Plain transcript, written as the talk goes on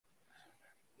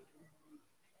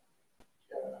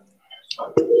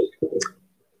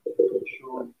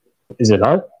Is it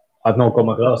live? I've not got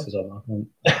my glasses on.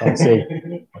 I can't see.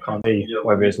 I can't see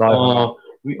whether it's live or not.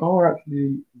 We are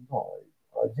actually live.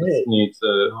 I just need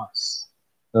to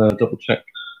double check.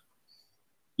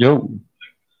 Yo.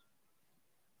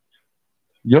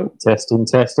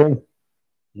 Testing.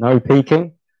 No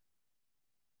peeking.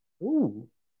 Ooh.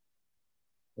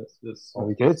 Are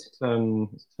we good? Let's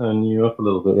turn you up a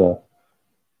little bit there.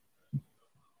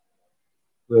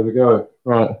 There we go.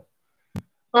 Right.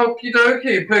 Okie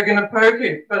dokie, pig and a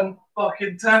pokey.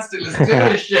 Fan-fucking-tastic. Let's do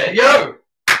this shit. Yo!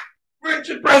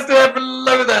 Richard Preston,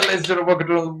 hello there, ladies and gentlemen. Welcome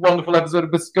to a wonderful episode of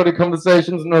Biscotti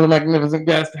Conversations. Another magnificent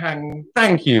guest.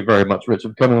 Thank you very much, Richard,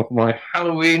 for coming off my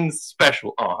Halloween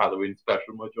special. Halloween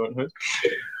special, my joint host.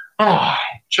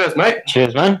 Cheers, mate.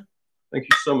 Cheers, man. Thank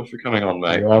you so much for coming on,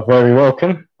 mate. You are very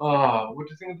welcome. What do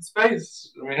you think of the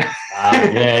space? I mean,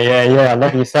 yeah. I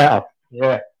love your setup.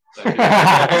 Yeah.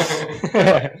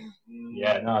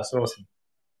 Yeah, no, it's awesome.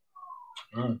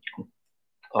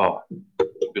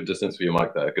 Good distance for your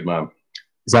mic there. Good man.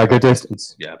 Is that a good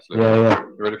distance? Yeah, absolutely. Yeah.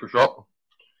 You ready for a shot?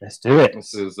 Let's do it.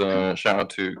 This is shout out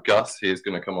to Gus. He's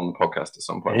going to come on the podcast at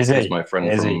some point. Is he? He's my friend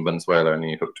from Venezuela, and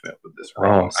he hooked me up with this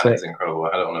ring. And it's incredible.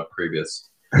 I had it on a previous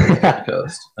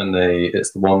podcast, and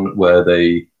it's the one where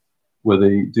they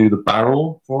do the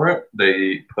barrel for it.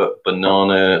 They put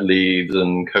banana leaves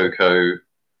and cocoa,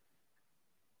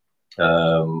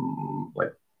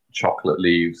 like chocolate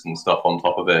leaves and stuff on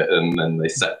top of it, and then they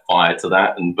set fire to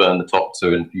that and burn the top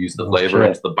to infuse the flavor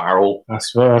into the barrel.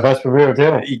 That's the real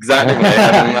deal. Exactly.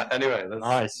 Anyway, that's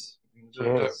nice.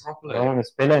 Cheers. I properly. don't want to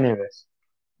spill any of this.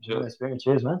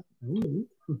 Cheers, man.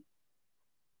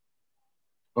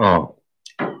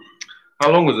 How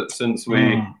long was it since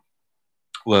we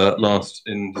were last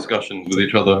in discussions with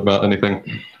each other about anything?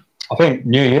 I think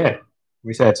New Year.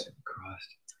 We said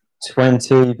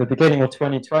the beginning of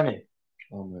 2020.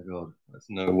 Oh my god, there's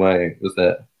no way. Was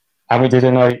that? And we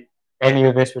didn't know any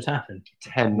of this would happen.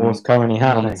 10 what's currently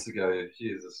happening months ago.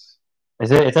 Jesus.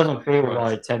 Is it? It doesn't feel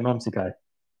like 10 months ago.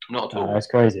 Not at all. That's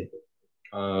crazy.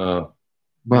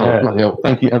 Bloody hell.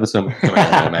 Thank you ever so much for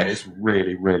coming on, mate. It's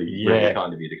really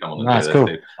kind of you to come on and do this. Cool.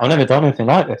 I've never done anything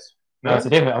like this. No, it's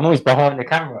different. I'm always behind the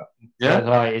camera. Yeah. So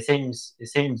like, it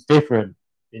seems different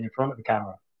being in front of the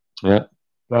camera. Yeah.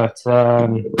 But see,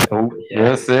 remember,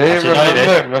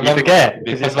 you forget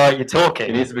because it's like you're talking.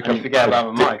 You need to forget about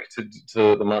the mic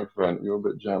to the microphone. You're a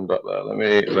bit jammed up there. Let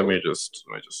me just.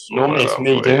 Normally it's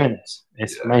me doing this.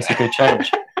 It makes a good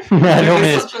change. With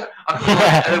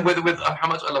how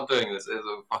much I love doing this, it's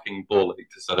a fucking ball ache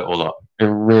to set it all up. It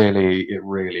really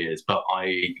is. But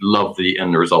I love the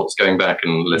end results. Going back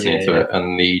and listening to it,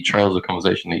 and the trails of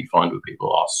conversation that you find with people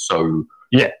are so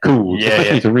cool.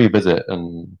 Especially to revisit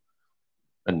and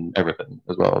everything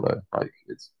as well, though. Like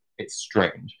it's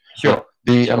strange. Sure.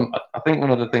 I think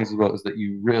one of the things as well is that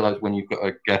you realise when you've got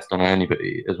a guest on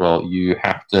anybody as well, you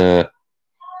have to.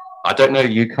 I don't know.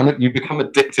 You become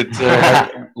addicted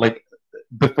to like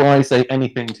before I say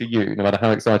anything to you, no matter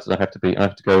how excited I have to be, I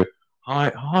have to go.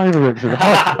 Hi, Richard.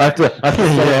 I have to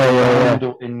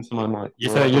say into my mic.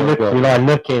 So you're like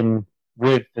looking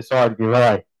with the side of your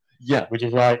eye. Yeah. Which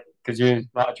is like because you're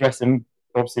like addressing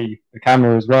obviously the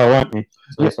camera as well, aren't you?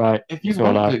 So it's like if you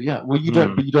want to, yeah. Well, you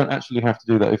don't, but you don't actually have to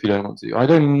do that if you don't want to. I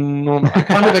don't.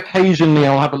 Kind of occasionally,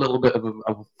 I'll have a little bit of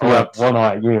a one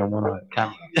eye at you and one eye at the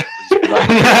camera.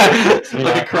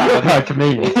 Like a crap, like a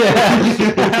chameleon.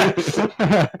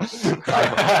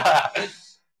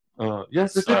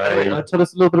 Yes. Tell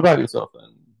us a little bit about yourself,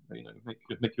 then. You know,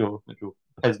 make your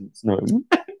peasants known.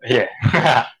 Yeah.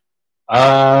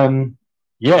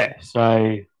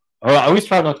 So. I always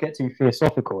try not to get too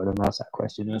philosophical when I'm asked that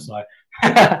question. It's like, do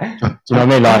you know what I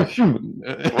mean? Like,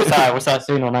 what's that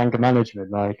scene on anger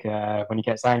management? Like, when he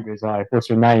gets angry, it's like, what's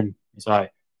your name? It's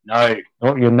like, no,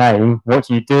 not your name. What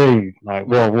do you do? Like,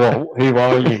 what? Who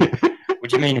are you? What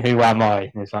do you mean, who am I?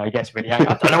 And it's like, he gets really angry.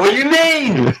 I don't know what you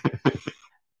mean.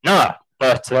 No,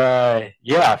 but I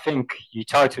think you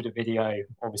titled the video,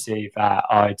 obviously, that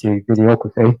I do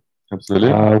videography.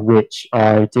 Absolutely. Which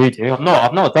I do. I've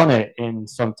not done it in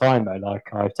some time though. Like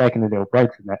I've taken a little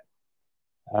break from it.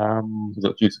 Is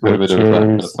that due to COVID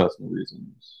or personal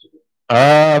reasons?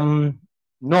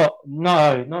 Not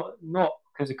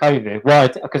because of COVID. Well,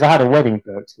 because I had a wedding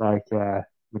booked, like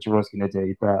which I was going to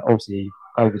do, but obviously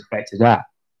COVID affected that.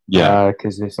 Yeah.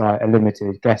 Because it's like a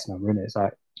limited guest number, and it's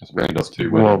like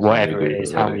whatever it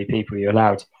is, how many people you're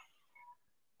allowed.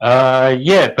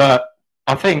 But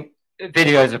I think.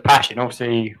 Video is a passion.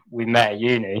 Obviously, we met at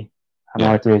uni, and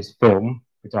I did film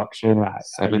production.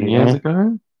 7 years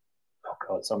ago? Oh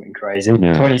God, something crazy.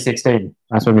 2016.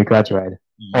 That's when we graduated.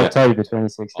 October I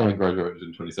 2016. graduated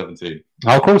in 2017.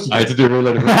 Oh, of course you did. I had to do a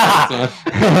load of research.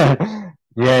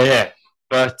 Yeah.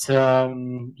 But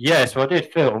yeah, so I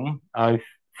did film.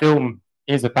 Film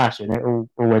is a passion. It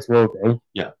always will be.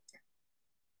 Yeah.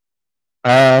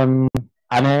 And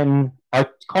then I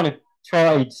kind of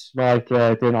tried like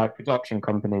doing like production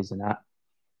companies and that.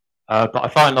 But I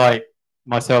find like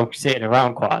myself sitting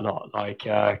around quite a lot, like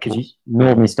because you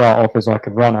normally start off as like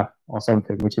a runner or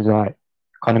something, which is like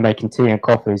kind of making tea and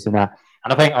coffees and that.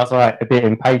 And I think I was like a bit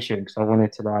impatient because I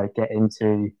wanted to like get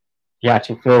into the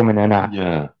actual filming and that.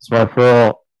 Yeah. So I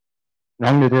thought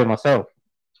I'm going to do it myself.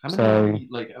 How many,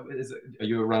 like, are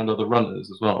you around other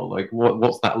runners as well? Like,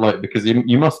 what's that like? Because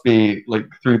you must be like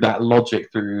through that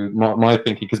logic, through my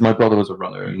thinking. Because my brother was a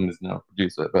runner and is now a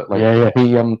producer, but like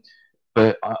he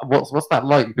But what's that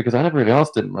like? Because I never really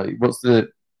asked him. Like,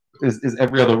 is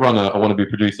every other runner I want to be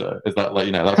producer? Is that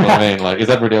like that's what I mean? Like, is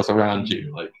everybody else around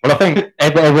you? Like, well, I think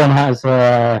everyone has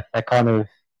a kind of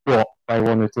what they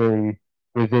want to do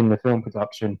within the film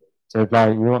production. So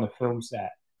like you're on a film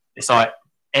set, it's like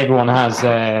everyone has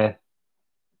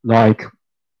like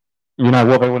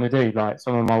what they want to do. Like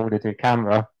someone might want to do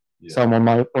camera, someone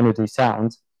might want to do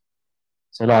sound.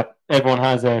 So like everyone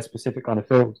has a specific kind of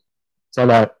field. So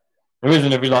like there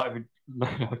isn't every like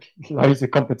loads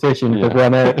of competition for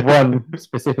one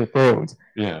specific field.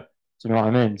 Yeah. Do you know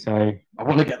what I mean? So I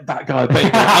want to get that guy a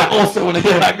bagel. I also want to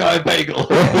get that guy a bagel.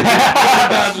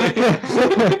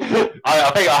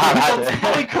 I think I have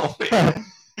had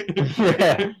it.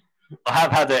 Yeah. I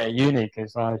have had it at uni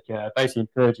because, like, basically in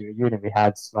third year at uni, we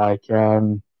had like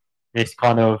this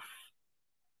kind of.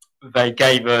 They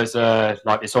gave us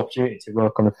like this opportunity to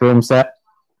work on a film set,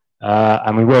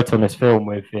 and we worked on this film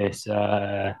with this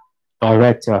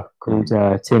director called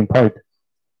Tim Pope.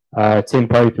 Tim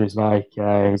Pope is like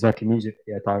he's like a music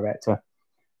video director.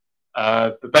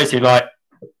 But basically, like,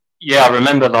 I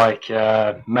remember like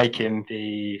making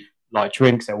the like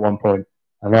drinks at one point,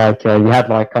 and like you had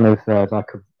like kind of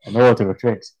like an order of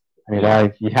drinks, and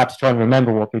like you have to try and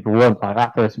remember what people want. Like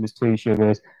that person was 2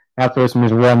 sugars, that person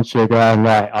was 1 sugar, and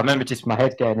like I remember just my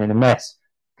head getting in a mess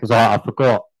because I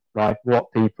forgot like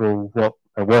what they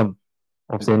want.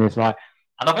 Obviously, and it's like,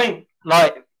 and I think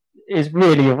like it's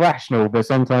really irrational, but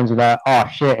sometimes you're like, oh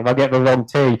shit, if I get the wrong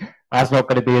tea, that's not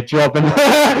going to be a job, and it's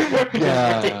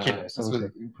ridiculous.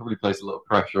 You probably place a lot of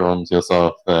pressure onto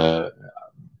yourself. Like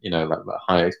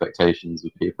high expectations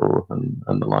of people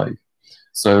and the like.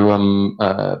 So,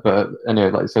 but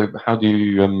anyway, like, so how do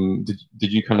you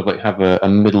did you kind of like have a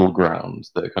middle ground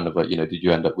that kind of like did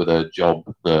you end up with a job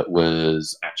that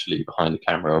was actually behind the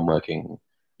camera and working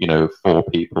for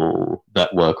people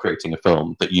that were creating a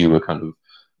film that you were kind of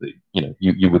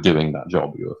you were doing that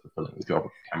job, you were fulfilling the job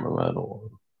of cameraman or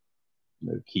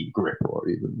key grip or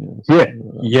even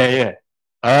yeah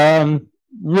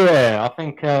I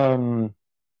think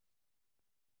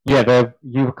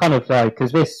you were kind of like,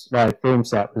 because this like film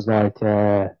set was like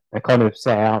they kind of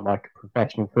set out like a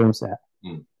professional film set,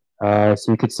 so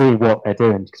you could see what they're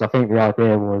doing. Because I think the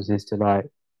idea is to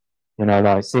like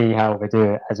like see how they do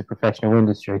it as a professional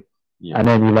industry, and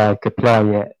then you like apply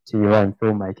it to your own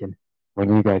filmmaking when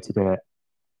you go to do it.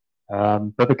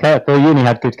 But the uni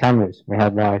had good cameras. We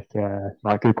had like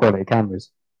good quality cameras.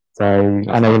 So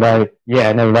and they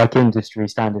were like industry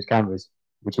standard cameras,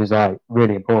 which is like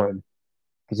really important.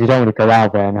 Because you don't want to go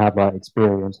out there and have like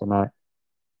experience on like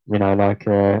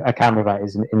a camera that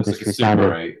is an industry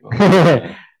standard.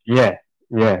 Yeah.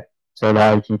 So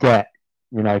like you get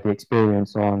the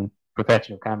experience on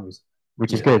professional cameras,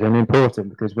 which is good and important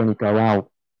because when you go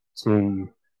out to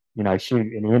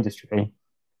shoot in the industry,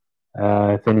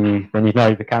 then you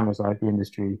the cameras like the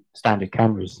industry standard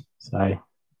cameras. So.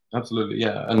 Absolutely,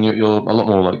 yeah, and you're a lot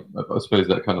more like, I suppose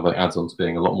that kind of like adds on to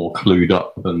being a lot more clued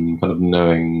up and kind of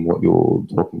knowing what you're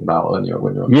talking about, and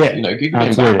when you're it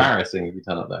can be embarrassing if you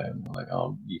turn up there and you're like, oh,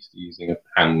 I'm used to using a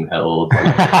handheld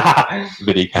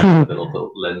video camera with a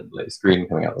little screen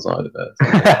coming out the side of it.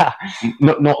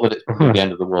 So, not that it's probably the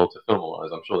end of the world to film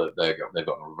wise. I'm sure that they've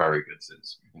gotten very good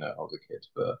since I was a kid,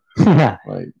 but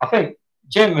like, I think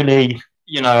generally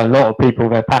a lot of people,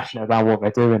 they're passionate about what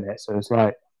they're doing it, so it's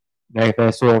like. They're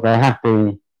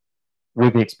happy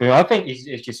with the experience. I think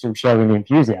it's just all showing the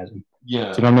enthusiasm.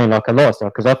 Yeah. Do you know what I mean? Like a lot of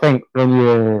stuff. Because I think when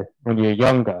you're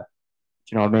younger, do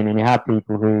you know what I mean? And you have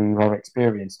people who are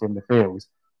experienced in the field,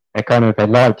 they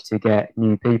like to get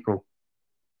new people.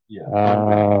 Yeah.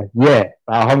 Are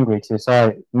hungry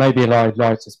to maybe like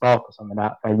to spark or something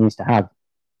that they used to have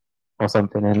or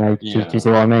something, and do you see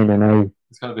what I mean? And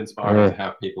it's kind of inspiring to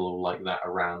have people like that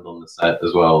around on the set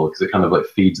as well, because it kind of like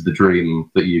feeds the dream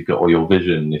that you've got, or your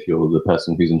vision, if you're the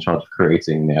person who's in charge of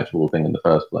creating the actual thing in the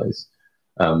first place.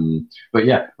 But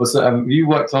yeah, so you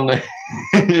worked on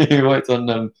you worked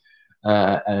on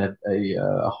a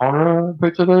horror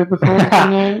picture there before,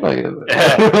 like, do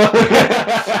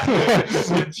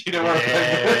you know what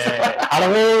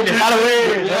Halloween,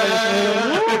 Halloween.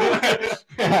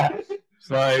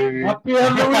 So happy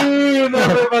Halloween,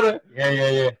 everybody.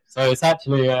 Yeah. So it's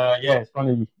actually it's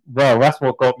funny. Well, that's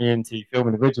what got me into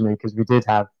filming originally, because we did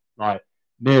have like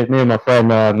me and my friend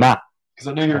Matt. Because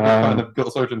I know you're a big fan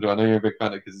of. Sorry to interrupt. I know you're a big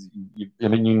fan of, because I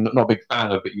mean, you're not a big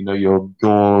fan of, but you know your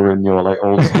gore and your like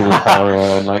old school horror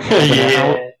and like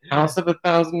House of a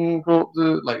Thousand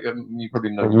Corpses. Like you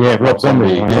probably know. Yeah, Rob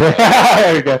Zombie.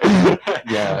 There we go.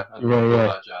 Yeah.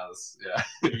 That jazz. Yeah.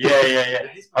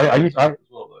 I as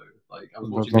well though. Like I was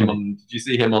watching him on. Did you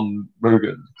see him on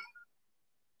Rogan?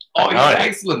 Oh, he's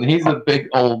excellent. He's a big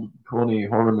old corny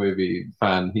horror movie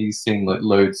fan. He's seen like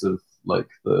loads of like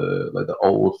the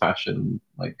old fashioned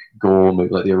like gore movie,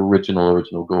 like the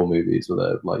original gore movies, where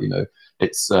they're like, you know,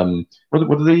 it's what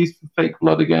are these, fake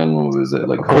blood again, or was it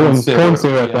like corn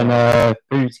syrup and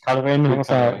food colouring?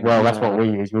 Well, that's what we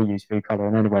use. We use food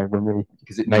colouring anyway when we,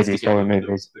 because it made these horror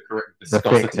movies. The correct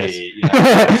viscosity.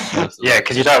 Yeah,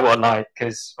 because you don't want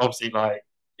because obviously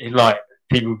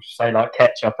people say like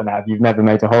ketchup and that. You've never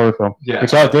made a horror film,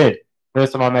 which I did.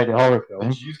 First time I made a horror film.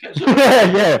 Did you use ketchup?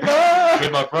 Yeah.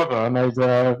 With my brother, I made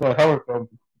a horror film.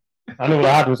 And all I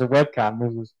had was a webcam.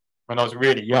 It was when I was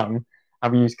really young,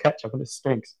 and we used ketchup, and it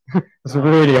stinks. It's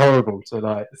really horrible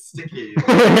to it's sticky.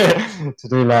 to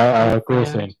do like gore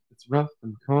scenes. It's rough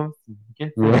and coarse and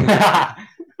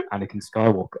Anakin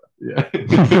Skywalker. Yeah.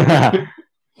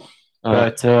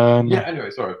 But anyway,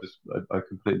 sorry, I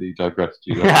completely digressed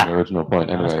you from the original point.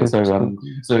 Anyway,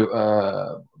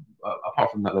 so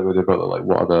apart from that, they've got like,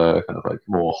 what other kind of like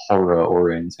more horror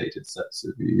orientated sets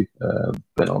have you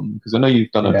been on? Because I know you've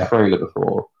done a trailer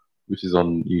before, which is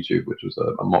on YouTube, which was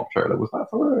a mock trailer. Was that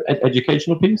for an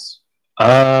educational piece?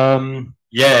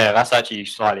 Yeah, that's actually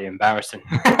slightly embarrassing.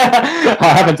 I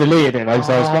haven't deleted it. I was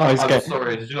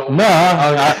sorry. Did you not? No,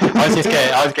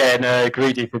 I was getting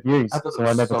greedy for views, so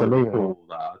I never deleted it.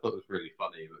 I thought it was really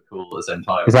funny, but cool at the same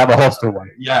time. Is that the hostel one?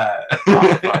 Yeah.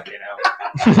 Oh, fucking hell.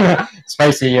 It's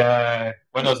basically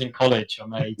when I was in college, I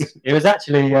made. It was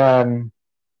actually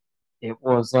it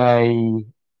was a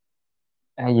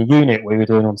unit we were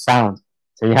doing on sound.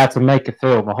 So you had to make a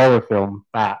horror film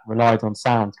that relied on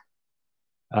sound.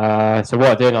 So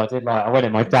what I did I went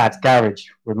in my dad's garage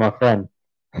with my friend.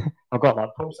 I've got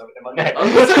like pulse over in my neck.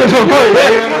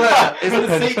 Is it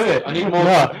the seats? I need more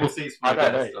comfortable seats for my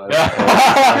desk.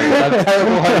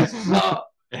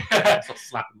 Stop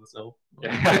slapping myself.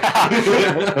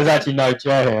 There's actually no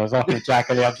chair here. I was after Jack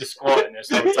and I'm just squatting there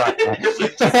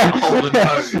holding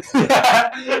pose.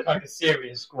 Like a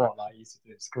serious squat like I used to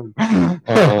do at school.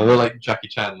 They're like Jackie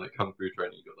Chan, like kung fu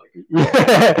training. You got like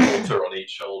a halter on each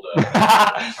shoulder.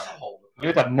 Trying to hold the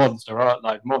you'd have monster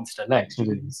legs.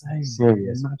 Serious.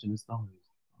 Imagine his thighs.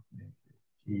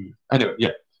 Anyway,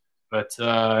 yeah. But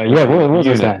what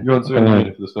was that? You want to do a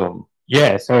unit for this film?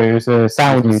 Yeah, so it was a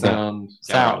sound unit.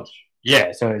 Sound.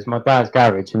 Yeah, so it's my dad's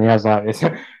garage, and he has like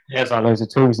loads of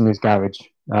tools in his garage.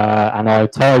 And I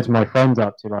tied my friend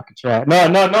up to like a chair. No,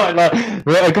 like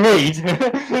agreed.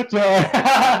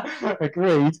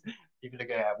 Agreed. People are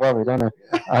getting worried, aren't they?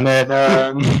 And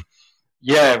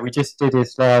then we just did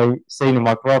this like scene with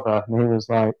my brother, and he was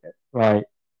like the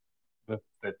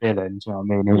villain. Do you know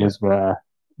what I mean? He was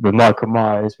with Michael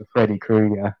Myers, with Freddy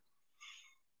Krueger.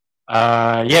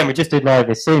 And we just did like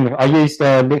this scene. I used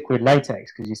liquid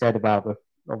latex because you said about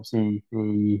obviously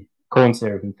the corn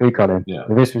syrup and food colouring. Yeah.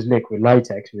 But this was liquid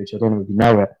latex, which I don't know if you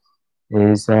know it.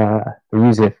 Is they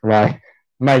use it for like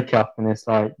makeup, and it's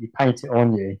like you paint it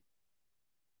on you.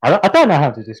 I don't know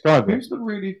how to describe it. Who's the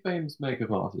really famous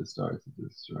makeup artist directed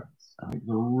this dress?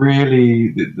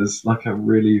 There's like a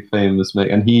really famous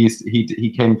and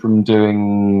he came from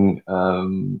doing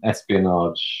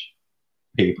espionage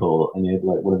people, and he had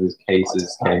like one of his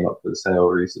cases came up for sale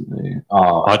recently.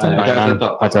 I don't know.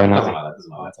 I don't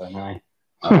know.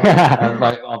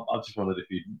 I just wondered if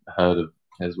you'd heard of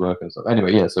his work and stuff.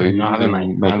 Anyway, yeah. So no, I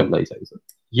haven't, makeup latex.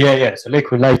 Yeah. So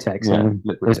liquid latex. Yeah, and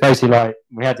it's basically like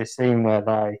we had this scene where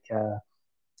like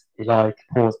he like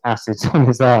pours acids on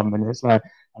his arm, and it's like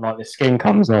the skin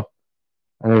comes off,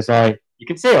 and it's like you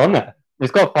can see it on there.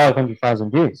 It's got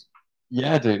 500,000 views.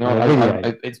 Yeah, dude. No,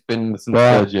 it's been since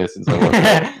third year since I watched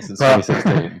it, since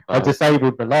 2016. I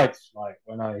disabled the lights like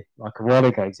when I a while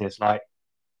ago. It's like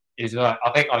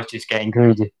I think I was just getting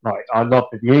greedy. Like I love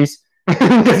the views,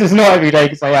 This is not every day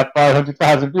because they had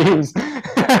 500,000 views,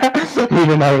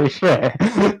 even though it's shit.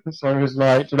 So it was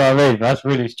like, do you know what I mean? That's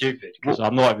really stupid because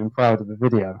I'm not even proud of the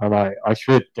video. I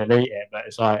should delete it, but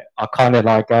it's like I kind of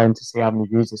like going to see how many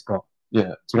views it's got. Yeah.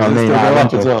 Do you know what I mean? Still go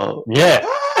up as well. Yeah.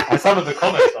 And some of the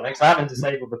comments on it, 'cause I haven't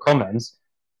disabled the comments,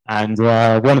 and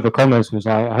one of the comments was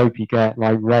like, "I hope you get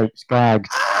like raped, gagged."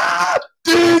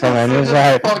 Dude, It's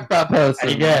like, fuck that person.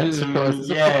 You get Jesus some, Christ, it's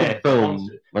a yeah, fucking film.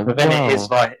 Like, but then wow. it is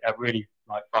like a really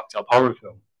like fucked up horror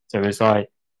film. So it's like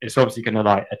it's obviously going to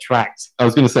like attract. I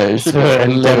was going to say it should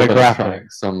certain demographic.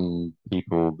 attract some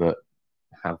people that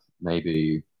have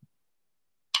maybe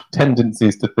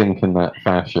tendencies to think in that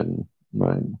fashion.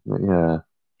 Right? But yeah.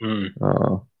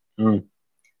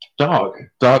 Dark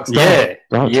stuff. Yeah.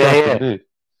 Dark Yeah, stuff yeah. indeed.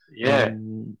 Yeah.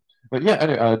 But yeah,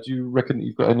 anyway, do you reckon that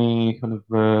you've got any kind of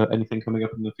anything coming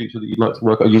up in the future that you'd like to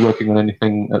work? Are you working on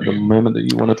anything at the moment that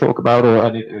you want to talk about, or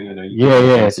anything? You know,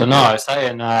 Yeah. So no, I was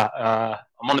saying I'm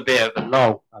on a bit of a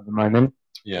lull at the moment.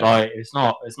 Yeah. Like it's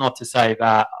not to say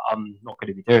that I'm not going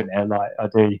to be doing it. Like I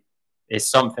do, it's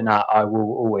something that I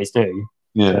will always do.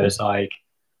 Yeah. So it's like,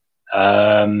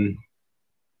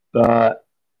 but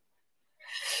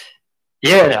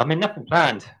yeah, I mean nothing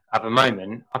planned at the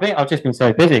moment. I think I've just been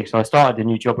so busy. So I started a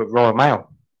new job at Royal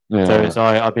Mail. Yeah. So it's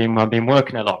like I've been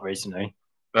working a lot recently,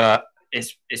 but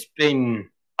it's been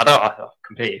I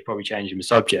completely probably changing the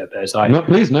subject, but it's like No,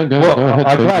 please, no, go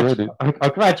ahead. I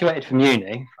graduated from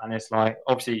uni, and it's like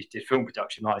obviously did film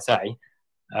production, like I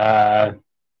say.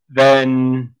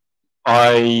 Then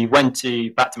I went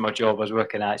back to my job. I was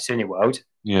working at Cineworld,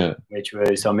 Yeah. which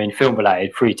was film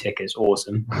related, free tickets,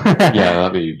 awesome. Yeah,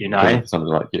 that'd be You know? for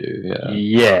somebody like you. Yeah.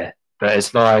 Yeah, but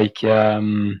it's like yeah,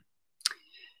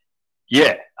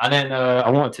 and then I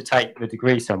wanted to take the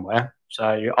degree somewhere. So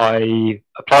I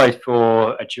applied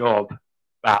for a job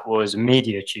that was a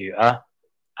media tutor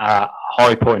at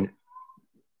High Point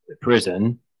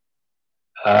Prison.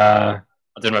 I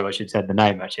don't know if I should say the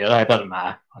name actually. It doesn't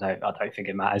matter. I don't think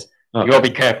it matters. Okay. You gotta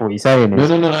be careful what you're saying. No,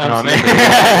 You know absolutely. what I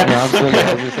mean?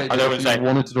 Absolutely. I don't want to say. If you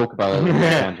wanted to talk about it, you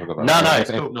can talk about it. No, If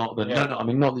it's cool. not, then Yeah. no. I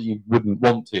mean, not that you wouldn't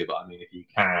want to, but I mean, if you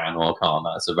can or can't,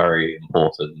 that's a very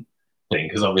important thing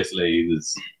because obviously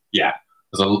there's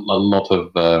a lot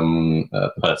of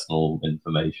personal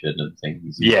information and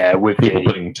things. Yeah, with people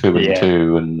putting two and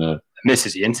two and. This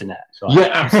is the internet. So Yeah,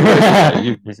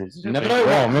 absolutely. This is You never know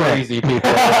what crazy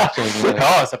people are watching.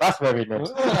 Oh, so that's where he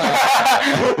lives.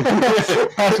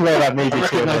 That's where that media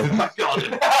tutor lives.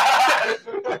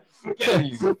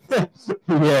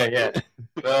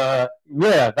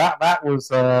 Yeah. That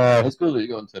was. It's cool that you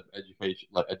got into education,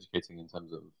 like educating in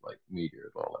terms of like media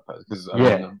as well, because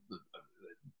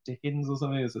Dickens or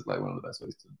something is just like one of the best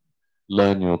ways to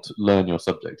learn your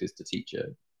subject is to teach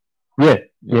it.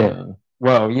 Yeah.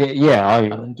 Well, yeah.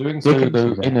 And doing so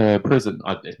though in a prison,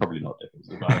 it's probably not Dickens.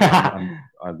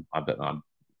 I bet I'm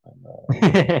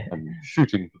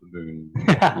shooting for the moon,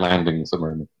 landing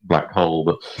somewhere in a black hole.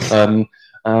 But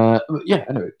yeah.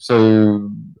 Anyway, so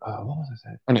what was I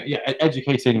saying? Anyway, yeah,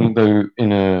 educating though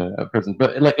in a prison,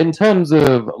 but like in terms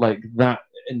of like that.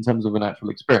 In terms of an actual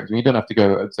experience, I mean, you don't have to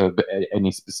go to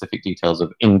any specific details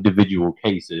of individual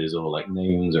cases or like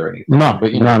names or anything. No,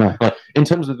 but no. Like, in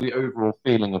terms of the overall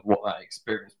feeling of what that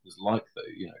experience was like, though,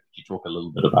 could you talk a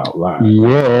little bit about that?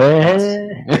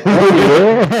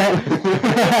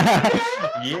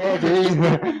 Yeah,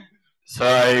 dude. So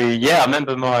I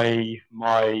remember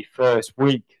my first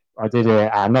week I did it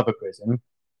at another prison,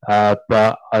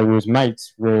 but I was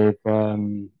mates with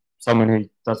someone who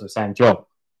does the same job.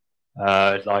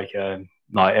 Like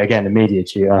again, a media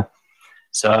tutor.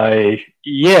 So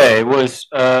yeah, it was.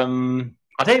 I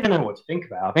don't even know what to think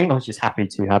about. I think I was just happy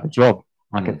to have a job,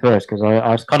 at first, because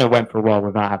I kind of went for a while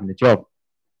without having a job,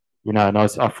 and I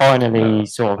finally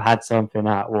sort of had something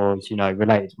that was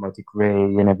related to my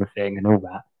degree and everything and all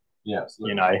that. Yeah,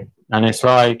 and it's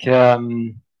like yeah,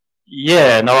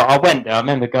 no, I went there. I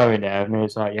remember going there, and it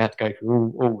was like you had to go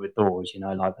through all the doors,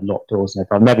 like the locked doors. And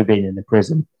I've never been in a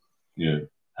prison. Yeah.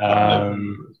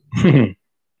 And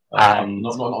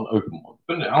not an open one,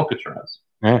 but an Alcatraz.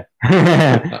 Yeah.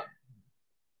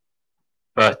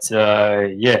 But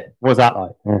yeah, what was that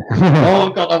like?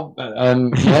 Oh god,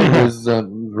 it was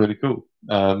really cool.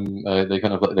 They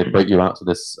kind of they break you out to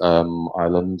this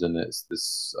island, and it's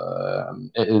this.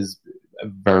 It is a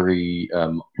very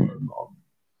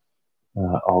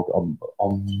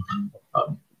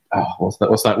what's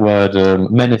that word?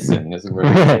 Menacing. It's a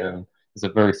really it's a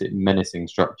very menacing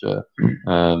structure,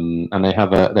 and they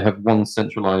have one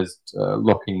centralized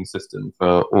locking system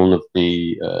for all of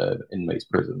the inmates'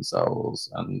 prison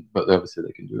cells, but obviously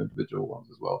they can do individual ones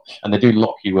as well, and they do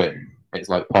lock you in. it's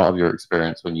like part of your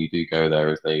experience when you do go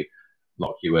there is they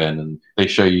lock you in and they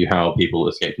show you how people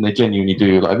escape, and they genuinely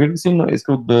do. Like, have you ever seen it's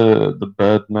called the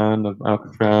Birdman of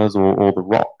Alcatraz or The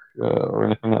Rock or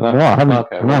anything like that? No, I haven't.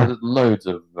 Okay, well, there's loads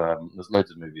of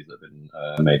movies that have been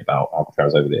made about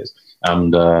Alcatraz over the years,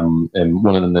 and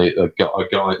one of them, a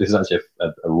guy. This is actually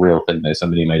a real thing. Though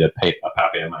somebody made a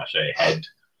papier-mâché head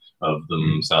of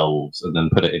themselves and then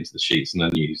put it into the sheets and then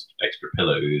used extra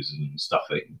pillows and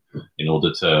stuffing in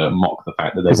order to mock the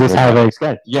fact that they. Is this how they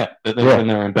escaped? Yeah, when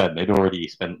they were in bed, they'd already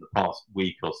spent the past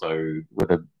week or so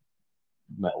with a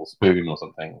metal spoon or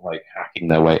something, like hacking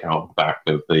their way out the back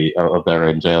of their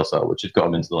own jail cell, which had got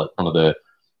them into like one of the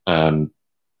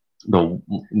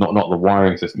not the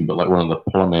wiring system, but like one of the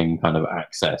plumbing kind of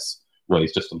access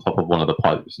ways just on top of one of the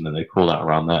pipes, and then they crawled out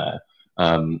around there.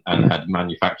 And had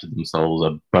manufactured themselves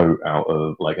a boat out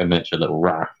of like a miniature little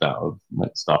raft out of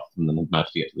like stuff, and then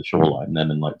managed to get to the shoreline.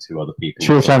 Them and like two other people.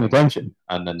 Shawshank Redemption.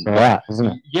 And then isn't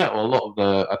it? Yeah, well, a lot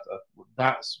of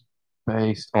that's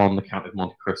based on the Count of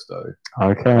Monte Cristo.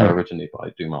 Okay. Originally by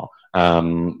Dumas,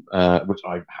 which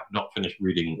I have not finished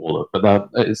reading all of, but that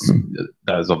is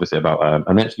obviously about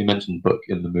an actually mentioned book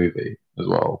in the movie as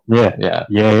well. Yeah.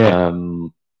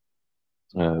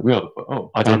 We are the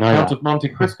I don't know. Count of Monte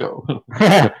Cristo. When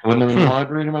they're in the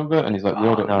library, remember? And he's like,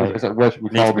 it's like, where should we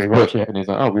file this book? And he's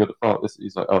like, oh, we ought to file this.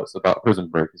 He's like, oh, it's about prison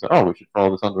break. He's like, oh, we should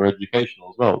file this under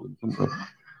educational as well, shouldn't we?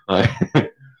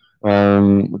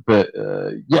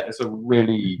 Yeah, it's a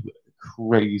really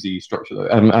crazy structure though,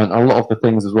 and a lot of the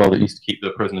things as well that used to keep the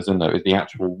prisoners in there is the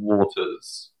actual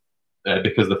waters,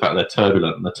 because the fact they're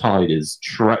turbulent and the tide is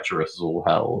treacherous as all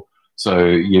hell. So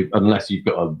unless you've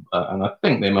got and I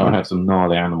think they might have some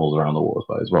gnarly animals around the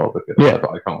water as well, because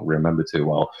I can't remember too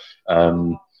well.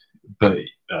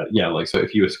 Yeah, like, so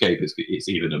if you escape, it's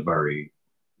even a very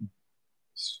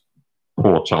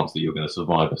poor chance that you're going to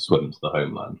survive a swim to the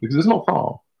homeland, because it's not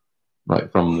far,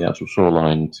 like from the actual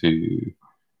shoreline to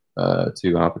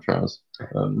Alcatraz.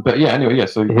 But yeah, anyway, yeah.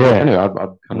 So anyway,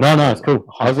 no, it's cool.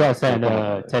 I was saying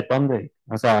Ted Bundy.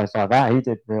 I was like that. He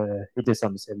did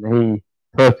something similar. He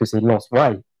purposely lost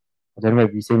weight. I don't know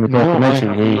if you've seen the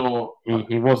documentary.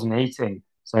 He wasn't eating,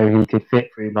 so he could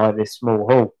fit through like this small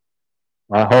hole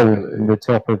in the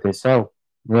top of his cell.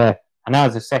 Yeah, and that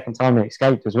was the second time he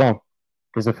escaped as well,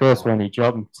 because the first one he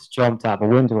jumped out the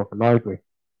window of the library.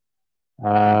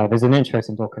 There's an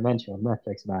interesting documentary on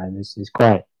Netflix about him. It's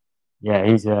quite,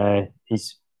 he's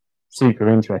super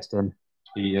interesting.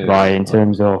 In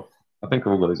terms of, I think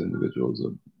all those individuals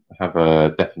have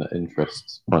a definite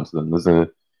interest point to them. There's a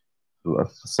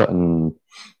certain,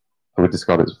 I would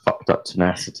describe it as fucked up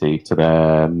tenacity to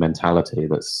their mentality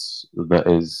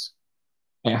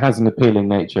it has an appealing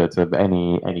nature to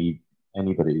anybody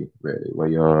really, where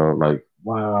you're like,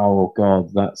 wow,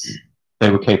 God, they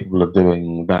were capable of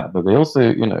doing that, but they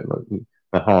also, like,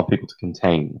 they're hard people to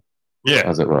contain,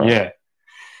 as it were.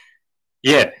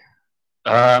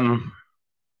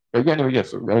 But anyway,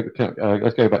 yes.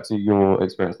 Let's go back to your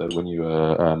experience though when you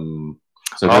were.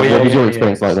 What was your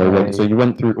experience like though? So you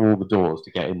went through all the doors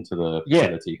to get into the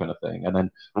facility, kind of thing, and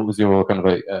then what was your kind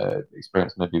of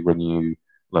experience maybe when you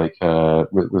was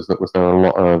there a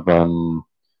lot of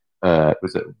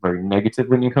was it very negative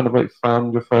when you kind of like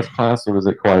found your first class, or was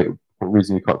it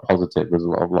reasonably quite positive? There's a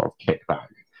lot of kickback.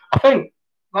 I think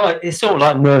it's sort of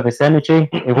like nervous energy.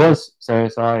 It was, so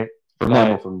it's like. From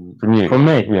them or from you? From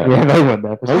me, yeah, they went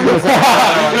there. That's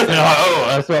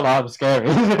not like I'm scary.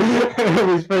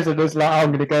 This person was like,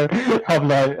 I'm gonna go. I'm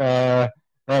like, they're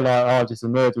like, just a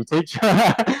nerdy teacher.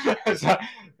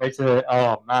 They said,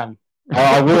 oh man,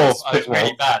 I wore. It was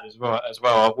really bad as well.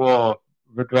 I wore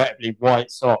regrettably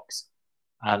white socks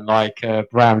and like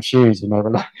brown shoes, and they were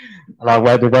like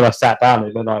when I sat down,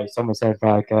 it looked like someone said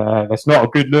like, that's not a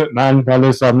good look, man. That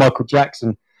looks like Michael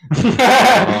Jackson.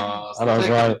 And I was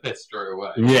like, straight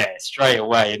away. Yeah, straight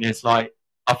away. And it's like,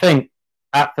 I think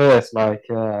at first, like,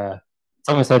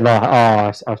 someone said, like,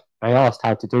 they asked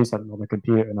how to do something on the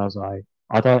computer, and I was like,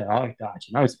 I don't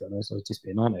actually know, to be honest. I was just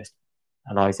being honest.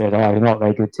 And I said, you're not a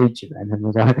very good teacher then. And I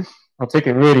was like, I took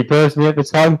it really personally at the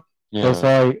time. Yeah.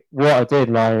 So like, what I did,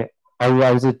 like,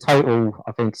 I was a total,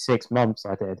 I think, 6 months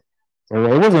I did. So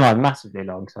it wasn't like massively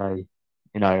long, so,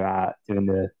 doing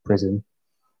the prison.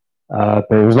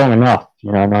 But it was long enough,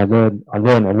 and I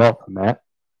learned a lot from it.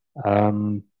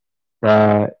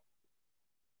 But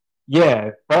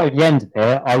yeah, by the end of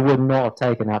it, I would not have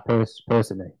taken that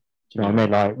personally. Do you know what I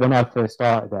mean? Like when I first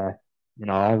started there,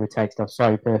 I would take stuff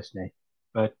so personally.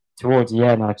 But towards the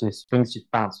end, things just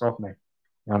bounced off me.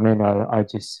 You know what I mean? I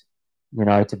just,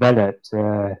 developed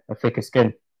a thicker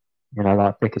skin.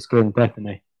 Thicker skin,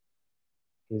 definitely.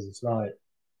 Because it's like,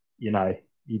 you know,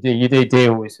 you do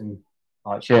deal with some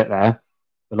like shit there,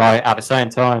 but like at the same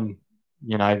time,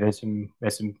 you know, there's some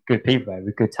good people there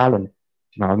with good talent. Do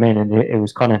you know what I mean? And it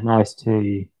was kind of nice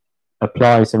to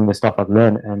apply some of the stuff I've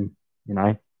learned and, you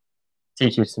know,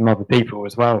 teach it to some other people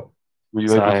as well. Were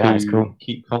you able to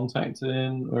keep contact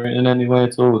in any way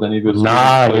at all with any of your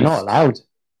No, you're not allowed.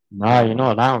 No, you're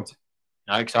not allowed.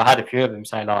 No, because I had a few of them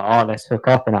say like, "Oh, let's hook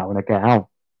up and that when I get out."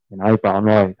 You know, but I'm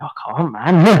like, "I can't,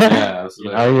 man." Yeah,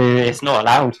 you know, it's not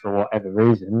allowed for whatever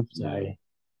reason. So,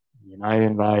 you know,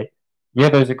 and like, yeah,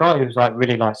 there was a guy who was like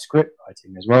really like script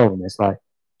writing as well, and it's like, do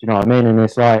you know what I mean? And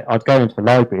it's like, I'd go into the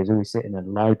library, he's always sitting in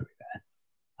the library there,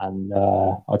 and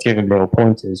I'd give him little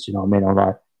pointers. Do you know what I mean? I'm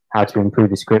like, how to improve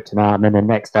the script and that. And then the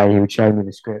next day he would show me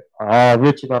the script. Oh,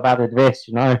 Richard, I've added this,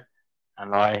 you know.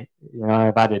 And like, you know,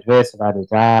 I've added this, I've added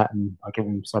that, and I give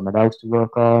him something else to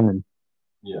work on, and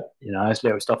you know, it's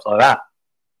little stuff like that.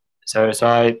 So it's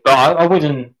like, but I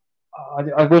wouldn't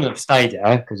have stayed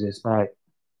there because it's like,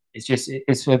 it's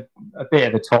a bit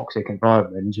of a toxic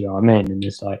environment. Do you know what I mean? And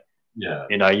it's like,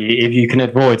 you know, if you can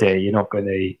avoid it, you're not going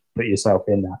to put yourself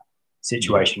in that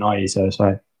situation, are you? So it's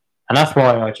like, and that's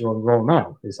why I joined Royal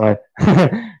Mail. It's like,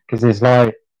 because it's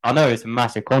like, I know it's a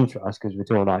massive contrast because we're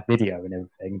talking like video and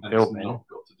everything, filming. It's not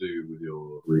got to do with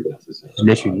your route necessarily.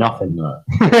 Literally nothing. No.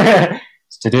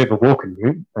 It's to do with a walking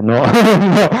route, and not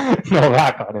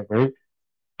that kind of route.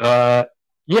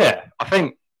 Yeah, I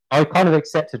think I kind of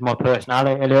accepted my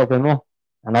personality a little bit more,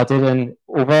 and I didn't.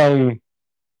 Although,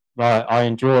 like, I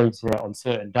enjoyed it on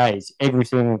certain days, every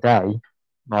single day,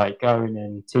 like going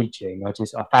and teaching, I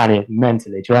found it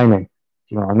mentally draining. Do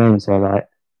you know what I mean? So like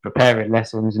preparing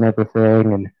lessons and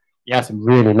everything, and you have some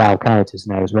really loud characters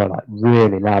now as well, like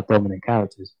really loud dominant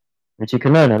characters, which you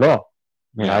can learn a lot,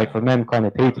 you know, from them kind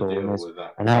of people,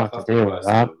 and how to deal with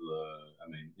that.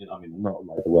 I mean, not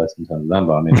like the worst in terms of them,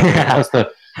 but I mean, that's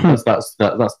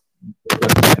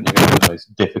definitely the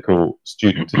most difficult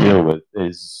student to deal with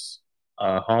is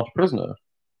a harsh prisoner.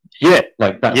 Yeah,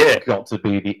 like that's got to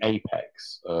be the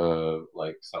apex of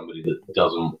like somebody that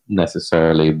doesn't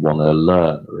necessarily want to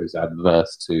learn or is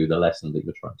adverse to the lesson that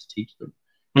you're trying to teach them.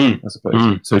 I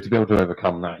suppose. So to be able to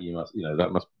overcome that, you must, you know,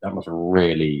 that must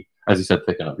really, as you said,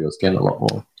 thicken up your skin a lot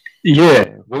more.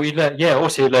 Yeah, well,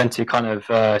 also you learn to kind of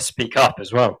speak up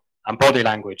as well, and body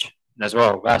language as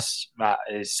well. That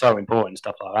is so important,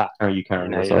 stuff like that. How you carry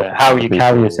yourself? How you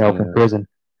carry yourself in prison,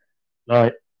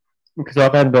 like. Because I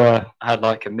remember I had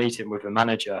like a meeting with a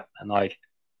manager, and like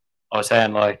I was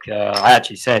saying, like I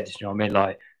actually said, you know what I mean,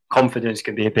 like confidence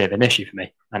can be a bit of an issue for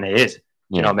me, and it is.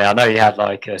 You know what I mean? I know you had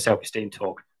like a self-esteem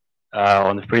talk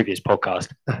on the previous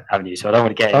podcast, haven't you? So I don't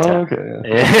want to get into. Okay.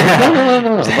 Yeah.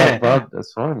 No.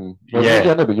 That's fine.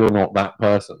 Well, but you're not that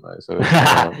person though. So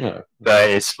it's, but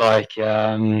it's like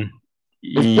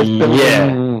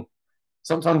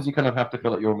sometimes you kind of have to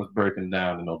feel like you're almost broken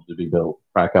down in order to be built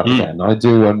back up again. I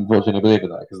do unfortunately believe in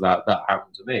that because that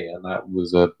happened to me, and that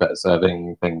was a better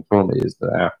serving thing for me. Is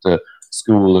that after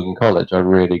school and college, I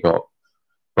really got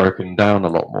broken down a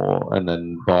lot more, and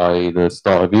then by the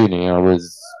start of uni, I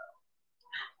was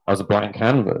a blank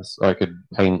canvas. I could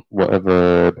paint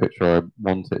whatever picture I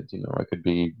wanted. You know, I could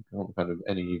be kind of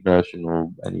any version or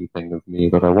anything of me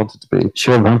that I wanted to be.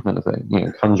 Sure, man. Kind of thing. You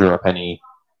know, conjure up anything.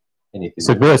 It's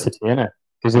adversity, isn't it?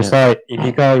 Because it's like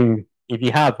if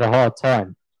you have a hard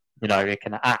time, you know, it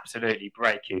can absolutely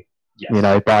break you. Yes. You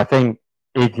know, but I think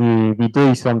if you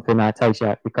do something that takes you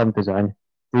out of your comfort zone,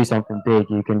 do something big,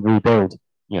 you can rebuild.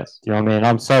 Yes. Do you know what I mean?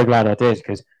 I'm so glad I did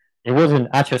because it wasn't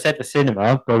actually, I said the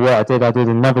cinema, but what I did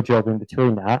another job in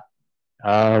between that,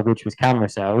 which was camera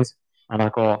sales, and I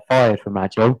got fired from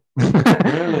that job.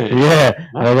 Really? Yeah,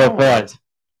 I got fired.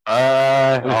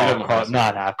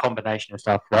 A combination of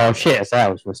stuff. Well, shit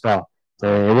sales for a start,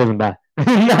 so it wasn't bad. No,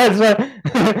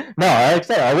 I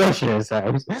accept I was shit at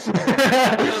sales. I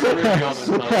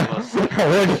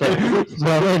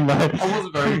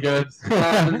wasn't very good.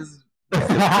 I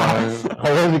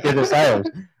wasn't good at sales.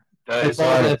 I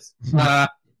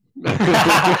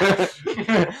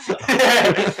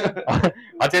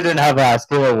didn't have that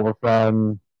skill of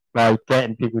like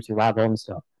getting people to add on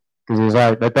stuff. Because it's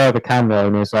like they bear the camera,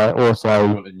 and it's like also,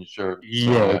 do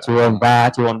you want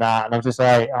that, do you want that, and I'm just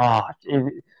like,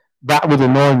 that would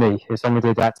annoy me if someone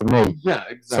did that to me. Yeah,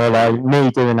 exactly. So like me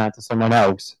doing that to someone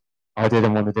else, I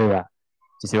didn't want to do that.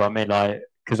 Do you see what I mean? Like,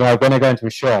 because like when I go into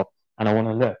a shop and I want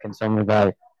to look, and someone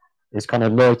like is kind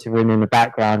of loitering in the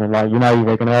background, and like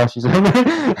they're going to ask you something,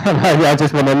 and I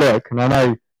just want to look, and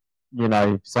I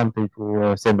know, some people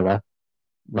are similar.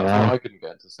 That's why I couldn't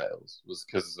get into sales was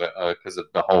because of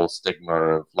the whole stigma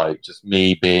of like just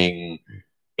me being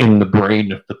in the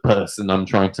brain of the person I'm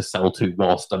trying to sell to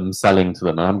whilst I'm selling to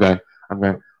them. And I'm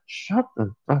going, shut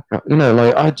the fuck up. You know,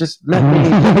 like, I just let me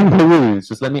peruse.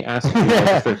 Just let me ask you like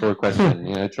a straightforward question.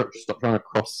 You know, stop trying to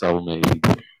cross-sell me,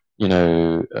 you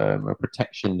know, a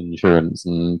protection insurance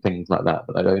and things like that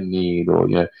I don't need, or,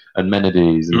 you know,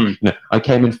 amenities. And, you know, I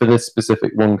came in for this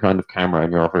specific one kind of camera,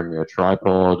 and you're offering me a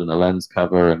tripod and a lens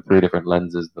cover and 3 different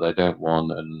lenses that I don't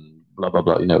want, and blah blah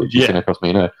blah. You know, which is going to cost me,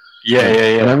 you know. Yeah.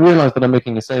 And I realise that I'm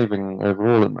making a saving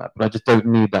overall in that, but I just don't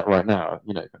need that right now.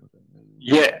 You know, kind of thing.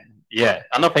 Yeah.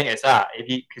 And I think it's that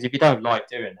because if you don't like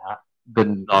doing that,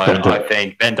 then like,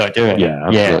 then don't do it. Yeah,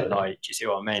 absolutely. Like, do you see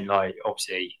what I mean? Like,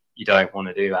 obviously, you don't want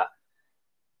to do that.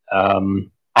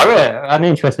 I read an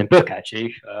interesting book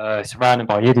actually, Surrounded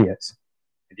by Idiots.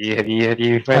 Have you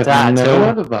read that at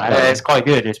all? It's quite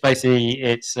good. It's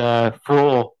basically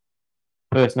 4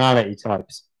 personality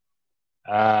types,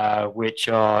 which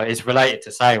is related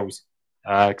to sales.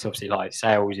 Because obviously, like,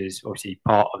 sales is obviously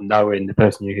part of knowing the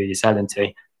person who you're selling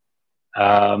to.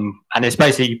 And it's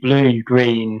basically blue,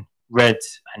 green, red,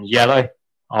 and yellow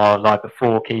are like the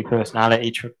 4 key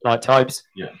personality types.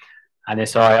 Yeah. And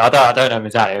it's like, I don't know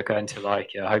exactly. I'll go into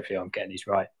like, hopefully I'm getting these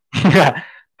right.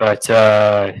 But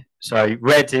so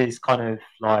red is kind of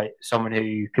like someone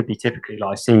who could be typically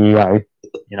like CEO.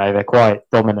 You know, they're quite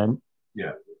dominant.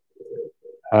 Yeah.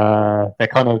 They're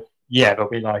kind of, they'll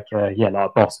be like like a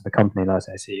boss of the company, like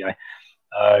I say,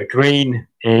 CEO. Green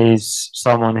is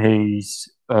someone who's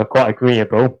quite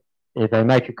agreeable. If they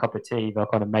make a cup of tea, they'll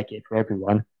kind of make it for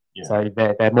everyone. Yeah. So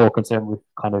they're more concerned with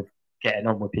kind of getting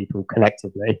on with people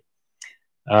collectively.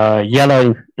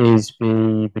 Yellow is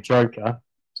the joker.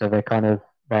 So they're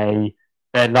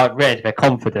like red. They're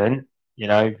confident, you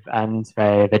know, and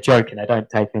they're joking. They don't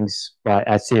take things like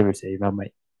as seriously.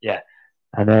 And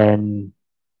then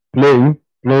blue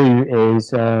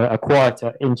is a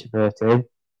quieter, introverted,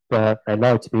 but they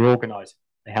like to be organised.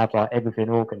 They have like everything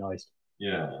organised.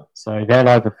 Yeah. So they're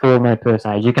like the 4 main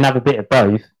personalities. You can have a bit of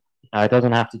both. It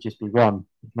doesn't have to just be one.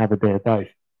 You can have a bit of both.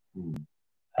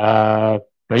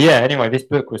 But yeah, anyway, this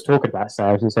book was talking about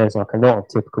sales. It says like a lot of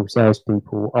typical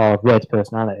salespeople are red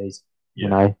personalities, you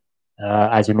know,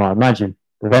 as you might imagine.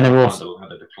 But then they're also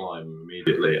had a decline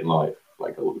immediately in life,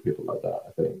 like a lot of people like that,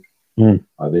 I think.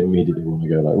 They immediately want to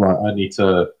go like, right,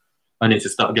 I need to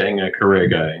start getting a career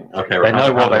going. Okay, right. They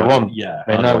know what they want. Yeah,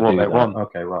 they know what they want.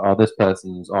 Okay, right. This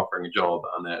person's offering a job,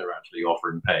 and they're actually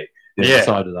offering pay. The other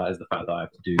side of that is the fact that I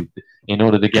have to do, in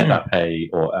order to get that pay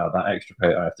or that extra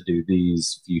pay, I have to do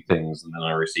these few things, and then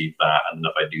I receive that. And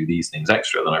if I do these things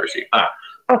extra, then I receive that.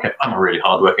 Okay, I'm a really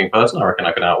hardworking person. I reckon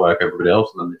I can outwork everybody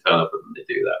else, and then they turn up and they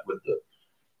do that with the,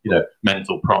 you know,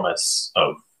 mental promise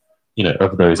of, you know,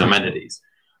 of those amenities.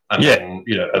 And then,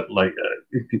 you know, like,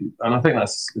 and I think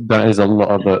that is a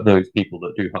lot of those people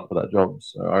that do hunt for that job.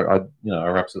 So I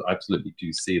absolutely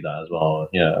do see that as well.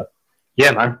 Yeah,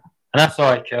 man. And that's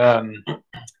like, and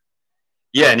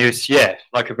he was,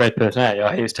 like a red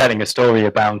personality. He was telling a story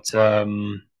about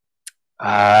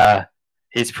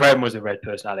his friend was a red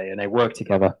personality, and they worked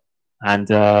together. And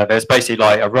there's basically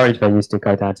like a road they used to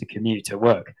go down to commute to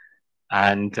work.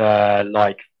 And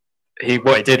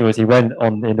what he did was he went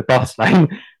in the bus lane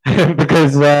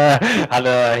because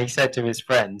he said to his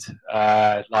friend,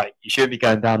 like, you shouldn't be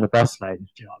going down the bus lane.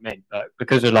 Do you know what I mean? But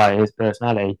because of like his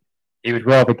personality, he would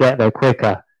rather get there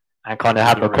quicker and kind of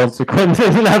have the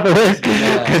consequences and have the risk,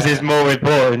 because it's more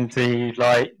important to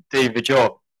like do the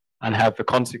job and have the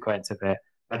consequence of it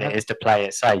than it is to play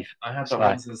it safe. I had that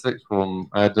once in the 6th form.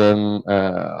 I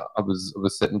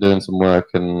was sitting doing some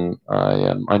work, and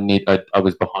I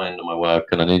was behind on my work,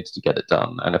 and I needed to get it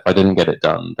done. And if I didn't get it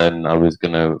done, then I was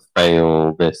going to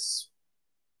fail this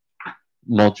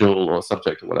module or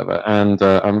subject or whatever. And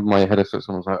my head of 6th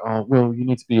form was like, "Oh, well, you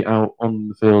need to be out on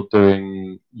the field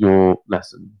doing your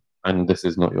lesson. And this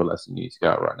is not your lesson. You need to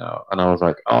go out right now." And I was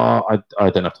like, "Oh, I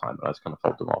don't have time." And I just kind of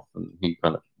fobbed him off. And he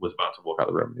kind of was about to walk out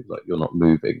of the room. And he was like, "You're not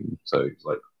moving." So he's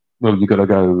like, "Well, you got to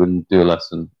go and do a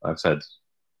lesson." I've said,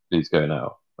 "Please go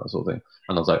now." That sort of thing.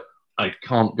 And I was like, "I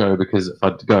can't go, because if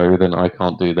I go, then I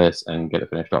can't do this and get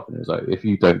it finished up." And he was like, "If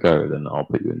you don't go, then I'll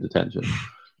put you in detention."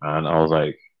 And I was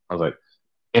like,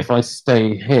 "If I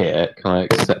stay here, can I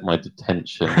accept my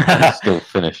detention and still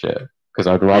finish it? Because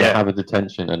I'd rather have a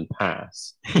detention and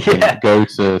pass than go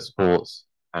to sports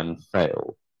and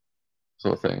fail,"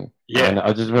 sort of thing. Yeah. And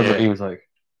I just remember he was like,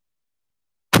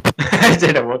 I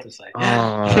didn't know what to say.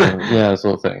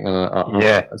 Sort of thing.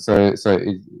 And So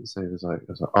he was like,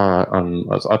 "All right."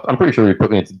 I'm pretty sure he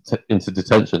put me into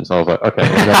detention. So I was like, "Okay."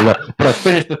 But I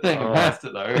finished the thing and passed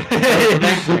it though.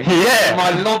 My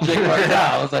logic right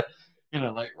now, I was like, you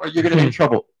know, like, well, you're going to be in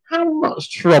trouble. how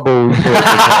much trouble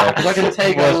because I can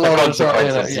take a lot of trouble.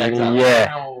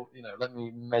 How, let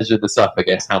me measure this up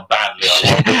against how badly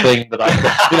I want the thing that I,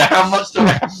 how much do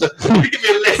I have to? Give me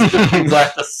a list of things I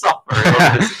have to suffer in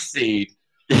order to succeed.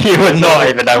 You would not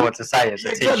even know what to say as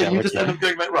a teacher. You just end up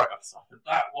going, right, I've suffered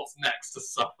that. What's next to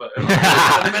suffer?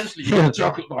 And eventually you get the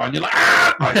chocolate bar and you're like,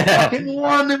 I fucking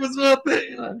won. It was worth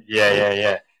it.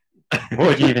 Yeah. What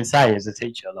would you even say as a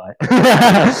teacher? Like,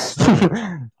 yeah.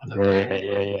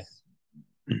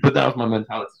 But that was my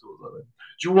mentality towards it.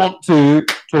 Do you want to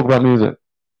talk about music?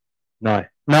 No.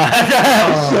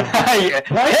 Hey,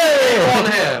 on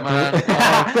here, man.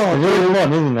 God, really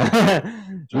one, isn't it?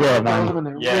 Yeah,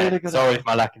 man. Yeah, sorry for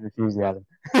my lack of enthusiasm.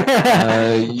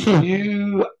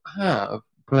 You have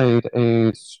played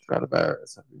a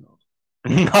Stradivarius, have you not?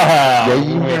 No, yeah,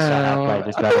 you wish I had played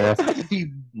a Stradivarius.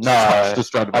 No,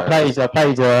 Stradivarius. I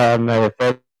played it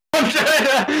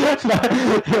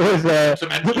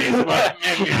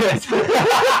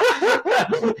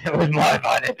was my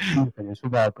money.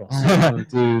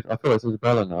 Dude, I feel like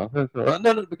Isabella now. No,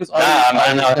 because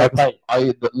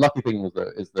the lucky thing was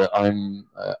though is that I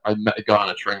met a guy on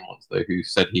a train once though who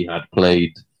said he had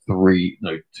played 2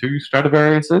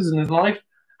 Stradivariuses in his life.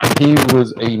 And he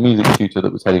was a music tutor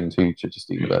that was heading to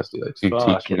Chichester University, to teach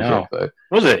music. Though.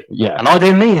 Was he? Yeah. And I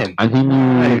didn't meet him. And he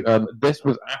knew. This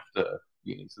was after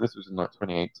uni, so this was in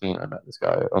 2018. I met this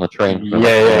guy on a train.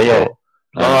 Yeah.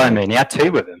 I mean, he had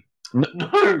 2 with him. No.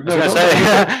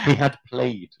 He had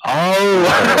played. Oh,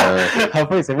 I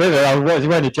thought so with it. I was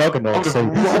wearing a juggernaut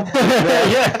suit.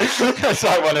 Yeah, it's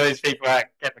like one of those people that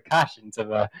get the cash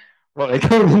into what they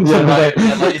call them. Yeah,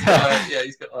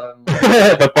 he's got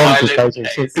the bomb case.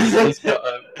 He's got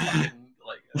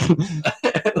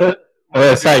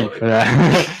safe.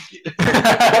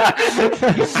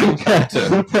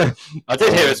 I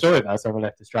did hear a story about someone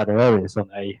left a Stradivarius on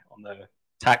the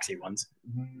taxi once.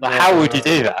 But how would you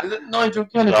do that? Is it Nigel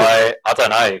Kennedy? I don't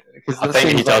know. I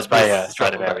think he does play a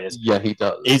Stradivarius. Yeah, he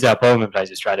does. Isaac Pullman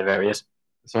plays a Stradivarius.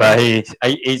 But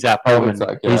Isaac Pullman,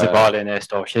 he's a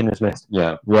violinist or Schindler's List.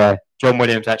 Yeah. John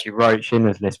Williams actually wrote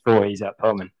Schindler's List for Isaac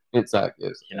Pullman.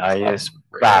 Exactly. He is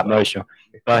that emotional.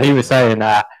 But he was saying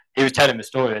that he was telling the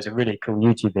story. There's a really cool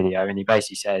YouTube video, and he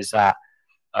basically says that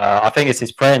I think it's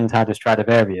his friend had a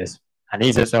Stradivarius, and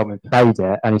Isaac Pullman played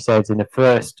it, and he says in the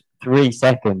first 3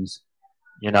 seconds,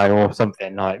 or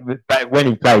something but when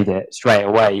he played it straight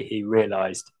away, he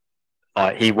realised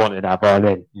he wanted that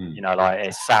violin.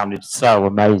 It sounded so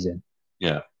amazing.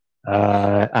 Yeah.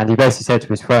 And he basically said to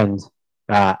his friends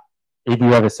that if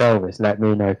you ever sell this, let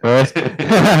me know first.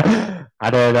 And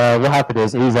then what happened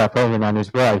is Isaac Pullman and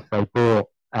his wife, they bought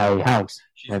a house.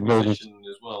 She's a musician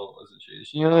as well, isn't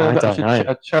she? I don't know.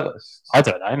 A cellist. I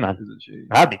don't know, man. Isn't she?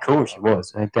 That'd be cool if she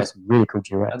was. I'd get some really cool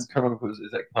duets. I can't remember if it was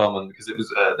Isaac Perlman, because it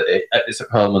was Isaac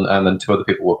Perlman and then 2 other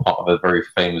people were part of a very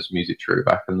famous music trio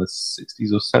back in the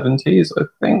 60s or 70s, I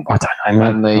think. I don't know,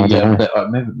 man. And maybe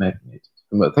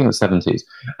I think the 70s.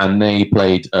 And they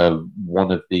played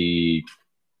one of the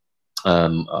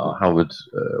how would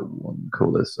one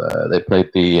call this? They played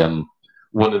the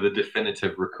one of the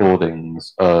definitive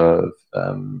recordings of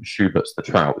Schubert's The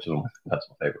Trout, which is one of my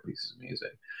personal favourite pieces of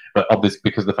music. But obviously,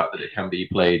 because of the fact that it can be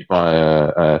played by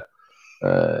a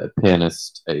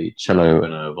pianist, a cello,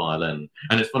 and a violin.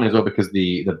 And it's funny as well because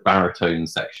the baritone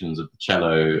sections of the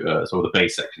cello, the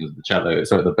bass sections of the cello,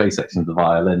 the bass sections of the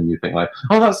violin, you think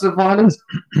oh, that's the violin.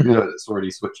 It's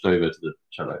already switched over to the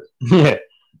cello. Yeah.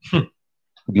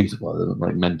 Beautiful,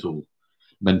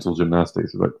 mental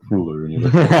gymnastics, Fuller, and it's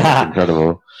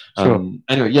incredible.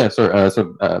 Anyway, yeah. It's Isaac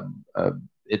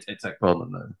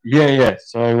Perlman though. Yeah.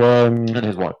 So and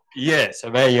his wife. Yeah.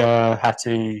 So they had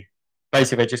to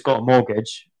basically just got a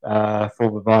mortgage for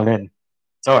the violin.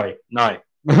 Sorry, no.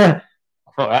 I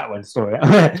thought that one. Sorry.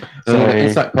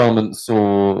 Isaac Perlman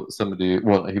saw somebody.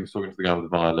 Well, he was talking to the guy with the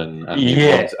violin, and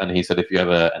he said, "If you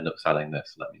ever end up selling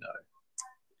this, let me know."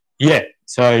 Yeah.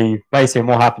 So basically,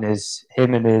 what happened is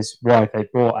him and his wife, they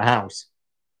bought a house,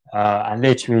 and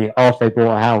literally after they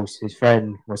bought a house, his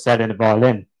friend was selling a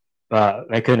violin, but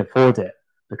they couldn't afford it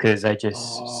because they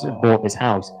just bought this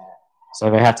house, so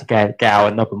they had to get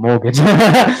out another mortgage.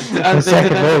 And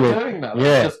second mortgage. Doing that,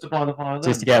 just to buy the violin,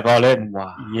 just to get a violin.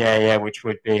 Wow. Yeah, which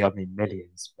would be,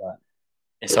 millions, but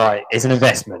it's it's an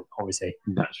investment, obviously.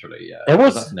 Naturally, yeah.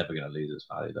 That's never going to lose its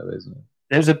value, though, isn't it?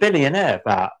 There was a billionaire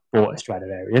that bought a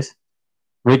Stradivarius,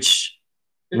 which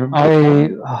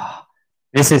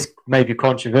this is maybe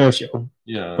controversial,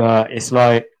 but it's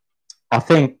I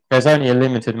think there's only a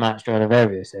limited amount of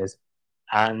Stradivariuses,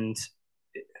 and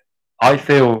I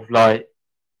feel like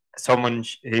someone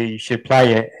who should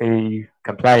play it, who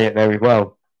can play it very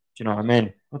well. Do you know what I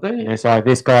mean? And it's like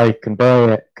this guy can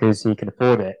buy it because he can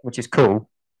afford it, which is cool.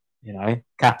 You know,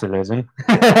 capitalism.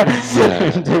 Do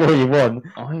what you want.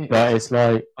 But it's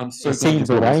like, I'm so it seems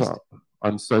a waste.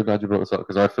 I'm so glad you brought this up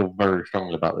because I feel very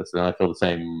strongly about this, and I feel the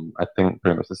same. I think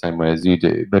pretty much the same way as you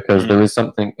do, because there is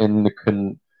something in the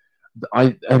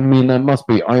I mean, there must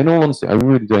be. In all honesty, I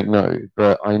really don't know,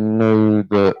 but I know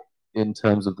that in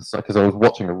terms of the, because I was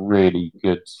watching a really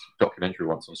good documentary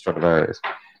once on Stradivarius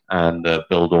and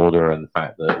build order, and the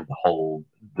fact that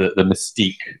the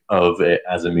mystique of it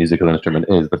as a musical instrument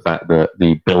is the fact that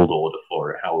the build order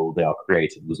for it, how they are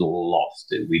created, was all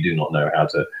lost. We do not know how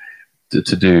to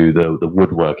do the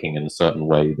woodworking in a certain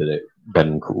way that it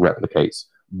then replicates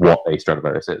what a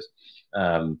Stradivarius is.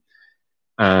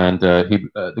 And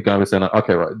the guy was saying, like,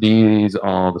 okay, right, these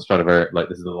are the Stradivarius, like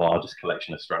this is the largest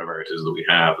collection of Stradivariuses that we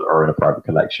have that are in a private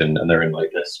collection, and they're in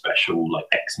like their special like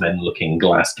X-Men looking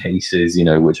glass cases, you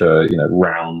know, which are, you know,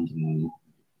 round and,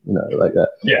 you know, like that.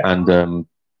 Yeah. And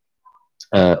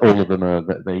all of them are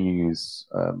that they use.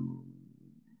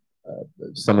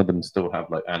 Some of them still have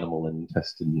like animal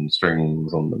intestine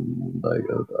strings on them. Like,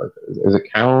 is it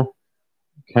cow?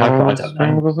 I don't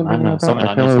know. Something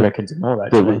I need to look into more.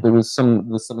 Actually, there's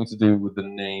something to do with the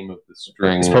name of the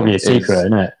string. It's probably a secret,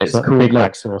 isn't it? It's called Big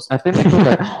like Source. I think they're called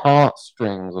like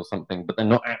heartstrings or something, but they're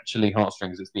not actually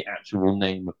heartstrings. It's the actual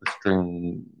name of the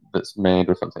string that's made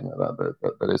or something like that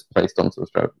that is placed onto the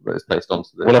string. That is placed onto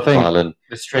the violin.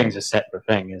 The string's a separate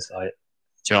thing. It's like,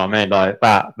 do you know what I mean? Like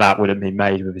that wouldn't be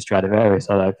made with a Stradivarius,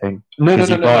 I don't think. No.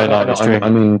 I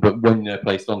mean, but when they're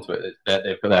placed onto it,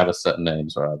 they have a certain name.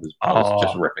 Sorry, I was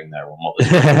just ripping there on what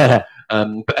this is.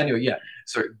 But anyway, yeah.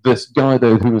 So this guy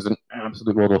though, who was an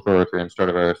absolute world authority on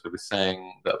Stradivarius, was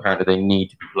saying that apparently they need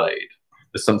to be played.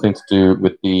 There's something to do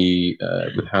with the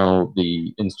with how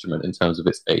the instrument, in terms of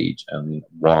its age, and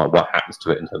what happens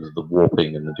to it in terms of the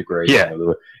warping and the degrading. Yeah.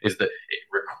 Is that it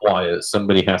requires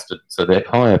somebody has to. So they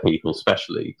hire people,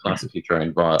 specially classically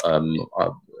trained violin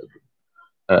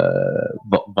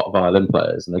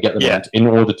players, and they get them out in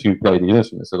order to play the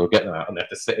instruments. So they'll get them out, and they have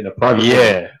to sit in a private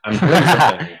room and play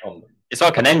something on them. It's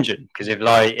like an engine, because if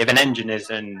an engine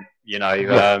isn't, you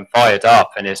know, fired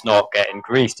up and it's not getting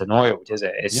greased and oiled, is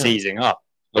it? It's seizing up.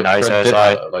 You know, so it's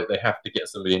like they have to get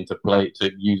somebody into play to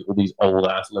use all these old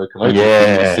ass locomotives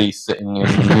that you see sitting in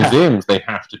museums. They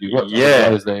have to be worked,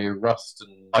 otherwise they rust.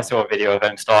 And I saw a video of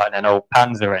them starting an old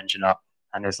Panzer engine up,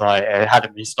 and it's like it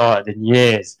hadn't been started in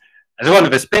years. There's one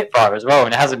of a Spitfire as well,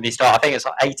 and it hasn't been started. I think it's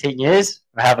like 18 years.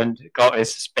 We haven't got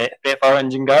this Spitfire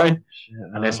engine going.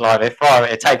 And it's like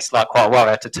it takes like quite a while.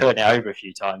 They have to turn it over a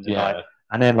few times,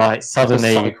 and then like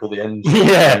suddenly, the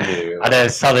engine, and then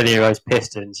suddenly those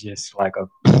pistons just like and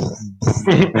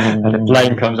the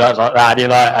flame comes out like that. And you're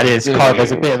like, and it's kind of,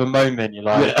 there's a bit of a moment. You're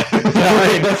like, you know what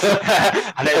I mean?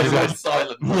 And then it just goes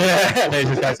silent. Yeah, and then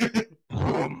it just goes.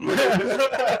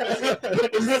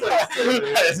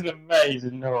 It's an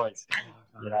amazing noise.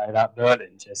 You know, that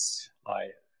Berlin just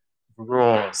like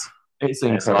roars. It's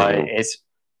incredible.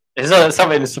 It's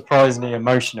something surprisingly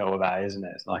emotional about it, isn't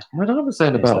it? It's like my dad was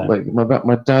saying about like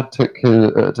my dad took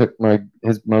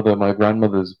his mother, my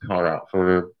grandmother's car out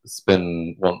for a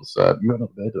spin once. You went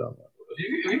up there about that.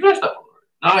 You finished that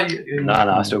one? No,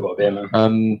 I still got a beer,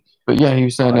 man. But yeah, he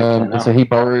was saying so he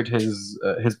borrowed his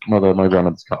mother, my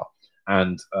grandmother's car,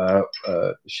 and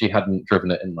she hadn't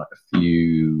driven it in like a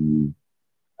few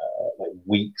like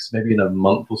weeks, maybe in a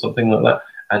month or something like that.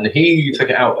 And he took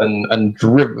it out and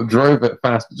drove it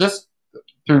fast, just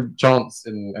through chance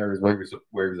in areas where he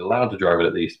was allowed to drive it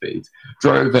at these speeds.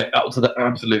 Drove it up to the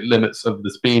absolute limits of the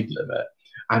speed limit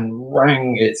and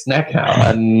rang its neck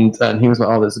out. And he was like,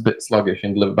 "Oh, that's a bit sluggish,"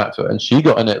 and delivered back to her. And she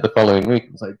got in it the following week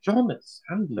and was like, "John, it's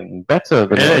handling better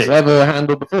than it has ever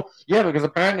handled before." Yeah, because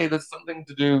apparently there's something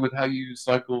to do with how you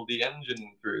cycle the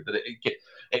engine through, that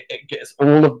it gets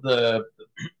all of the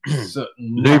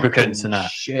certain lubricants and that.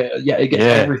 Yeah, it gets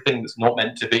everything that's not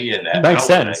meant to be in it. Makes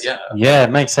sense. Yeah,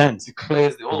 it makes sense. It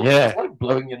clears the oil. Yeah. It's like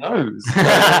blowing your nose. How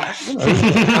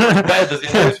bad does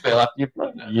your nose feel after you've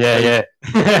blown it? Yeah.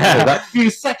 That few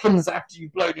seconds after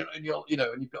you've blown it and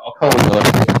you've got a cold.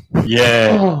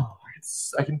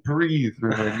 I can breathe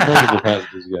through my multiple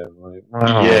passages again. Like,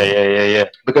 wow. Yeah.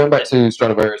 But going back to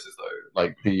Stradivarius's though,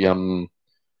 like the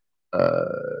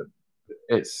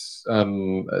it's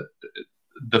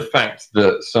the fact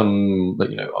that some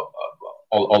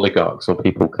oligarchs or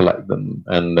people collect them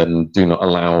and then do not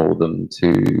allow them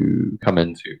to come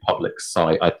into public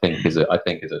sight, I think is a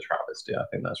travesty. I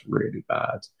think that's really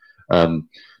bad.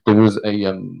 There was a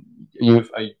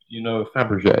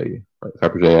Fabergé, right?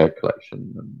 Fabergé Air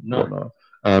Collection and whatnot.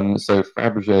 So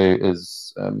Fabergé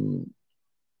is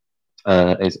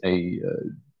is a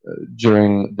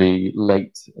during the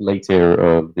late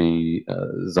era of the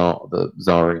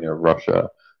Tsarina Russia.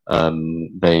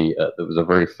 There was a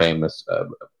very famous,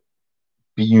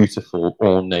 beautiful,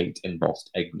 ornate, embossed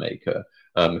egg maker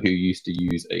who used to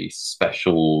use a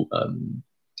special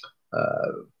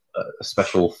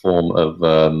form of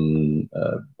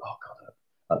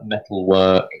metal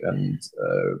work and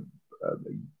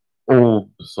all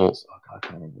sorts. I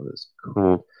can't remember what it's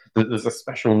called. There's a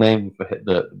special name for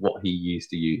what he used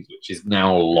to use, which is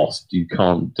now lost. You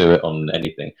can't do it on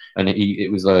anything, and it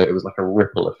was like a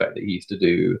ripple effect that he used to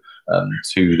do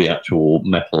to the actual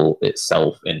metal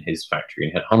itself in his factory.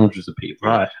 And he had hundreds of people,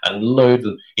 right, and loads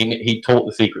of. He taught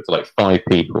the secret to like 5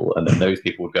 people, and then those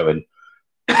people would go and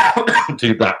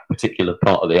do that particular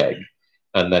part of the egg,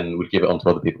 and then would give it on to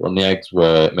other people. And the eggs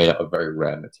were made out of very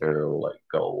rare material like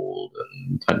gold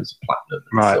and tons of platinum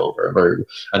and silver.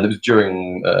 And it was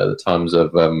during the times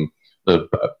of the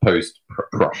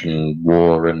post-Prussian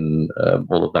War and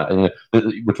all of that. And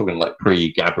we're talking like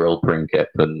pre-Gabriel Princip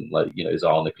and like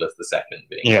Tsar Nicholas II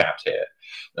being capped here.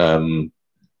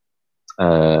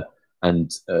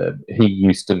 And he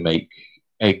used to make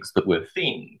eggs that were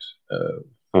themed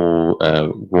for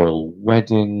royal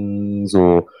weddings,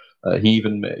 or he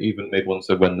even made one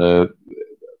so when the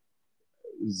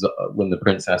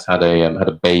princess had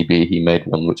a baby, he made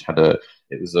one which had the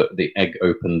egg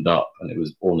opened up, and it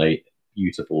was ornate,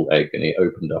 beautiful egg, and it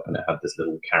opened up and it had this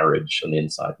little carriage on the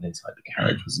inside, and inside the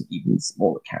carriage was an even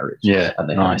smaller carriage. Yeah, and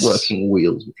they had working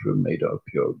wheels which were made of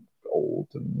pure gold,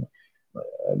 and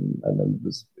then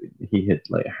he had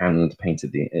like hand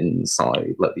painted the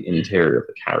inside, like the interior of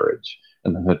the carriage,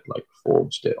 and then had like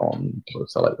forged it on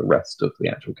so like the rest of the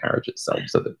actual carriage itself,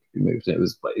 so that it could be moved. And it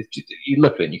was like you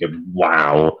look at it and you go,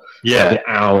 wow, the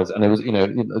hours, and it was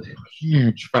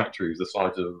huge factories the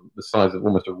size of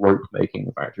almost a rope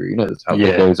making factory. That's how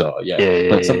big those are.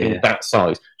 Like something that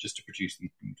size just to produce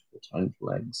these beautiful tiny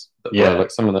legs. That were,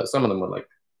 like some of them were like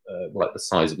the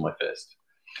size of my fist,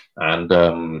 and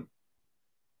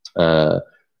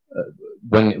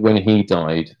when he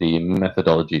died, the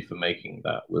methodology for making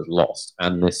that was lost,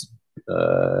 and this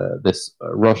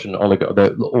Russian oligarch,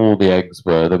 all the eggs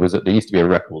were there used to be a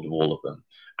record of all of them,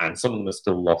 and some of them are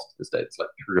still lost to this day. It's like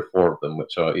 3 or 4 of them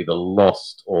which are either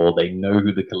lost or they know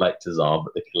who the collectors are,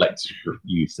 but the collectors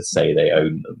refuse to say they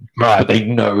own them. Right. But they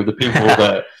know the people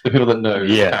that know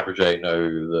Fabergé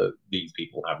know that these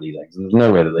people have these eggs, and there's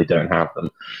no way that they don't have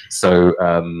them. So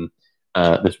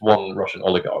this one Russian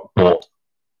oligarch bought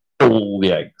all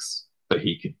the eggs that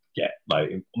he could get, like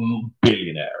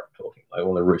billionaire, I'm talking, like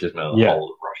one of the richest men in the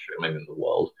whole of Russia, maybe in the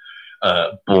world,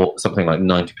 bought something like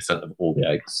 90% of all the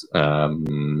eggs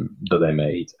that they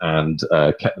made, and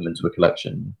kept them into a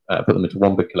collection, put them into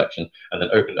one big collection, and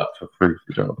then opened up for free for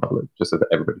the general public, just so that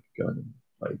everybody could go in and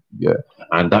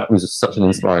and that was such an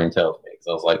inspiring tale to me, because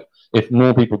I was like, if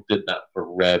more people did that for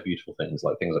rare, beautiful things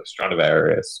like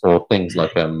Stradivarius, or things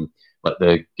like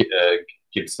the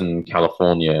Gibson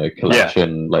California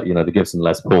collection, like the Gibson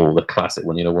Les Paul, the classic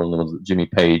one, one of the ones that Jimmy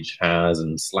Page has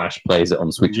and Slash plays it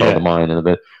on Sweet Child of Mine, and a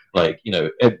bit like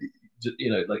like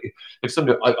if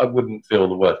somebody, I wouldn't feel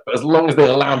the worst, but as long as they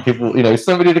allow people,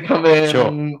 somebody to come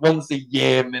in once a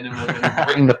year minimum and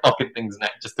bring the fucking things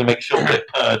next, just to make sure they're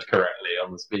purred correctly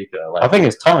on the speaker. I think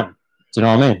it's time. Do you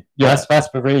know what I mean? That's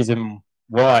the reason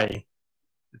why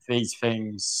these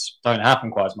things don't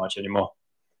happen quite as much anymore.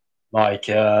 Like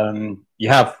you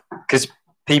have, because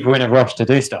people are in a rush to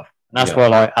do stuff, and that's why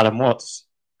like Alan Watts'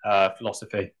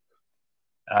 philosophy,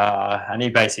 and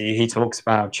he talks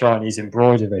about Chinese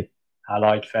embroidery, how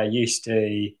like they used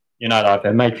to, like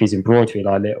they make these embroidery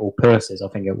like little purses, I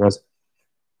think it was,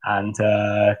 and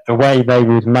the way they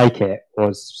would make it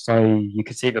was so you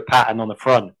could see the pattern on the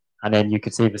front, and then you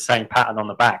could see the same pattern on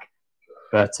the back.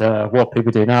 But what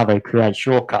people do now, they create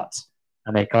shortcuts.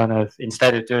 And they kind of,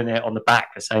 instead of doing it on the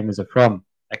back the same as the front,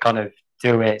 they kind of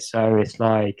do it so it's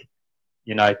like,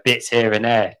 bits here and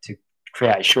there to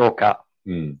create a shortcut,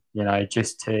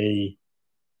 just to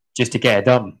get it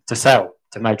done, to sell,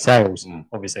 to make sales,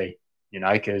 obviously,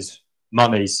 because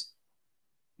money's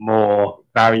more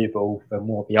valuable than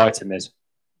what the item is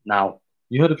now.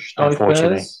 You heard of Steiff?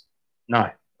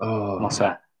 No. Oh. What's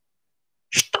that?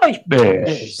 Steiff.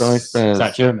 Is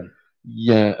that German?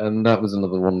 Yeah, and that was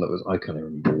another one that was, I can't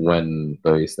remember when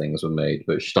those things were made,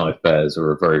 but Steiff bears are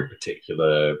a very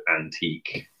particular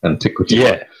antiquity.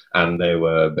 Yeah. And they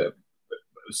were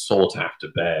sought after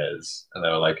bears, and they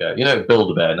were like,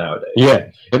 Build-A-Bear nowadays.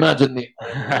 Yeah. Imagine the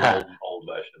old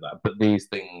version of that. But these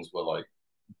things were like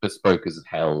bespoke as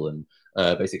hell, and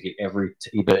basically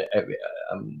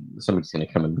somebody's going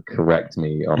to come and correct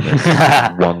me on this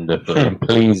wonderful, and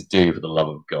please do, for the love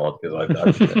of God, because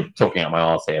I'm talking out my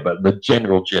arse here. But the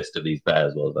general gist of these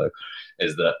bears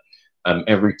is that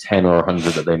every 10 or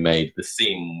 100 that they made, the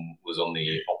seam was on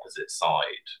the opposite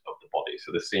side of the body.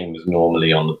 So the seam was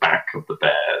normally on the back of the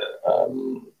bear.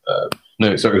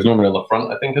 No, sorry, it was normally on the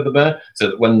front, I think, of the bear, so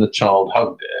that when the child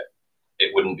hugged it,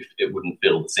 it wouldn't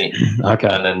feel the seam. Okay.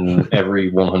 And then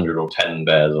every 100 or 10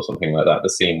 bears or something like that, the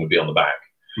seam would be on the back.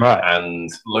 Right. And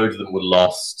loads of them were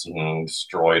lost and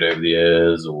destroyed over the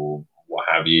years or what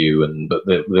have you. But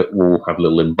they all have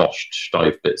little embossed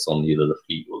Steiff bits on either the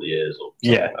feet or the ears or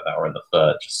something like that, or in the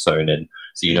fur, just sewn in,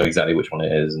 so you know exactly which one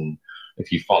it is. And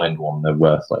if you find one, they're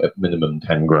worth like a minimum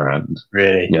 10 grand.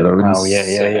 Really? Yeah, they're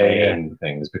insane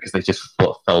things, because they just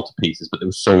fell to pieces, but they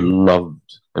were so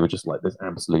loved. They were just like this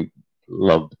absolute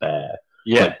loved bear.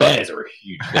 Yeah, like, bears are a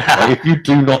huge thing. Like, if you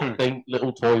do not think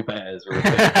little toy bears are a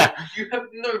thing, you have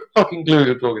no fucking clue what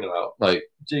you're talking about. Like,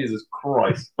 Jesus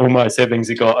Christ! All my siblings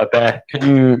have got a bear.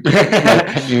 Can you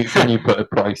put a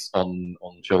price on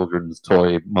children's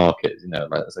toy markets? You know,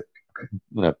 like it's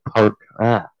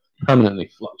permanently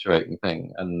fluctuating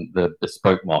thing, and the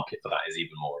bespoke market for that is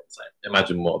even more insane.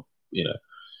 Imagine what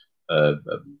a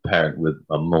parent with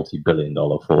a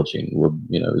multi-billion-dollar fortune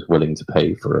is willing to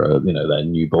pay for their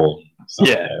newborn.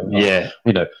 You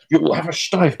will have a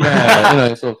Steiff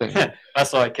bear, sort of thing.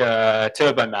 That's like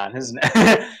Turbo Man, isn't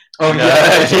it? Oh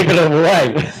yeah, keep it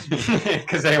away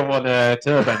because they all want a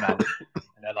Turbo Man, and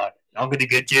they're like, "I'm gonna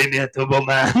get Jimmy a Turbo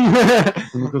Man."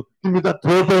 Give me that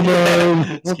Turbo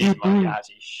Man. Excuse my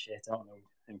actually shit on the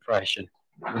impression.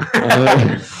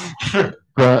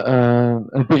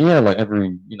 But yeah, like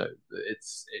every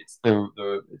it's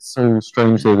so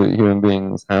strange though that human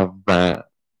beings have that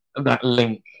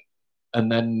link. And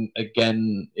then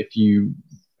again, if you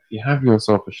have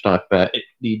yourself a Steiff bear, it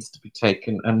needs to be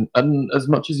taken, and as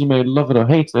much as you may love it or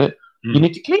hate it, you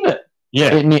need to clean it.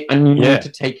 Yeah, you need to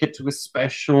take it to a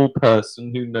special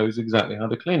person who knows exactly how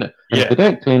to clean it. And if they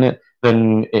don't clean it,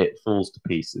 then it falls to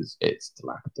pieces. It's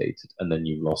dilapidated, and then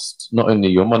you've lost not only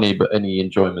your money but any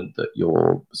enjoyment that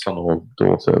your son or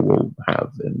daughter will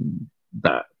have in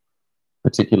that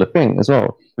particular thing as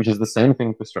well. Which is the same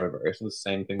thing for Stradivarius, and the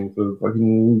same thing for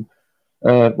fucking.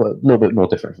 A little bit more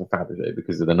different from Fabergé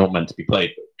because they're not meant to be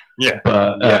played with.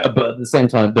 But at the same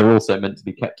time, they're also meant to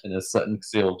be kept in a certain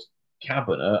sealed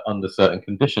cabinet under certain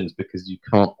conditions, because you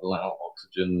can't allow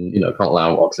oxygen, can't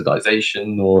allow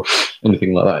oxidization or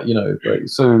anything like that.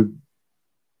 So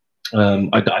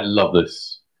I love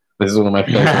this. This is one of my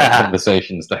favorite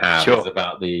conversations to have. It's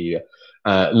about the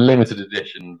limited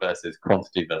edition versus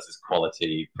quantity versus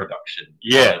quality production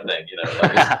kind of thing,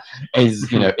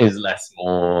 is less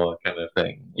more kind of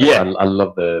thing. I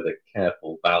love the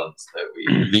careful balance that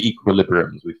the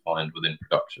equilibriums we find within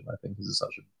production. I think is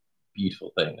such a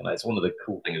beautiful thing, and it's one of the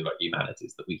cool things about humanity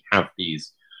is that we have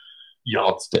these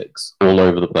yardsticks all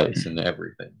over the place in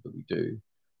everything that we do,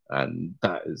 and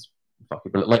that is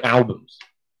fucking brilliant. Like albums,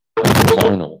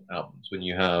 vinyl albums, when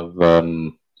you have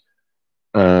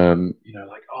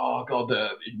oh god,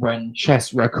 when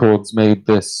Chess Records made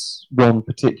this one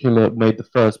made the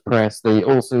first press, they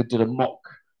also did a mock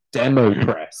demo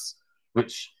press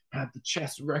which had the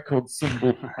Chess Records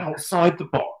symbol outside the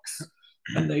box,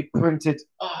 and they printed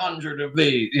 100 of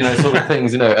these, sort of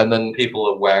things, and then people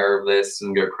are aware of this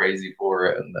and go crazy for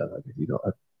it, and they're like, "Have you got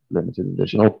a limited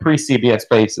edition or pre-CBS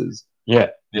bases?"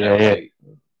 Because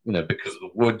the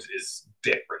wood is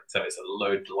different, so it's a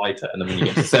load lighter. And then when you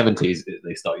get to the 70s,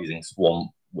 they start using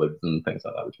swamp woods and things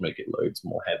like that, which make it loads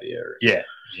more heavier.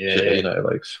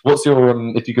 What's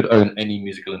your if you could own any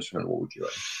musical instrument, what would you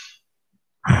own?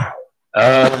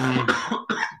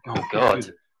 Oh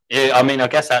god. Yeah, I mean, I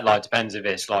guess that depends if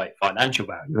it's financial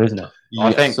value, isn't it?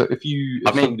 I think. So if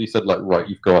somebody said right,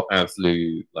 you've got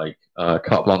absolute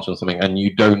carte blanche on something, and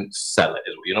you don't sell it,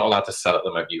 you're not allowed to sell it the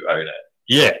moment you own it.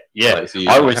 So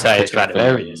I would say it's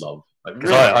Stradivarius.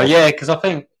 Because I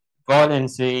think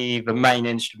violin's the main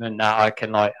instrument that I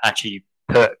can actually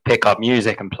pick up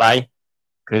music and play.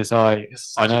 Because I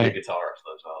know a guitarist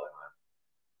as well.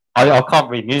 I can't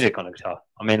read music on a guitar.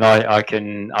 I mean, I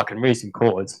can read some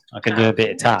chords. I can do a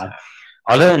bit of tab.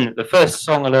 The first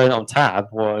song I learned on tab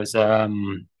was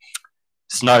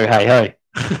 "Snow Hey Ho,"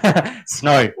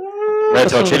 Snow.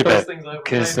 Red Hot Chili Peppers.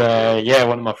 Because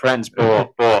one of my friends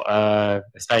bought a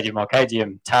Stadium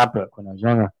Arcadium tab book when I was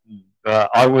younger.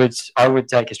 But I would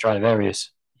take a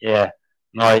Stradivarius. Yeah,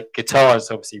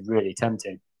 guitars obviously really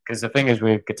tempting, because the thing is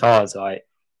with guitars,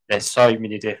 there's so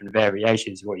many different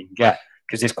variations of what you can get,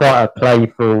 because it's quite a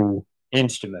playful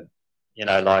instrument. You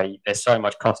know, like there's so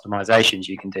much customizations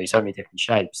you can do, so many different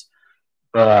shapes.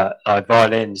 But like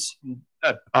violins,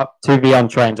 up to the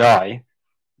untrained eye,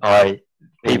 like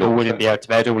people wouldn't be able to.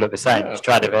 They'd all look the same. Yeah,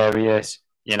 Stradivarius,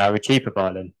 you know, a cheaper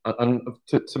violin. And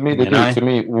to me, they do. know? To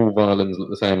me, all violins look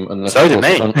the same. Unless So do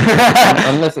me.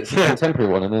 unless it's a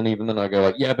contemporary one, and then even then I go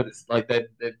like, yeah, but it's like they've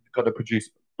got to produce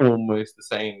almost the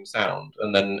same sound,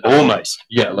 and then Almost.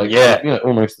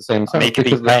 almost the same sound. They could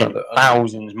be paying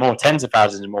thousands more, tens of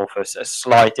thousands more for a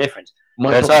slight difference.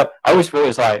 I always thought it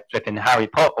was like flipping Harry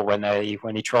Potter when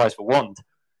he tries the wand.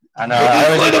 And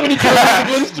when he tries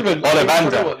the instrument,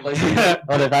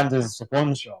 Ollivander's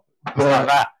wand shop. But like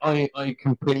that. I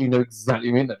completely know exactly what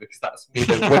you mean there, because that's me.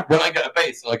 When I get a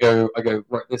bass, I go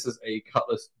right. This is a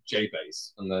Cutlass J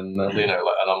bass, and then and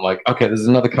I'm like, okay, there's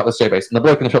another Cutlass J bass, and the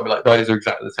bloke in the shop will be like, those are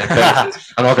exactly the same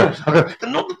basses, and I'll go,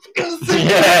 they're not the fucking same.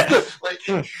 Yeah. Like,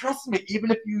 trust me, even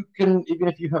if you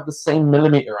have the same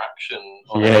millimeter action,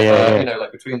 on you know,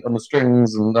 like between on the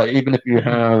strings, and like, even if you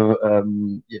have,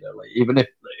 even if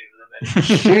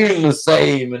tune the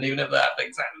same, and even if they have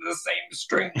exactly the same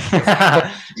string,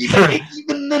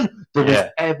 even then there is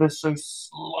ever so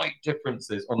slight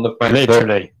differences on the fact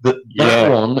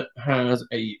that one has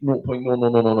a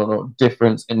 0.000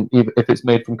 difference in, even if it's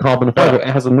made from carbon fiber, it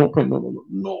has a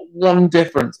 0.001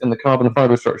 difference in the carbon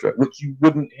fiber structure, which you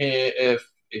wouldn't hear if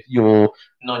you're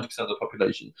 90% of the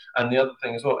population. And the other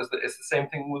thing as well is that it's the same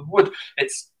thing with wood.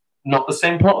 It's not the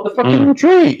same part of the fucking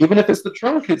tree. Even if it's the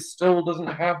trunk, it still doesn't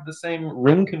have the same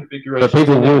ring configuration. But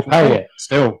people will pay it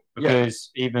still,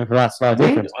 because even for that slight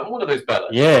difference. I'm one of those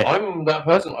fellas. Yeah. I'm that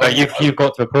person. But you've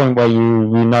got to a point where you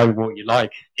know what you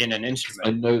like in an instrument.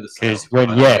 I know the sound. Because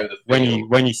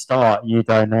when you start, you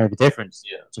don't know the difference.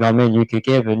 Yeah. Do you know what I mean? You could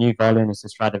give a new violinist a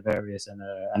Stradivarius and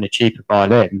a cheaper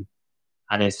violin,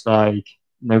 and it's like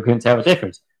no one can tell the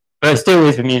difference. But it still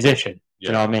is a musician. Do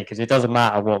you know what I mean? Because it doesn't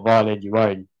matter what violin you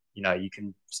own. You know, you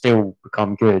can still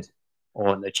become good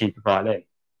on the cheaper violin.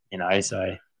 You know,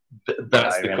 so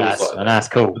that's the cool side, and that's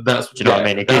cool. Do you know what I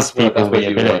mean? It gives people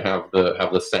the ability. Have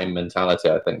the same mentality.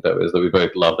 I think though is that we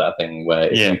both love that thing where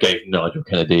if you gave Nigel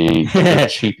Kennedy the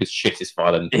cheapest, shittest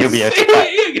violin, he'll be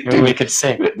able we could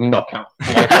sing, knock out.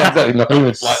 Exactly, knock he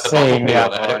would sing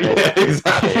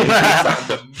exactly.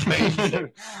 Sound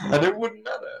amazing, and it wouldn't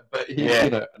matter. But he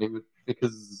would,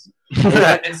 because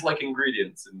it's like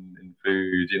ingredients in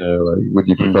food. You know, like, would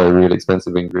you prefer really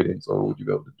expensive ingredients, or would you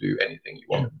be able to do anything you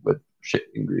want with shit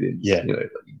ingredients? Yeah, you know,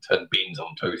 like you turn beans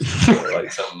on toast or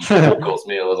like some four-course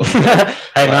meal or something.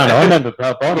 Hey man, I remember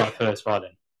buying my first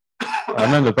violin. I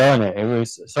remember buying it. It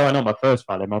was not my first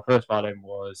violin. My first violin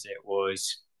was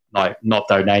like not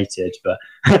donated, but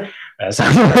this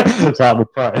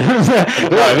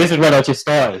is when I just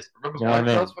started. You know what I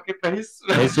mean?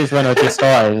 It's just when I just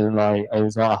started, and like it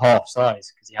was like half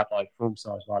size, because you have like full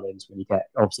size violins when you get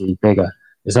obviously bigger.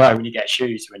 It's like when you get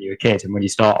shoes when you're a kid, and when you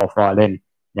start off violin,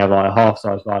 you have like a half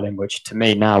size violin, which to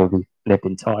me now would be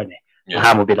flipping tiny. The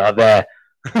hand would be like there.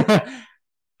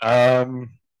 And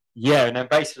then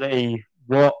basically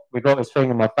what we got this thing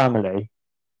in my family,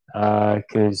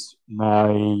 because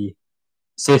my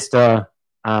sister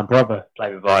and brother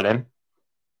play the violin,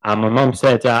 and my mum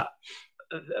said that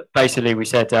basically we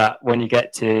said that when you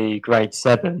get to grade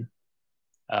 7,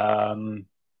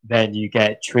 then you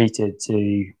get treated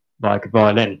to like a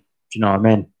violin. Do you know what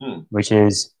I mean? Which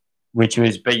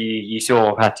was, but you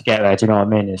sort of had to get there. Do you know what I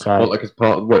mean? It's like as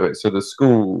part of, wait, so the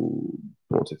school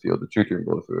bought it for you, or the tutoring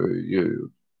bought it for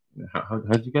you? How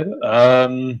did you get it?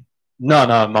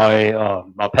 No,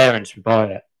 my parents would buy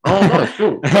it. Oh, nice,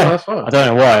 cool. That's fine. I don't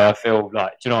know why I feel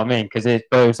like, do you know what I mean? Because it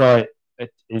was like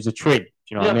it was a treat. Do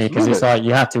you know what I mean? Because it's like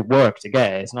you have to work to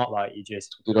get it. It's not like you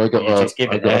just just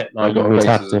give it. Like you would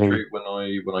have to when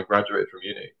I graduated from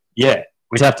uni. Yeah,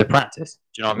 we'd have to practice.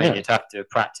 Do you know what I mean? You'd have to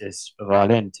practice the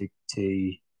violin to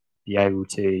be able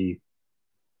to. Do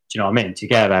you know what I mean? To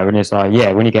get there, and it's like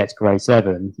when you get to grade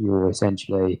 7, you're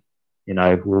essentially,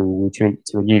 we'll treat you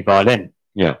to a new violin.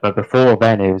 Yeah. But before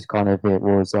then, it was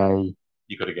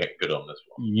you got to get good on this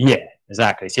one. Yeah,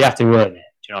 exactly. So you have to earn it.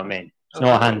 Do you know what I mean? It's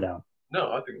not a handout.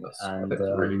 No, I think that's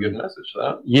a really good message for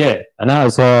that. Yeah, and that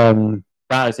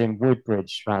was in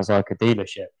Woodbridge. That was like a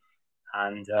dealership,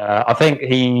 and I think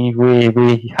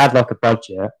we had like a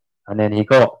budget, and then he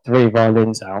got 3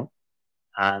 violins out.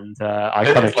 And I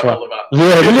kind of tried.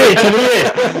 Literally.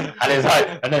 And it's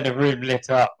like, and then the room lit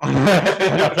up. And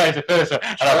I played the first one,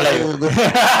 and I played.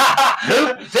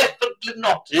 No, definitely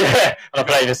not. Yeah, and I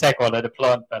played the second one, and the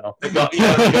plant fell off. The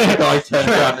guy turned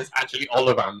around. It's actually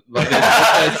Olivan. Like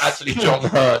it's actually John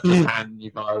Hurt just handing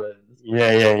you violins.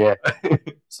 Yeah.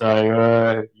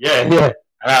 So yeah.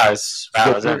 That was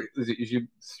it. Is you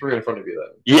three in front of you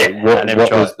then? Yeah.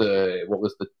 What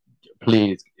was the?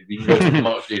 Please, if you can go into as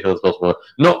much detail as possible.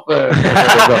 Not for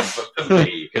but for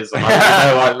me, because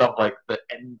I love like the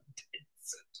end.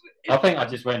 I think I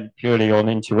just went purely on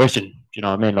intuition. Do you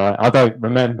know what I mean? Like I don't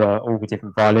remember all the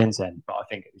different violins then, but I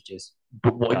think it was just.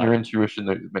 But what in your intuition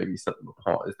that maybe set them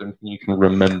apart? Is there anything you can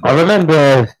remember? I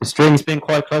remember the strings being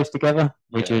quite close together,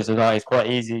 which is like it's quite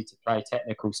easy to play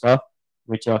technical stuff,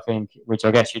 which I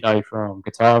guess you know from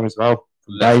guitar as well.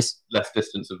 Less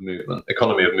distance of movement,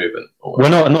 economy of movement. Well,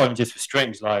 not even just for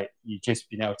strings. Like you just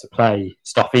being able to play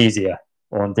stuff easier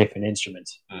on different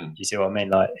instruments. Do you see what I mean?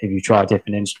 Like if you try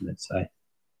different instruments, so.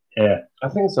 Yeah, I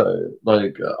think so.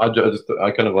 Like, I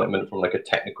kind of like meant from like a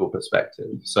technical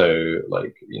perspective. So,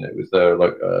 like, you know, was there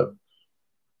like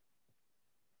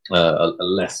a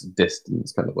less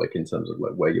distance, kind of like in terms of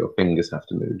like where your fingers have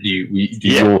to move? Do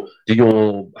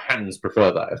your hands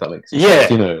prefer that? If that makes sense? Yeah,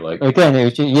 you know, like again, it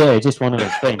was just one of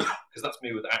those things. Because that's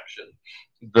me with action.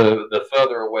 The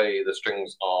further away the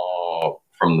strings are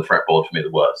from the fretboard, for me,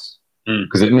 the worse.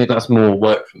 Because that's more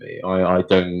work for me.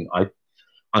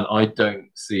 I don't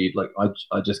see, like,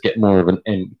 I just get more of an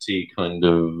empty kind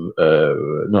of,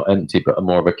 not empty, but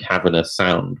more of a cavernous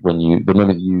sound the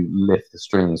moment you lift the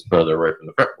strings further away from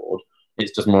the fretboard,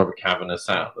 it's just more of a cavernous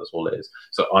sound, that's all it is.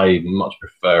 So I much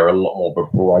prefer a lot more of a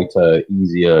brighter,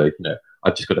 easier, you know,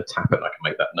 I've just got to tap it and I can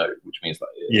make that note, which means that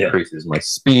it increases my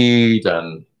speed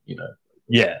and, you know.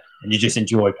 Yeah, and you just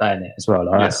enjoy playing it as well.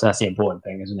 Like, that's the important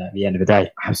thing, isn't it, at the end of the day?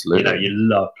 Absolutely. You know, you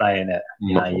love playing it,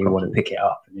 you want to pick it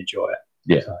up and enjoy it.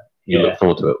 Yeah. So, you look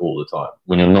forward to it all the time.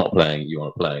 When you're not playing it, you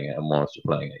want to playing it, and whilst you're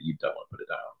playing it, you don't want to put it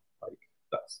down. Like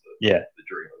that's the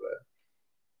dream of it.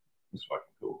 It's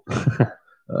fucking cool.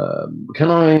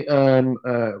 Can I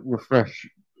refresh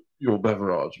your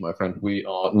beverage, my friend? We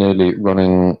are nearly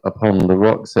running upon the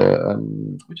rocks here.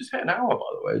 We just hit an hour, by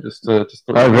the way. Just oh,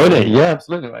 really? Yeah,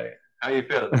 absolutely, mate. How are you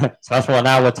feeling? So that's what an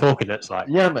hour talking looks like.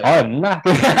 Yeah, mate. I'm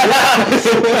knackered.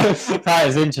 That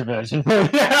is introversion. No,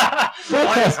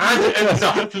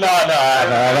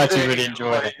 I'm actually really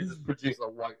enjoying it. Produce a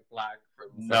white flag.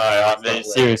 No, I'm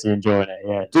seriously enjoying it.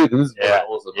 Yeah, dude, this is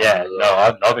awesome. Yeah, no,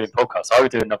 I'm loving podcasts. I would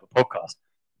do another podcast.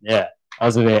 Yeah, I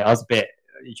was a bit,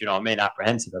 you know what I mean,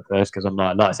 apprehensive at first because I'm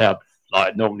like I said, I'm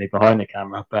like normally behind the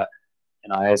camera, but you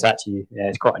know, it's actually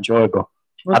it's quite enjoyable.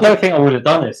 I don't think I would have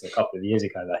done this a couple of years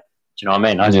ago though. Do you know what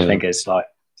I mean? I just think it's like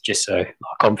just a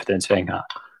confidence thing.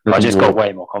 I just got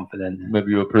way more confident.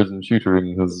 Maybe your prison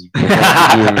tutoring has.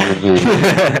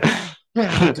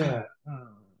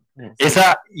 Is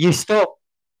that you stop?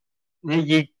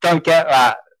 You don't get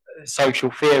that social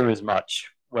fear as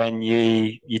much when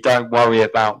you don't worry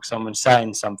about someone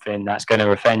saying something that's going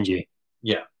to offend you.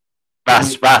 Yeah,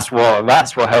 that's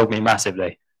what helped me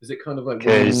massively. Is it kind of like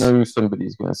when you know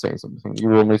somebody's going to say something,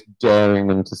 you're almost daring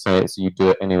them to say it, so you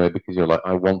do it anyway because you're like,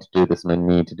 I want to do this and I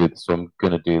need to do this, so I'm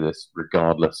going to do this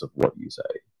regardless of what you say.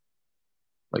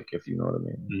 Like, if you know what I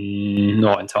mean.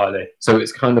 Not entirely. So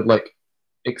it's kind of like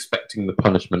expecting the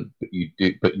punishment, but you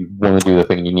want to do the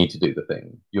thing and you need to do the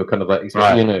thing. You're kind of like,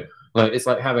 you know, like it's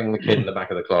like having the kid in the back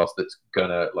of the class that's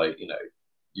gonna, like, you know,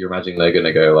 you're imagining they're going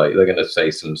to go, like, they're going to say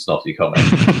some snotty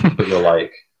comment, but you're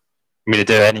like, I'm going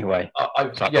to do it anyway.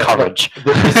 Courage.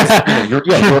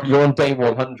 You're on day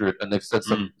 100, and they've said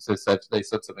something. They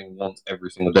said something once every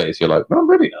single day. So you're like, well, I'm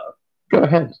ready now. Go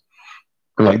ahead.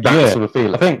 Like that sort of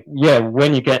feeling. I think,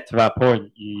 when you get to that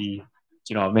point, do you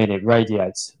know what I mean? It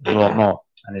radiates a lot more,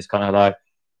 and it's kind of like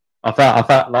I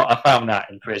found that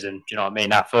in prison. Do you know what I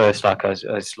mean? At first, like I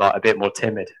was like a bit more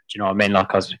timid. Do you know what I mean?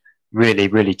 Like I was really,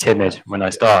 really timid when I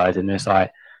started, and it's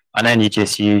like. And then you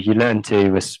learn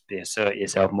to assert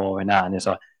yourself more in that, and it's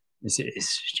like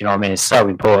it's you know what I mean. It's so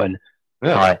important,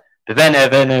 right? But then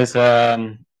there's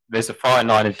a fine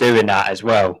line of doing that as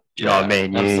well. Do you know what I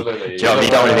mean? Absolutely. You don't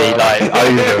want to be like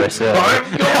over a certain.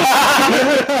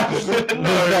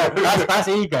 No, that's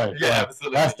ego. Yeah,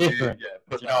 absolutely. That's different.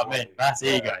 Do you know what I mean? That's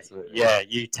ego. Absolutely. Yeah,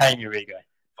 you tame your ego.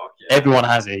 Fuck yeah. Everyone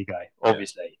has ego,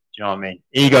 obviously. Do you know what I mean?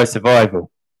 Ego survival.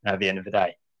 At the end of the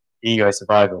day, ego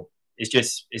survival.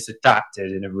 It's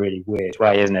adapted in a really weird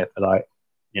way, isn't it? For like,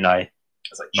 you know,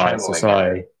 it's like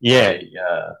society. Yeah.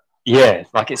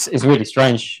 Like it's really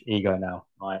strange ego now,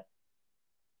 right?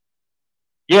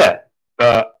 Yeah,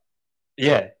 but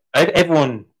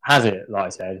everyone has it, like I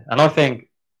said, and I think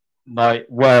like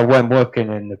when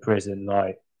working in the prison,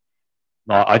 like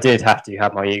I did have to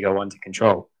have my ego under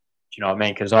control. Do you know what I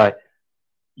mean? Because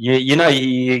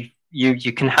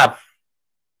you can have.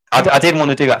 I didn't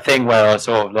want to do that thing where I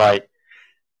sort of like.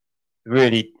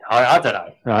 really, I don't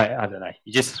know. Right, I don't know.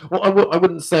 You just. Well, I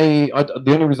wouldn't say. The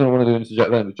only reason I wanted to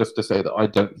interject then was just to say that I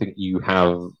don't think you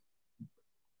have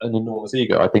an enormous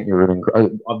ego. I think you're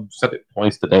I've said it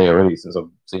twice today already since I've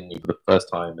seen you for the first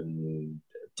time in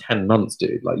 10 months,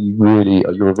 dude. Like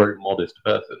you're a very modest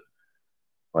person.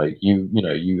 Like you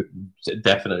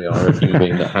definitely are a human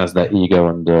being that has that ego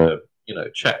under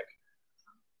check.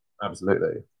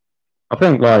 Absolutely. I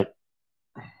think I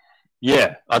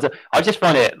just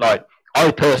find it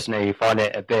I personally find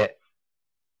it a bit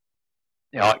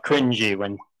cringy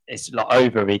when it's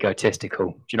over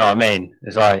egotistical. Do you know what I mean?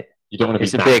 It's like you don't want to be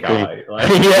it's a that bit guy.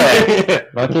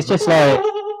 yeah. It's just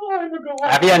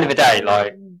at the end of the day,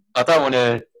 I don't want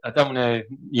to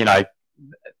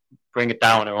bring it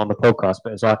down on the podcast,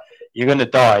 but it's like you're gonna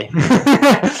die.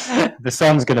 The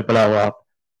sun's gonna blow up.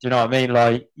 Do you know what I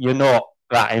mean? You're not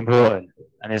that important,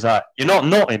 and it's like you're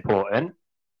not important.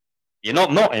 You're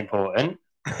not important,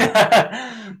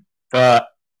 but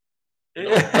you're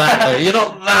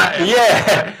not that.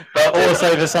 Yeah, but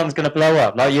also the sun's gonna blow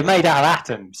up. You're made out of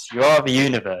atoms. You are the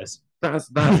universe.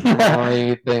 That's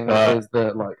my thing. Is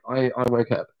that I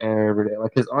wake up every day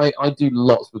because I do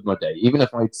lots with my day. Even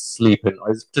if I sleep in,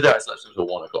 today I slept until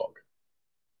 1 o'clock.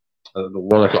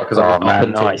 1 o'clock because I was up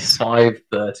until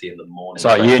 5:30 in the morning. It's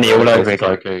like uni all over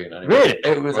again. Really?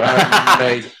 It was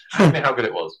amazing. Tell me how good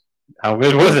it was. How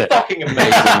good was it? Fucking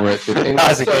amazing, Richard. That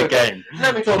was a good game.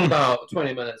 Let me talk about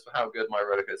 20 minutes for how good my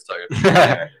roller coaster is.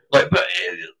 But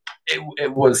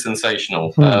it was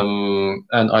sensational.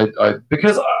 And I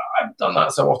because I've done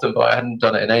that so often, but I hadn't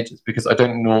done it in ages because I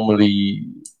don't normally,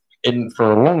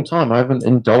 for a long time, I haven't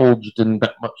indulged in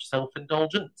that much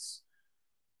self-indulgence.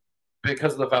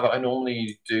 Because of the fact that I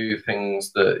normally do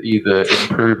things that either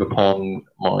improve upon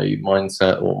my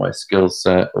mindset or my skill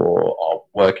set or are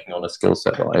working on a skill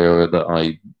set that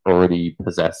I already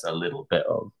possess a little bit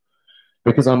of.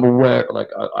 Because I'm aware,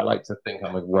 I like to think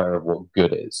I'm aware of what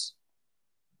good is.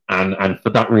 And for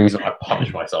that reason, I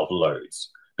punish myself loads.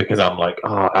 Because I'm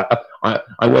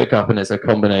I wake up and it's a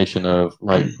combination of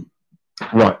right,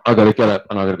 I gotta get up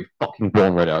and I gotta be fucking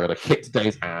born ready. I gotta kick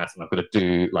today's ass and I've gotta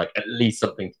do at least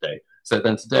something today. So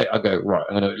then today I go, right,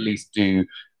 I'm gonna at least do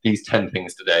these 10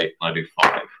 things today, and I do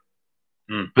 5.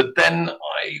 But then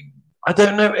I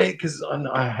don't know it because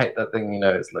I hate that thing.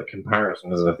 It's like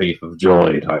comparison is a thief of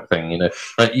joy type thing.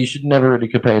 You should never really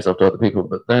compare yourself to other people.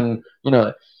 But then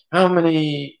how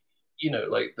many.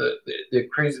 The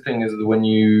crazy thing is that when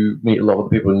you meet a lot of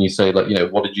people and you say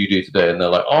what did you do today, and they're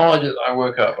like, oh, I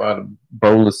woke up, I had a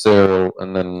bowl of cereal,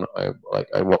 and then I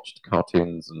watched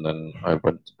cartoons, and then I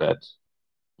went to bed,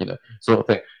 sort of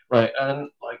thing, right?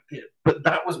 And but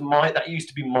that used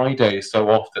to be my day so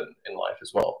often in life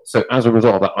as well. So as a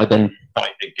result of that, I then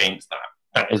fight against that.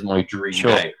 That is my dream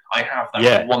day. I have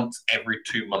that once every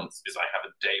 2 months. Is I have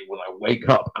a day when I wake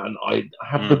up and I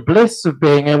have the bliss of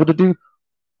being able to do.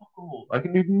 I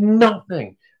can do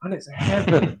nothing, and it's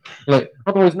heaven.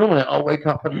 Otherwise, normally I'll wake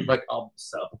up and I'll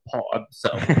set up a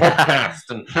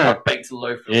podcast, and I've baked a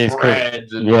loaf of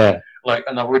bread, and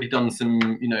and I've already done some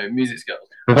music skills.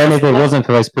 If only if it wasn't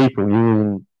for those people,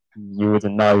 you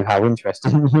wouldn't know how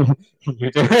interesting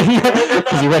you're doing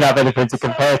because you wouldn't have anything to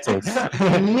compare to.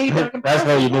 That's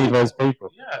why you need those people.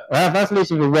 Yeah, that's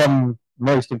literally the one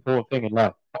most important thing in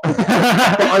life.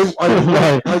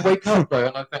 I wake up though,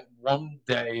 and I think one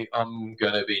day I'm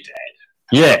gonna be dead.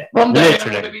 Yeah, one day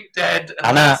I'm gonna be dead,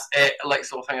 and that's it,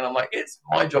 sort of thing. And I'm it's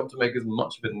my job to make as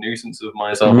much of a nuisance of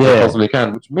myself as I possibly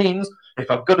can. Which means if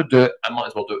I've got to do it, I might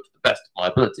as well do it to the best of my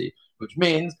ability. Which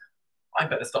means I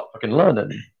better start fucking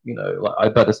learning. I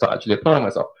better start actually applying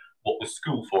myself. What was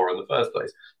school for in the first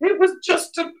place? It was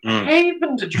just a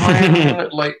haven to try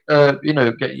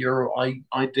and get your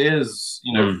ideas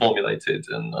formulated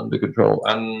and under control,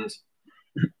 and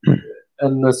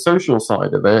the social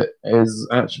side of it is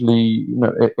actually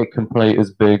it can play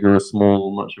as big or as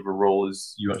small much of a role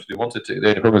as you actually want it to. The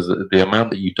only problem is that the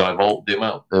amount that you divulge, the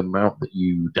amount that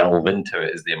you delve into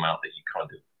it is the amount that you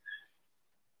kind of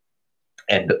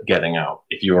end up getting out.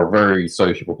 If you're a very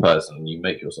sociable person, you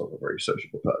make yourself a very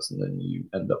sociable person, then you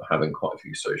end up having quite a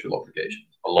few social obligations.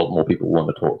 A lot more people want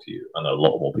to talk to you, and a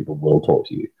lot more people will talk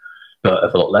to you. But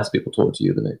if a lot less people talk to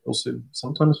you, then it also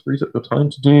sometimes frees up your time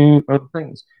to do other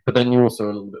things. But then you're also a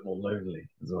little bit more lonely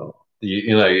as well.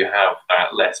 You have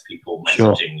that less people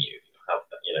messaging you. You have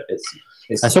that,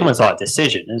 it's almost like a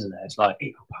decision, isn't it? It's like, do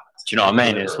you know what I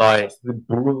mean? It's like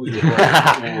all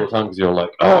the time because you're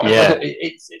like, oh yeah,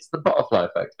 it's the butterfly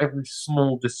effect. Every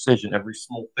small decision, every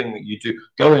small thing that you do,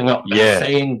 going up and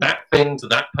saying that thing to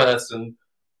that person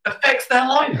affects their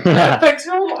life. It affects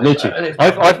your life. Literally,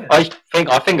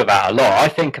 I think about it a lot. I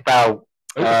think about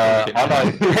I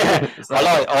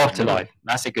like Afterlife.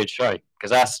 That's a good show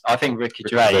because I think Ricky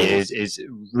Gervais is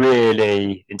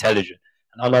really intelligent,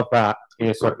 and I love that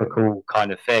philosophical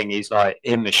kind of thing. He's like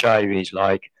in the show. He's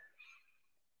like,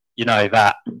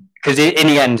 that because in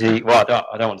the end,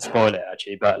 I don't want to spoil it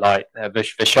actually, but like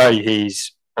the show,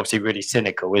 he's obviously really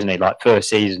cynical, isn't he? Like first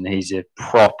season, he's a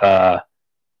proper,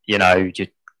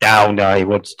 just downer. He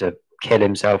wants to kill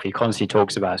himself. He constantly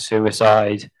talks about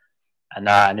suicide and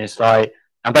that, and it's like.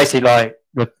 And basically, like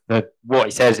what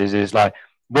he says is like,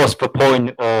 what's the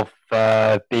point of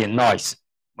being nice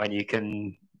when you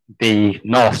can be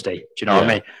nasty? Do you know what I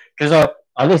mean? Because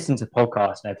I listen to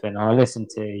podcasts and everything. I listen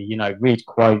to read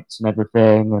quotes and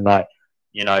everything, and like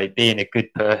being a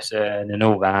good person and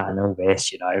all that and all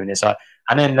this, and it's like,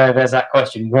 and then there's that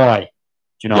question, why? Do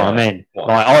you know what I mean? Why?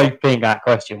 Like I think that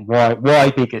question, why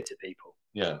be good to people?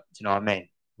 Yeah. Do you know what I mean?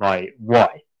 Like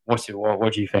why? What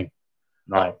do you think?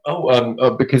 Right.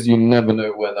 Because you never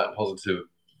know where that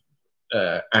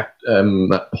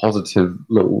positive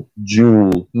little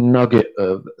jewel nugget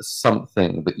of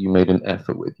something that you made an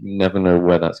effort with. You never know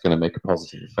where that's going to make a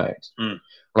positive effect.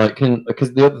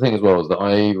 Because the other thing as well is that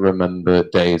I remember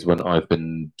days when I've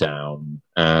been down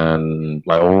and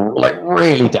like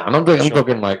really down. I'm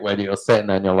talking like when you're sitting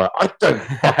there and you're like, I don't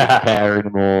fucking care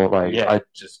anymore. Like I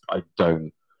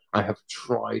don't. I have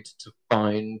tried to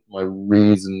find my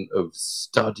reason of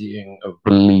studying, of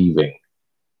believing,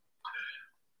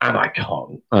 and I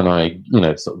can't. And I,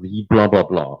 sort of blah blah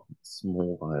blah.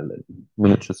 Small violin,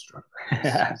 miniature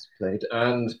Stradivarius played,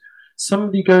 and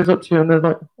somebody goes up to you and they're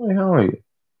like, "Hi, how are you?"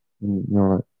 And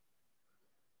you're like,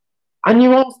 and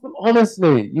you ask them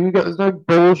honestly. There's no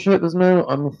bullshit. There's no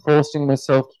I'm forcing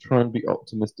myself to try and be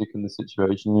optimistic in the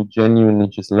situation. You genuinely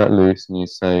just let loose and you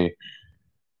say.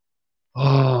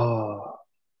 Oh,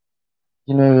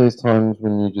 those times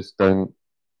when you just don't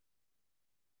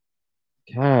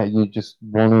care. You just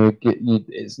want to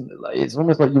it's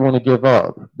almost like you want to give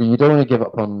up, but you don't want to give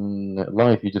up on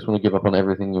life. You just want to give up on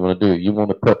everything you want to do. You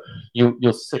want to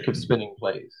you're sick of spinning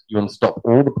plates. You want to stop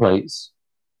all the plates.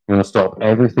 You want to stop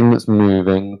everything that's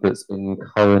moving, that's in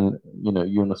current. You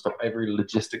want to stop every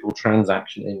logistical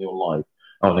transaction in your life.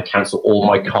 I want to cancel all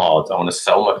my cards. I want to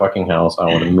sell my fucking house. I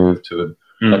want to move to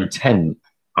a tent.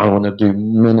 I want to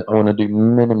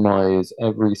minimize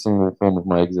every single form of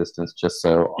my existence just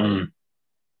so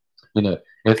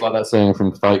it's like that saying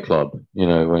from Fight Club,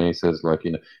 when he says like,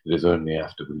 it is only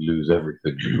after we lose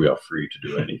everything that we are free to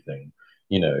do anything,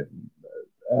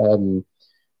 and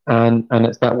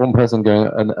it's that one person going,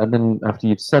 and then after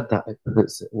you've said that, it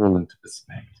puts it all into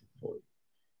perspective for you,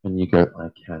 and you go, I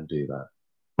can do that.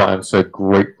 But I'm so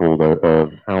grateful though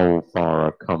of how far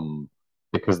I've come.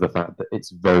 Because the fact that it's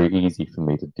very easy for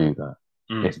me to do that.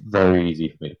 It's very easy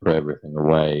for me to put everything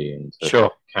away and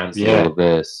to cancel all of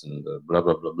this and blah,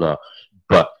 blah, blah, blah.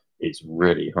 But it's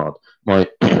really hard.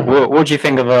 What do you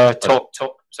think of top?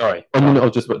 Sorry. I mean,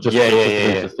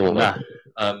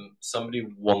 somebody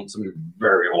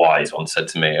very wise once said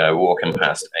to me, walking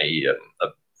past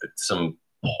some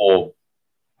poor...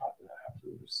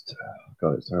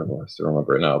 God, it's terrible. I still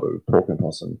remember it now, but we were talking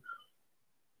past some...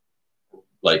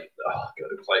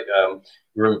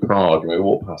 we're in Prague and we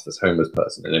walk past this homeless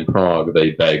person, and in Prague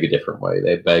they beg a different way.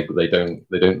 They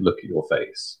don't look at your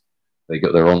face.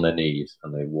 They're on their knees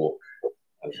and they walk,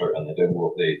 and they don't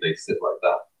walk. They sit like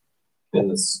that in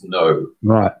the snow,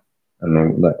 right? And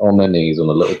then they're on their knees on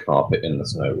a little carpet in the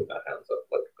snow with their hands up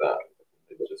like that.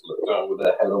 They just look down with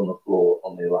their head on the floor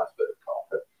on the last bit of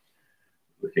carpet,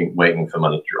 waiting for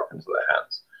money to drop into their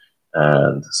hands.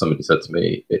 And somebody said to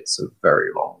me, it's a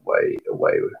very long way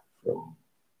away from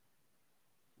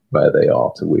where they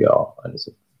are to we are. And it's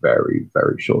a very,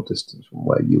 very short distance from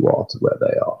where you are to where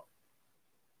they are.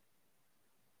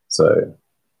 So,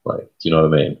 do you know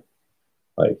what I mean?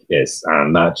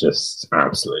 And that just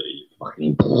absolutely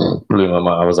fucking blew my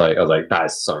mind. I was like, that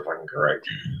is so fucking correct.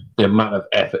 The amount of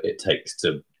effort it takes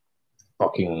to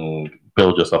fucking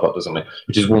build yourself up to something,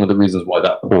 which is one of the reasons why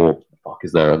that poor fuck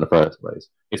is there in the first place.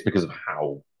 It's because of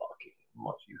how fucking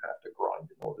much you have to grind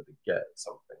in order to get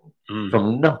something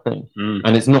from nothing.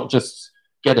 And it's not just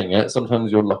getting it.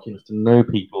 Sometimes you're lucky enough to know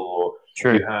people,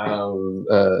 or you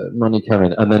have money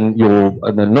coming, and then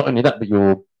not only that, but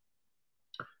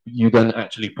you then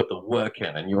actually put the work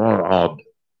in, and you are a hard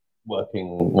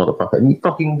working motherfucker, and you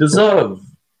fucking deserve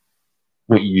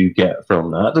what you get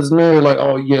from that. There's no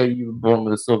oh yeah, you were born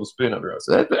with a silver spoon up your ass.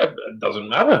 It doesn't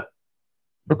matter.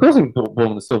 Of course he was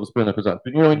born with a silver spoon up his ass,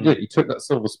 but you know what he did? He took that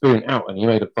silver spoon out and he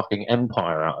made a fucking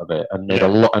empire out of it, and made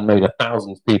made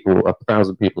 1,000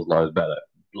 people's lives better.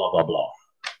 Blah blah blah.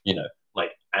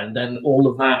 And then all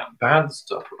of that bad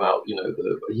stuff about, you know, but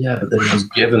then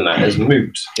just given that as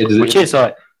moot. Which is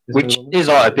like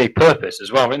a big purpose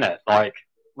as well, isn't it? Like,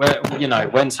 you know,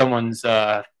 when someone's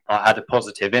had a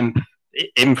positive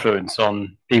influence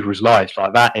on people's lives,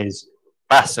 like that's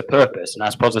the purpose, and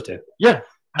that's positive. Yeah.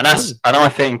 And I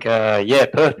think,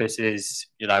 purpose is,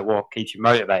 you know, what keeps you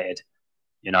motivated,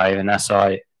 you know, and that's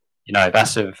like, you know,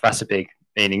 that's a big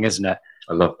meaning, isn't it?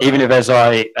 I love that. Even if there's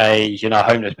like a, you know,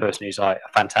 homeless person who's like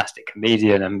a fantastic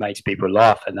comedian and makes people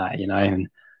laugh and that, you know, and,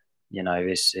 you know,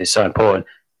 it's so important.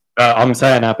 But I'm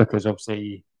saying that because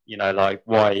obviously, you know, like,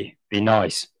 why be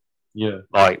nice? Yeah.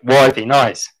 Like, why be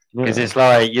nice? Because it's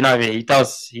like, you know, he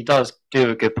does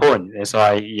do a good point. It's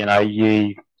like, you know,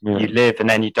 you live and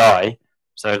then you die.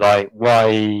 So, like,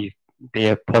 why be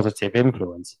a positive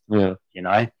influence? Yeah. You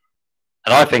know? And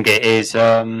I think it is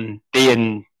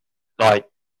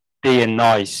being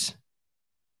nice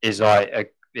is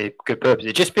like a good purpose.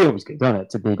 It just feels good, doesn't it,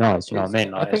 to be nice? You know what I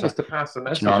mean? Like, I think it's to pass a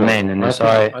message. You know what I mean? And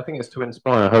I think it's to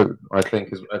inspire hope. I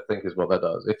think is what that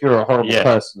does. If you're a horrible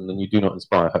person, then you do not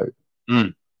inspire hope.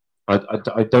 I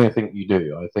don't think you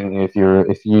do. I think if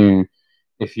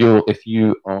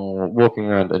you are walking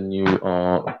around and you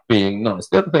are being nice.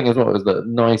 The other thing as well is that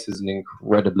nice is an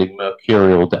incredibly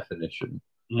mercurial definition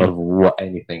of what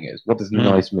anything is. What does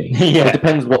nice mean? It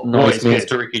depends what nice means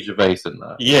to Ricky Gervais in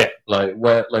that. Yeah. Like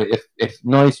if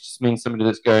nice just means somebody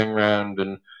that's going around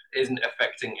and isn't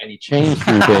affecting any change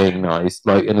through being nice,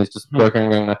 like, and it's just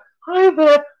working around hi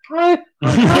there, hi,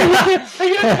 are you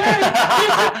okay?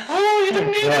 Oh, you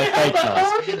didn't need like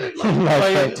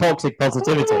toxic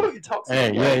positivity.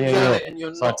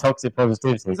 It's like toxic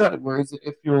positivity. Exactly. Whereas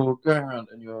if you're going around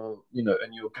and you're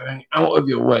going out of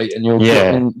your way and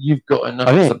you've got enough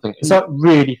of something. It's like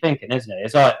really thinking, isn't it?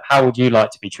 It's like, how would you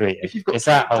like to be treated? It's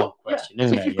that whole question,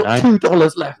 isn't it? If you've got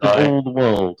 $2 left in all the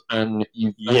world and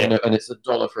and it's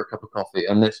 $1 for a cup of coffee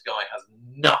and this guy has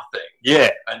nothing. Yeah.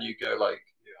 And you go like,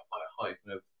 hi,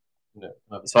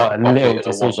 it's like a little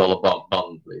decision. $1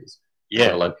 bun, please. Yeah.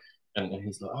 So like, and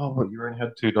he's like, oh, well, you only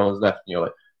had $2 left, and you're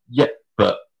like, yeah,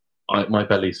 but my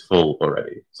belly's full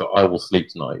already, so I will sleep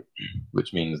tonight,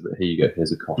 which means that here you go,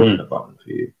 here's a coffee and a bun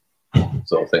for you,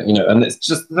 sort of thing, you know. And it's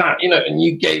just that, you know, and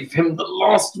you gave him the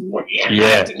last one, and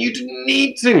you didn't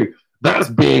need to. That's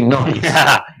being nice.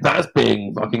 That's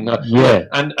being fucking nice. Yeah.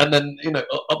 And then, you know,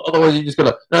 otherwise you just go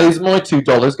like, no, these are my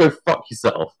 $2, go fuck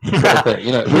yourself, sort of thing,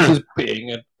 you know, which is being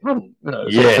a sort of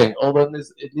thing. Although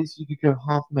at least you could go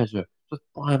half measure. Just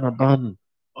buy him a bun.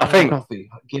 I think coffee.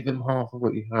 Give him half of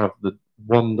what you have, the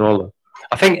 $1.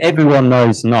 I think everyone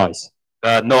knows nice.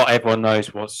 Not everyone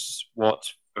knows what's the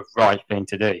right thing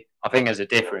to do. I think there's a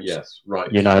difference. Yes,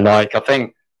 right. You know, like, I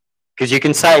think, because you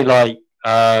can say, like,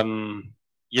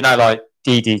 you know, like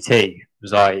DDT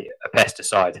was like a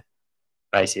pesticide.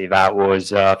 Basically, that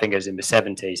was, I think it was in the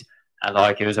 70s. And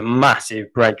like, it was a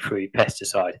massive breakthrough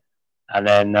pesticide. And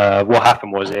then what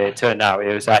happened was, it turned out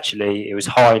it was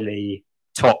highly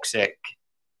toxic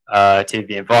to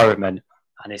the environment.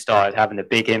 And it started having a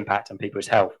big impact on people's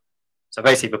health. So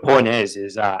basically, the point is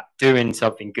that doing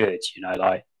something good, you know,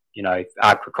 like, you know,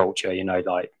 agriculture, you know,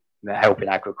 like helping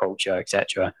agriculture,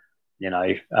 etc., you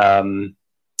know,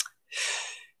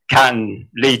 can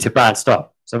lead to bad stuff.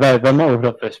 So the moral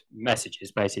of this message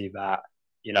is basically that,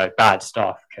 you know, good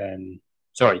stuff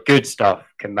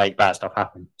can make bad stuff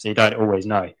happen. So you don't always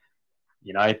know,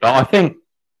 you know. But I think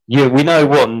we know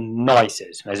what nice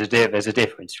is. There's a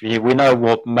difference. We know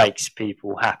what makes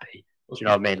people happy. Do you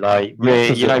know what I mean? Like,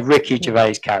 you know, Ricky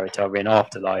Gervais' character in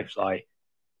Afterlife, like,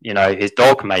 you know, his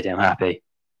dog made him happy.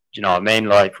 Do you know what I mean?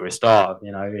 Like, for a start,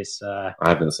 you know, it's. I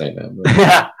haven't seen that. But...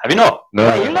 Have you not? No,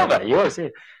 yeah, you love it. You always see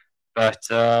it. But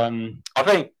I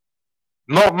think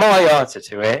my answer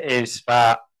to it is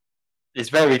that it's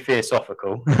very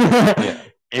philosophical.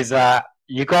 Is that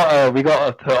we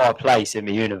gotta put our place in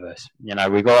the universe. You know,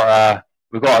 we gotta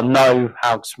know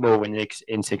how small and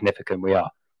insignificant we are.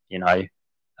 You know,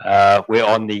 we're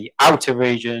on the outer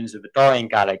regions of a dying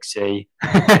galaxy.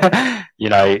 You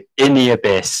know, in the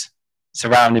abyss,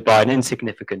 surrounded by an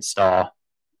insignificant star.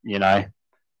 You know,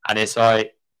 and it's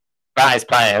like. That is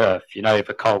planet Earth, you know,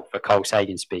 the Carl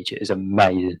Sagan speech. It is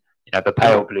amazing. You know, the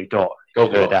pale blue dot.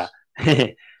 God heard that.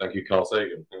 Thank you, Carl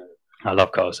Sagan. I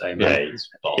love Carl Sagan. Yeah,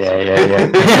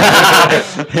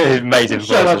 he's amazing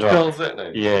voice as well.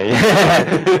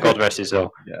 Yeah. God rest his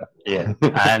soul. Yeah.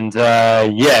 And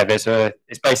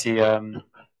it's basically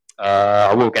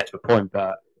I will get to the point,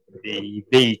 but the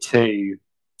V2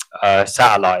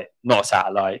 satellite, not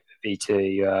satellite,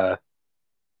 V2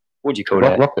 what do you call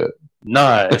it? Rocket.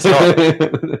 No, it's not.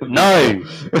 No,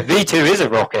 V2 is a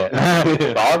rocket.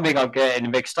 But I think I'm getting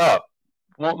mixed up.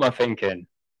 What am I thinking?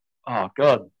 Oh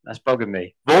God, that's bugging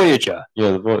me. Voyager.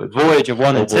 Yeah, the Voyager. Voyager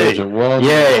 1 and 2. Voyager 1.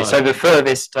 Yeah, Right. so the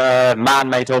furthest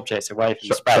man-made objects away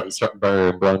from space. Chuck Berry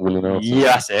and Brian Willie Nelson. Yeah,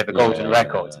 that's it, the golden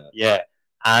record. Yeah.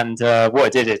 And what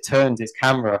it did, it turned his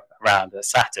camera around at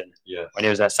Saturn when he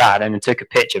was at Saturn and took a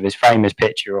picture of his famous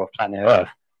picture of planet Earth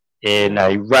in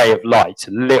a ray of light,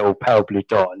 a little pale blue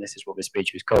dot, and this is what the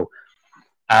speech was called.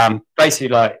 Basically,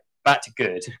 like, back to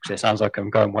good, because it sounds like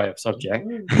I'm going way off subject,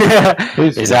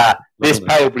 is that this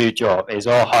pale blue dot is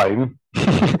our home.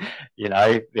 You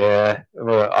know,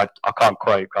 well, I can't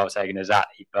quote Carl Sagan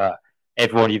exactly, but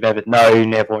everyone you've ever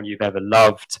known, everyone you've ever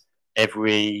loved,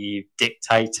 every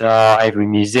dictator, every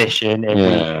musician,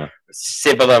 every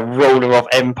civil ruler of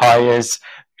empires,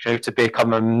 to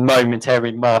become a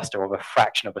momentary master of a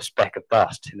fraction of a speck of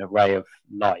dust in a ray of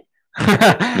light.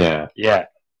 Yeah.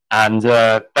 And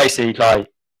basically, like,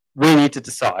 we need to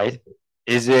decide,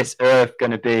 is this Earth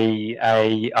going to be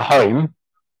a home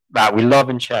that we love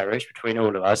and cherish between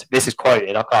all of us? This is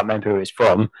quoted, I can't remember who it's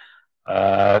from.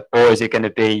 Or is it going to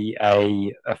be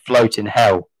a floating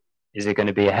hell? Is it going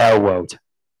to be a hell world,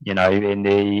 you know, in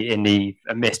the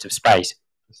midst of space?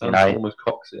 It sounds almost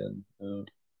Coxian.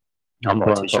 I'm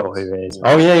not too sure who it is. Yeah.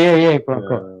 Oh, yeah. Brian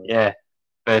Cox. Yeah.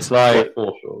 But it's like...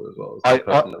 Forshaw as well. It's the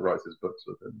person that writes his books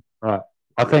with him. Right.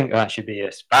 I think that should be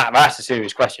that's a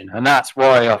serious question. And that's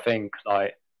why I think,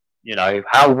 like, you know,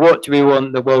 what do we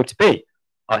want the world to be?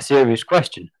 A serious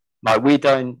question. Like, we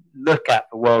don't look at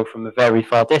the world from a very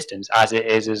far distance as it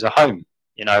is as a home,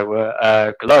 you know,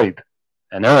 a globe,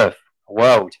 an Earth, a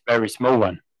world, very small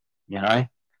one, you know.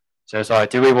 So it's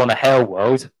like, do we want a hell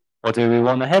world or do we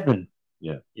want a heaven?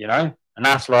 Yeah. You know, and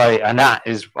that's like, and that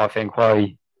is, I think, why,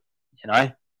 you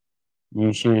know,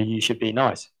 you should be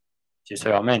nice. Do you see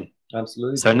what I mean?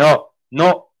 Absolutely. So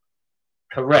not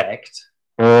correct,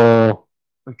 or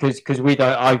because we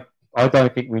don't. I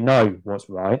don't think we know what's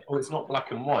right. Oh, it's not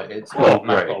black and white. It's all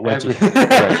grey.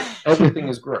 Everything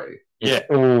is grey. It's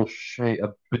all shade,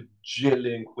 a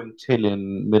bajillion,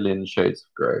 quintillion, million shades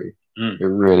of grey. It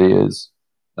really is.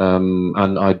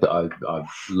 And I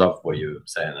love what you were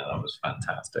saying. That was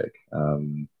fantastic.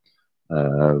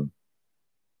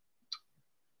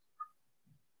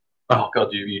 Oh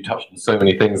God, you touched on so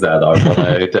many things there that I want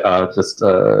to just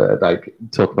like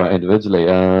talk about individually.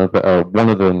 But one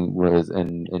of them was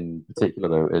in particular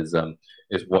though is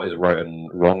what is right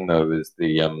and wrong though is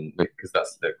because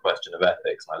that's the question of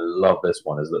ethics. And I love this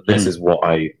one. Is that this is what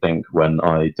I think when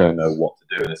I don't know what to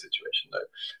do in a situation though.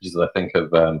 Which is I think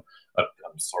of I'm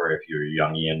sorry if you're a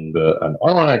Jungian, but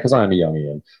because I am a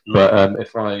Jungian. But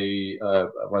if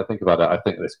when I think about it, I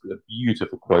think this a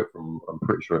beautiful quote from I'm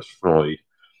pretty sure it's Freud.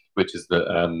 Which is that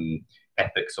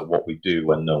ethics are what we do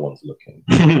when no one's looking,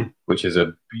 which is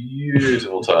a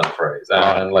beautiful turn of phrase,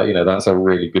 and like that's a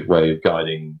really good way of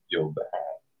guiding your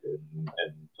behavior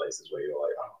in places where you're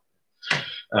like,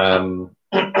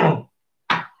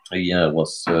 yeah,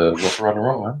 what's right and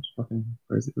wrong, man? Fucking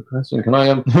crazy good question. Can I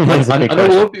I know what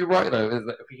would be right though is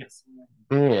that if we get some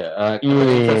beer, let's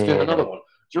do another one.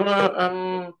 Do you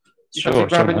want to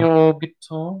grabbing your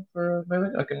guitar for a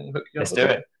moment? I can hook you up. Let's do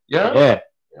it. Yeah.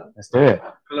 Let's do it.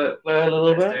 Play a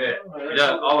little bit.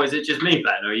 Oh, is it just me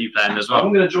playing, or are you playing as well?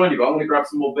 I'm going to join you, but I'm going to grab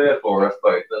some more beer for us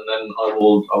both, and then I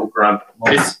will grab.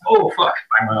 Oh fuck!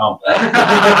 Bang my arm.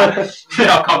 I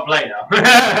can't play now.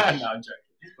 No, I'm joking.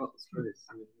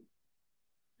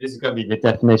 This is going to be the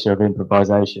definition of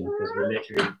improvisation because we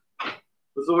literally.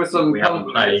 There's always some. We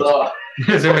haven't played.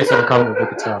 There's always some come with a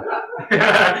guitar.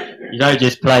 You don't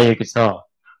just play a guitar.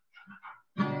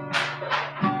 We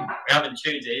haven't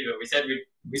tuned it either.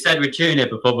 We said we'd tune it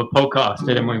before the podcast,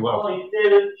 didn't we? Well,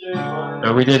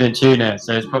 but we didn't tune it,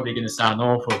 so it's probably going to sound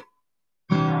awful.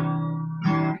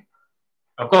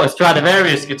 I've got a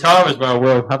Stradivarius guitar as well,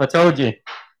 Will. Have I told you?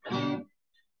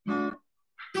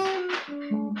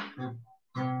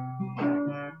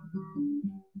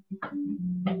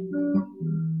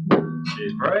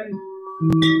 Cheers, bro.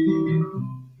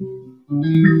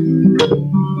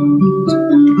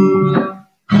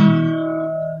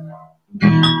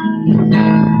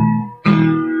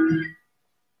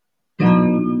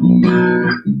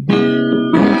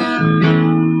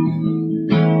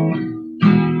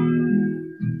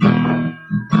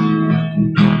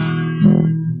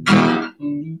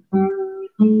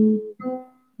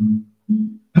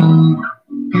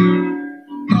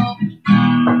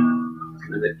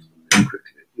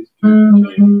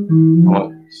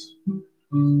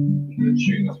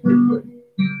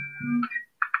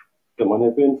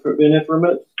 Been here for a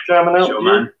minute, jamming out. Sure,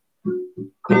 man.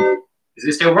 Is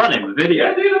it still running, the video?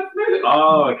 Yeah, dude,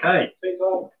 oh, okay.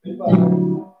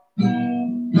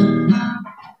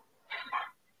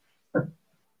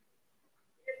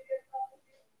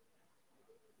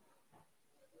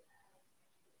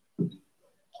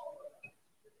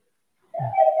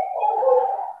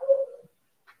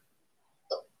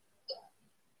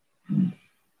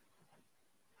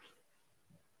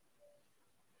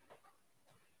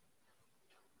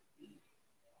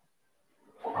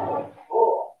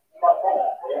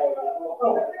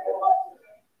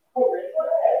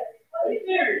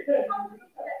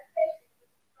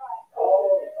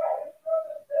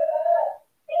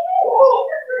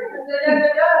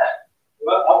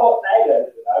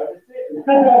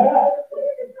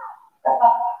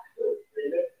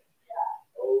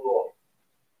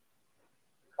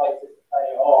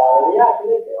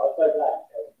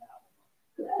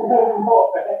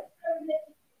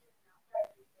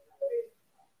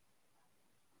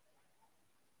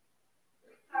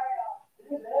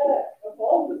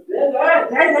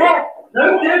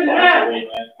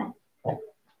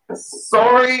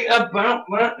 Sorry about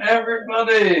that,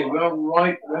 everybody. We're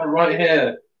right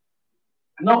here.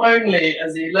 Not only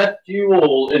has he left you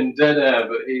all in dead air,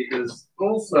 but he has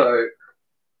also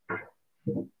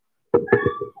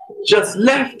just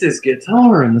left his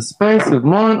guitar in the space of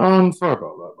mine. I'm sorry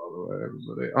about that, by the way,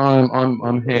 everybody.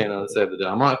 I'm here now to save the day.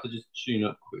 I might have to just tune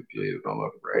up quickly if I'm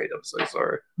afraid. I'm so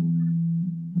sorry.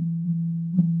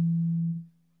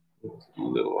 A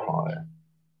little higher.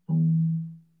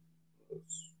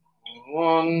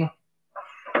 One.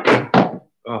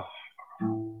 Oh.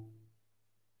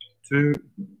 Two.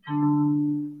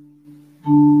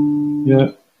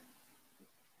 Yeah.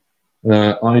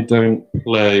 I don't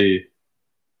play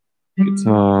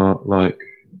guitar like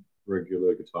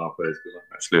regular guitar players because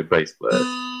I'm actually a bass player.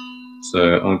 So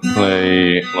I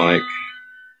play like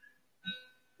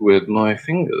with my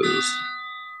fingers.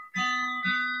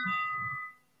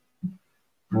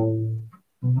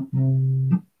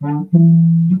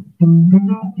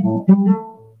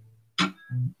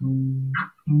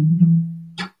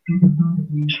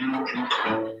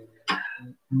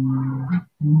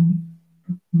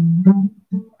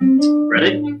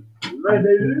 Ready?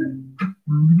 Ready.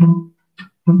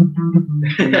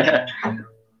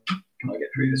 I'll get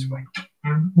through this way.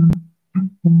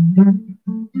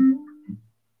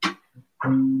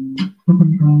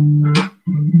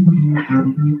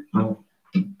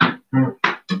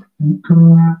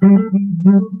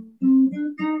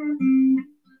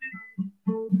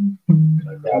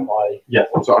 Yeah,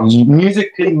 so I'm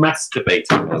musically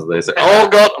masturbating, as they say. Oh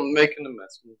God, I'm making a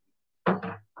mess.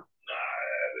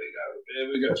 Here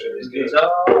we go.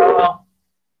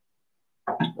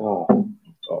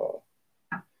 Oh.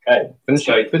 Okay. Finish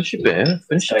your beer.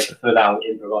 Finish it. Full out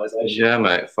improvisation. Yeah,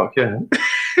 mate. Fuck yeah.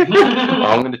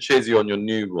 I'm going to cheers you on your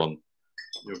new one.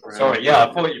 Sorry, yeah,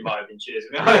 I thought you might have been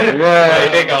cheersing me. Yeah.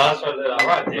 You did go, that's what I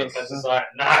right, Dick. I was just like,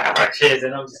 nah, I'm not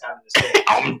cheersing, I'm just having a sip.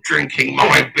 I'm drinking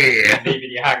my beer. Leaving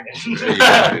you hanging. There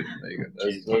you go.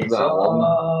 There's that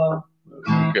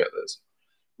one. Get this.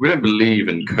 We don't believe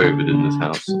in COVID in this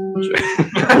house.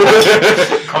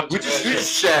 we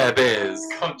just share beers.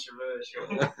 Controversial.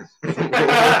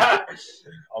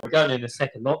 We're going in a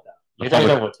second lockdown. You don't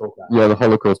know what to talk about. Yeah, the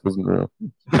Holocaust wasn't real.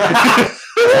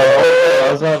 That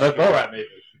was the Borat movie.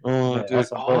 Oh, Yeah, dude.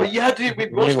 Oh, yeah, dude, we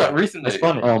watched that recently. It's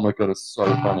funny. Oh my God, it's so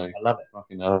funny. I love it.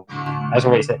 Fucking hell. That's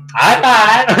what he said. High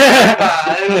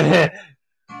five!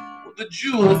 The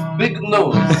Jew's big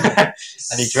nose.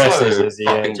 And he dresses so as the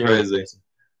fucking crazy.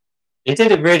 He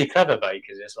did it really clever though,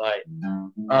 because it's like,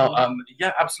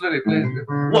 yeah, absolutely. Please.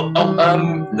 What?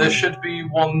 Oh, there should be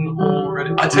one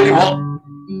already. I tell you what,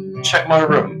 check my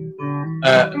room.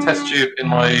 A test tube in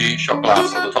my shot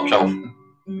glass on the top shelf.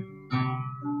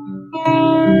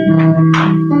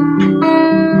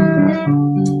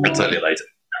 I'll tell you later.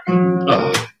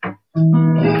 Oh.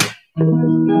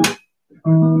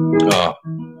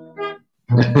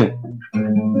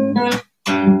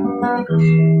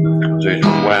 Dude,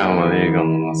 wow, there you go.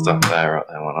 Stuff there, right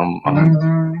there.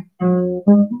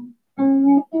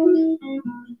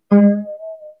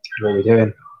 What are you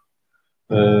doing?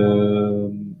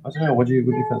 I don't know. What do you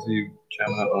fancy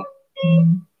jamming that on?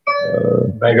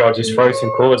 Maybe I'll just throw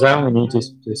some chords out and you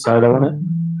just solo on it.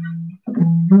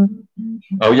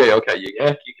 Oh yeah, okay,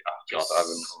 yeah.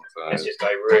 Let's just go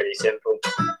really simple.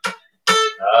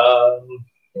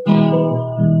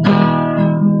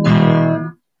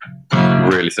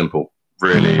 Really simple.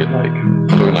 Really like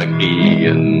doing like E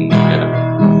and yeah.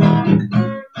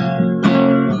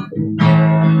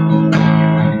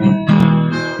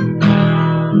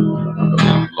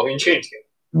 Are we in tune together?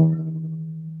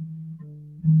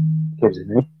 Gives it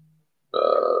me.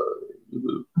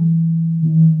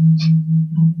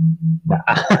 Nah.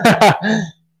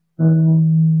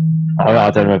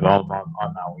 I don't know if I'm out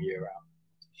all year round.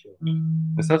 Sure.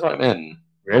 It says I'm in.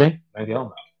 Really? Maybe I'm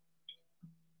out.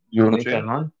 You want to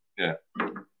tune? Yeah.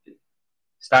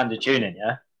 Standard tuning,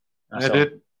 yeah? That's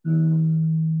dude.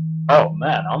 Oh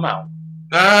man, I'm out.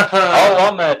 Oh,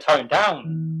 I'm toned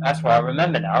down. That's what I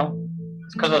remember now.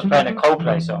 It's because I was playing a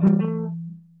Coldplay song.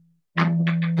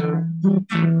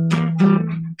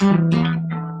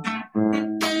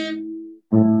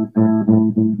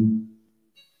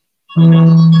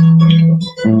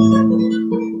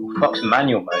 Fuck's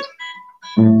manual mode.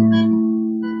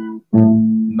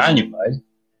 manual mode.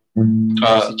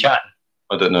 What's the chat?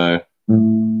 I don't know.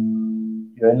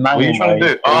 You're in manual What are you trying mode.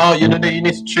 to do? Oh, you need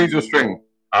to choose your string.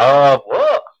 Oh,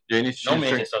 what? Yeah, you need to choose Normally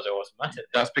string. it just does it automatically.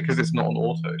 That's because it's not on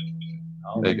auto.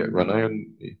 Oh. There you go, Renault.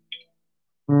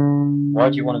 Why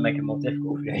do you want to make it more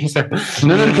difficult for you?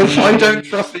 No, because I don't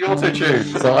trust the auto tune.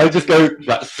 So I just go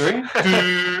that string,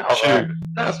 tune.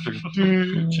 That string,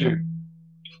 tune.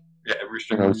 Yeah, every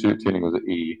string I was tuning was an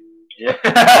E. Yeah.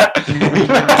 Have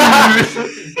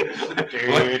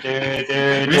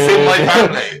you seen my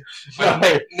family?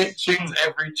 Nick tunes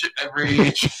every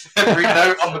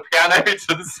note on the piano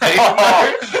to the same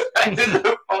note. That is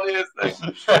the funniest thing.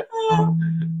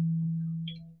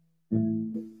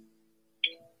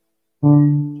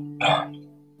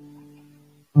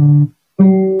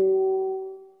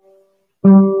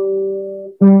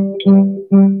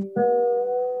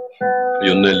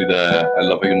 You're nearly there. I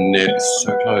love it. You're nearly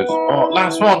so close. Oh,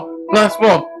 last one.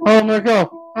 Oh my god.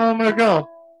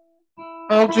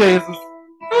 Oh Jesus.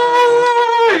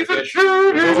 Oh, he's a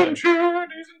tune.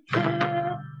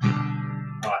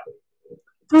 Alright.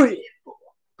 3.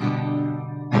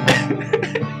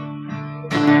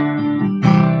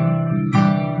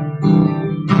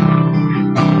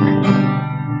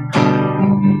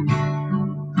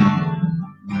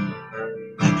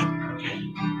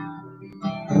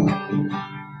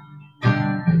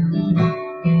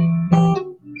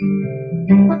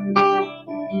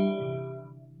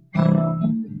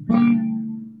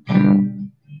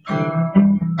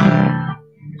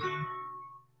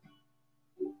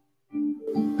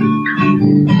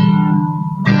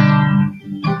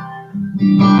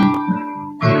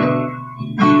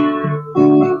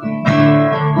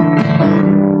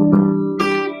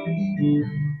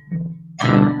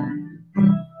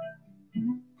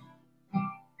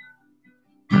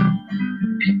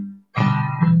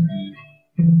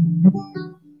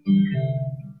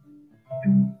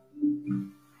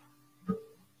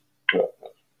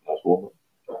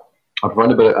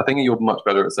 I think you're much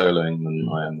better at soloing than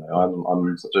I am. I'm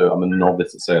a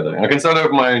novice at soloing. I can solo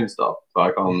over my own stuff, but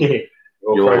I can't.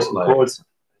 You're like, chords.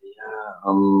 Yeah.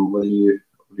 What are you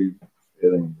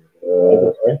feeling?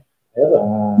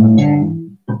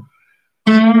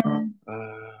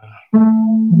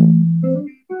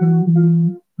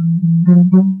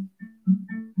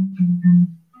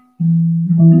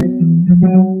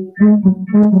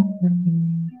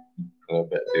 A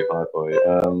bit too high for you.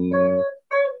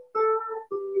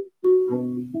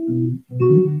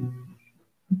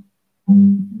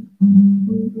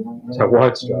 So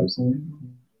wide stripes.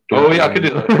 Oh yeah, I could do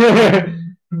that.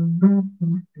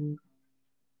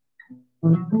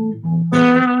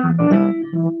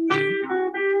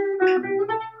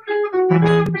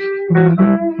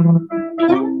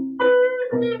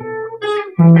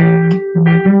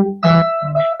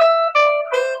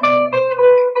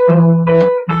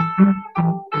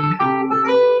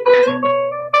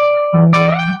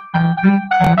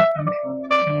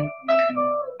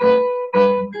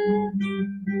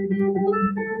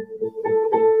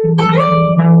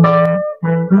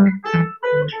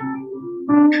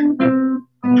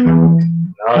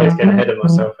 No, I was getting ahead of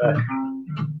myself there.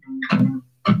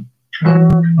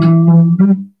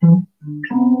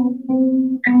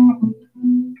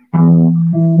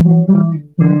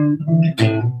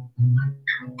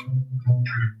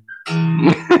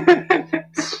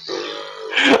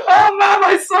 Oh man,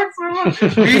 I suck so much.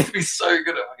 We used to be so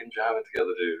good at fucking jamming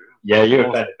together, dude. Yeah, you were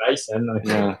playing the bass then. Like.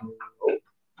 Yeah.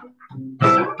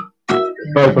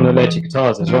 Both on electric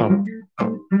guitars as well.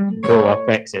 Cool, I'll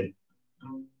fix it.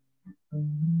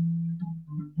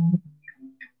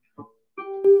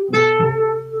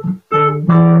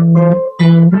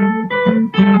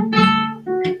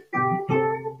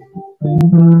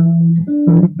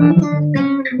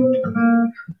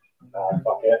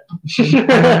 Fuck it.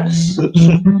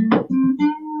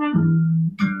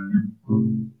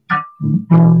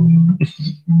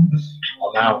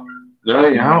 I'm out. Yeah,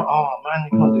 you're out. Oh man,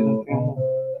 you can't do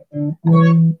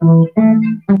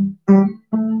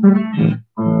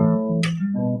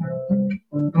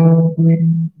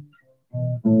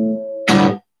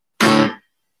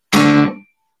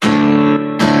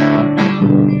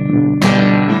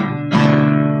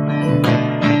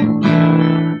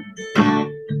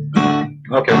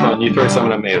Okay, fine. You throw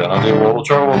something at me, then we'll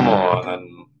try one more, and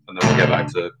then we'll get back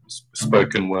to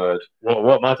spoken word.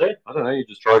 What am I doing? I don't know. You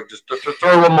just throw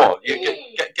one more. You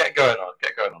get going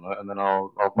on it, and then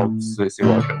I'll see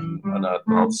what I can, and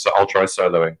I'll try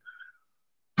soloing.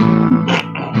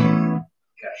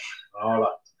 Okay. All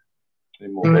right.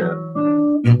 Any more here?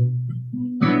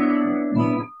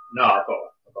 No, I've got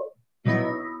one.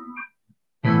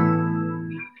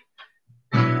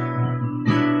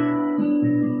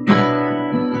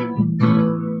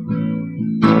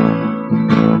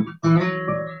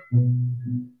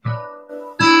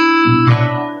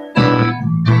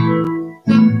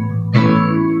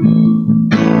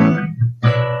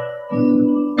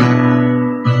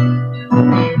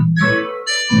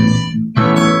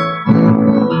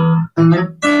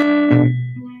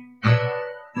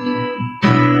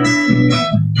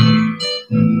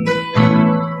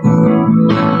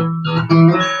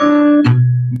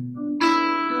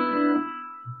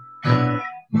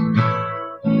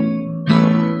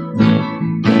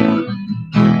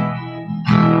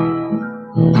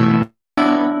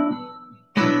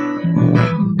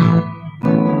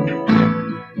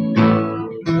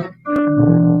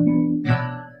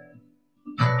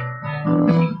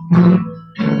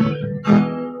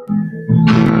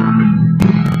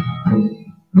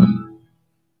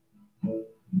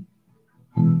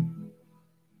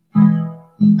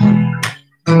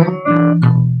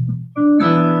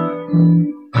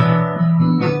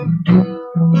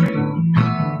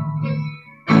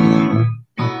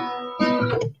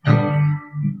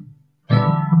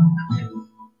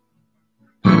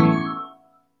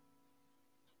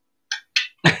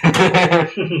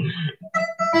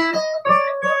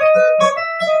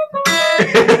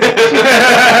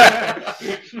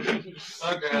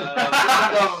 Okay,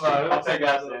 I'll take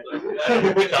that.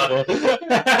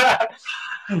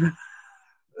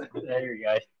 There we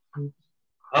go.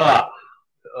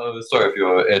 Sorry for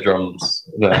your eardrums.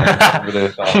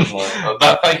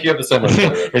 Thank you ever so much.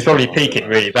 It's probably peaking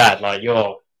really bad. Like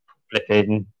you're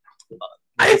flipping.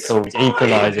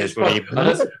 Equalizers. I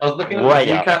was looking at the Way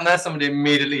view up. cam there. Somebody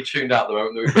immediately tuned out the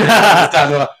moment that we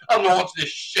stand there. I'm not watching this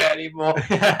shit anymore.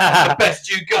 That's the best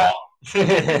you got.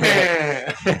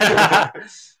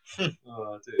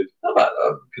 Oh, dude. How about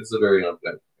considering I'm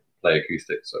going to play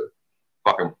acoustic? So,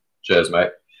 fucking cheers,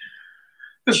 mate.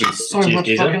 This is so Cheers, much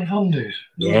geezer. fucking fun, dude.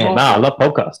 Yeah, man, I love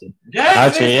podcasting. Yeah,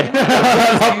 Actually, it is.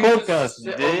 I love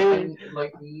podcasting, dude.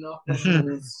 Like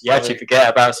nothing. You actually forget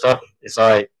about stuff. It's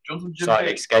like Johnson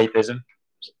escapism.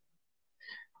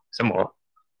 Somewhat.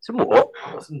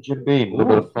 That's some Jim Beam. A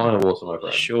little bit of fire water, my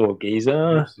friend. Sure,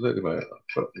 geezer. Absolutely, mate.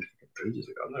 ages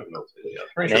ago. I don't even know what to do.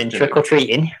 And then trick or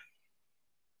treating.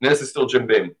 This is still Jim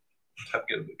Beam.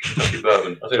 Kentucky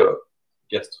bourbon. I'll tell you what.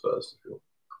 Guests first. If you want.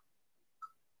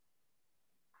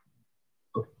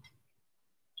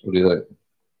 What do you think?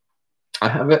 I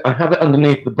have it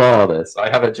underneath the bar. I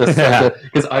have it just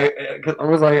because I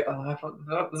was like, oh,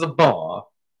 there's a bar.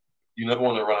 You never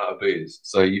want to run out of booze,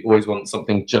 so you always want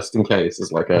something just in case.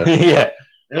 It's like a yeah.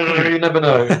 You never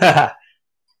know.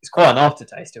 It's quite an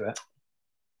aftertaste to it.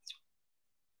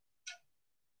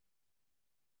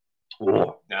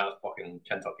 Oh, now it's fucking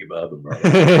Kentucky bourbon, bro.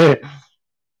 Fucking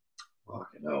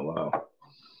hell, wow.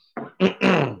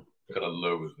 Gonna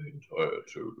lower the entire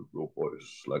tone of your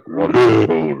voice like One one.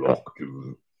 whole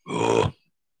octave.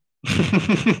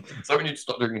 So when you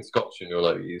start doing Scotch and you're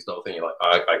like, you start thinking like,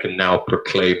 I can now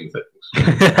proclaim things.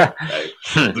 Okay.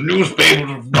 The newspapers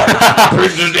have not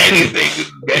printed anything in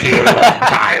many a long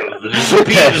time. This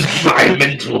is my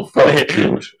mental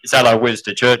fortitude. You sound like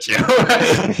Winston Churchill. I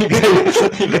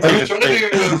was trying to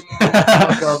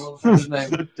do his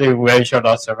name. Do we shall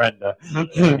not surrender.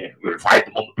 We'll fight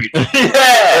them on the beach.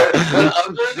 Yeah.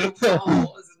 I'm trying to do, what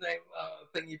was his name?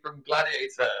 Thingy from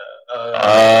Gladiator.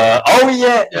 Oh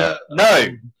yeah. Yeah. No,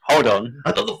 hold on.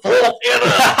 I done the fourth theater.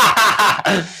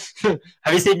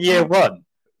 Have you seen Year One?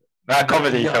 That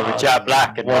comedy show with Jack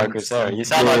Black and Michael Cera. You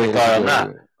sound like the guy on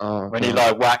that when he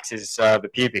like waxes the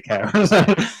pubic hair.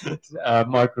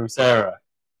 Michael Cera.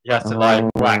 He has to like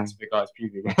wax the guy's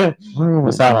pubic hair. You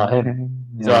sound like him.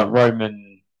 He's like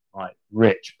Roman, like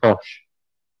rich, posh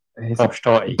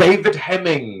totty. David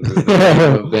Hemmings is the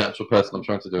name of the actual person I'm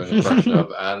trying to do an impression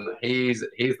of, and he's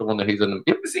the one that he's in.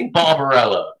 You ever seen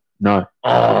Barbarella? No.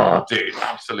 Oh, dude,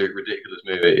 absolute ridiculous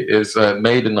movie. It was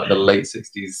made in like the late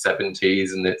 60s,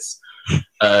 70s, and it's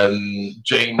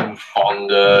Jane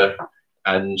Fonda,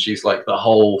 and she's like, the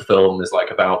whole film is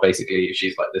like about basically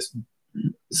she's like this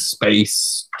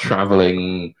space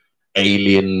traveling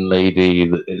alien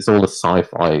lady. It's all a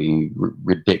sci-fi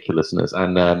ridiculousness,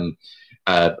 and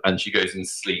she goes and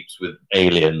sleeps with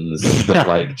aliens that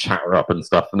like chat her up and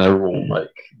stuff, and they're all like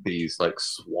these like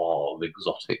suave,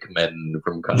 exotic men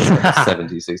from kind of like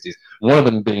 70s, 60s. One of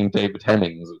them being David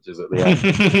Hemmings, which is at the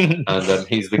end, and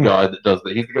he's the guy that does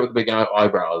he's the guy with the big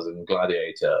eyebrows in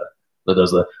Gladiator that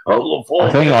does the. I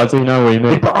think I do know what you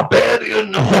mean.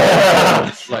 Barbarian.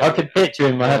 I could picture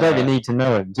him. I don't even need to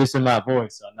know him. Just in that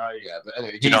voice, I know. Yeah, but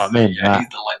anyway, Do you know what I mean? Yeah, he's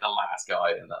the last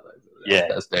guy in that. Yeah.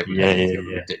 That's David. Yeah, Hemmings. yeah, He's a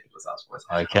yeah. ridiculous ass voice.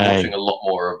 Okay. I'm watching a lot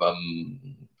more of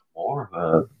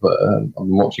I'm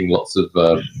watching lots of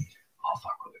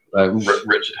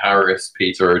Richard Harris,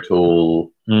 Peter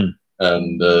O'Toole, and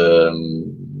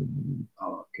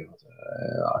oh god,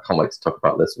 I can't wait to talk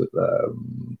about this with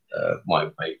my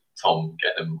mate Tom.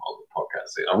 Get him on the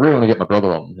podcast. I really want to get my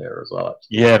brother on here as well.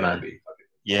 Actually. Yeah, man.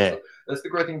 Yeah. So that's the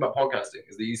great thing about podcasting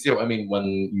is that you see what I mean when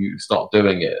you start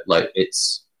doing it. Like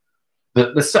it's.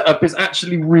 The setup is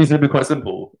actually reasonably quite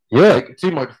simple. Yeah. Like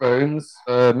 2 microphones,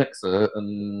 a mixer,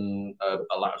 and a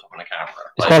laptop and a camera.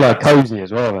 It's quite like cozy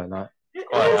as well, man. Like,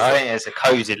 I think it's a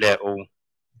cozy little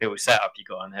setup you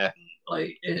got on here.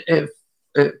 Like it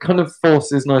kind of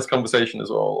forces nice conversation as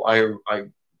well.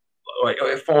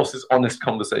 It forces honest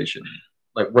conversation.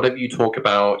 Like whatever you talk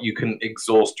about, you can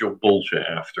exhaust your bullshit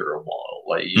after a while.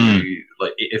 Like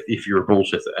like if you're a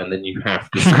bullshitter, and then you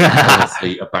have to speak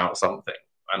honestly about something.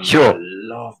 And Sure. I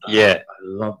love that. Yeah. I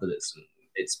love that it's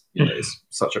it's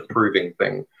such a proving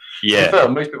thing. Yeah. To be fair,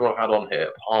 most people I've had on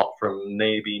here, apart from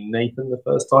maybe Nathan the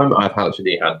first time, I've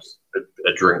actually had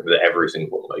a drink with every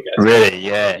single one, I guess. Really?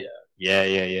 Yeah. Yeah.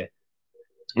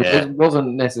 It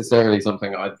wasn't necessarily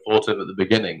something I'd thought of at the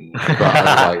beginning, but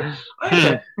I was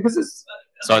like, because it's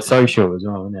It's like social as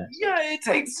well, isn't it? Yeah, it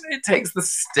takes the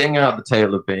sting out of the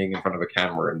tail of being in front of a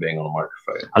camera and being on a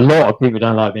microphone. A lot of people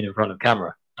don't like being in front of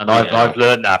camera, and I've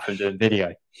learned that from doing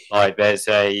video. Like there's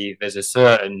a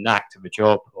certain act of a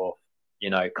job of,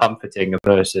 you know, comforting a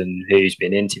person who's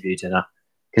been interviewed and that,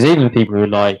 because even people who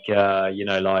like you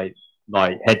know, like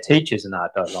head teachers and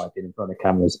that don't like being in front of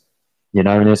cameras, you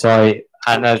know, and it's like,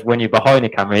 and as when you're behind the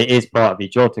camera, it is part of your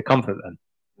job to comfort them.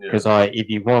 Because if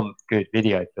you want good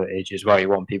video footage as well, you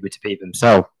want people to be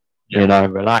themselves, you know,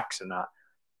 and relax and that.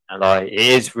 And like it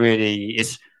is really,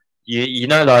 it's you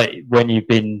know, like when you've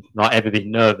been like ever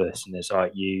been nervous, and it's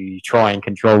like you try and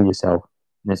control yourself,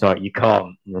 and it's like you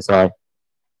can't, and it's like,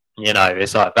 you know,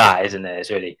 it's like that, isn't it? It's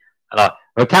really, and like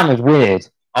the camera's weird.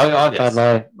 I've had it's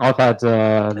like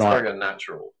very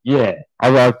unnatural. Yeah,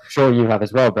 I'm sure you have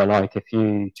as well. But like a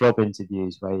few job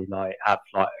interviews where you like have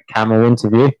like a camera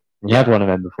interview. You had one of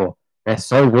them before. They're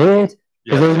so weird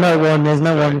because there's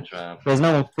no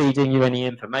one feeding you any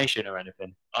information or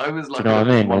anything. I was like, you know what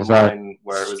I mean? One line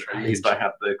where it was at least I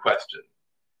had the question.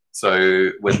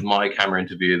 So with my camera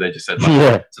interview, they just said,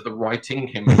 like, so the writing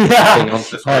came onto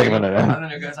the screen. And then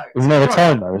it goes like, isn't there a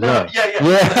timer as well? Yeah.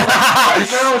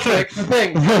 Now it's like the thing.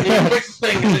 You click the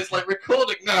thing and it's like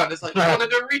recording now. And it's like, you want to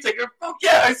do a retake? Fuck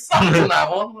yeah, I sucked on that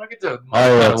one. I could do it.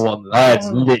 I had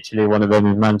literally one of them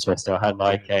in Manchester. I had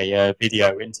like a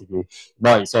video interview.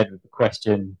 Like you said, with the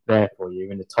question there for you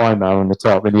and the timer on the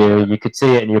top. And you could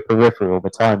see it in your peripheral, the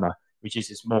timer, which is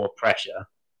just more pressure.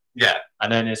 Yeah, and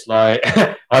then it's like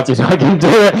I can do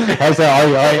it.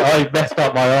 I messed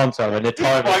up my answer and the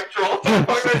timer. Yeah,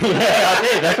 I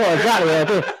did. That's exactly what I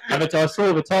did. And I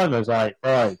saw the timer. I was like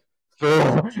 5,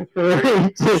 4, 3, 2,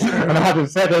 and I hadn't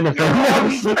said anything.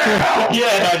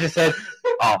 Yeah, I just said,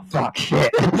 "Oh fuck,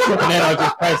 shit," and then I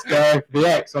just pressed the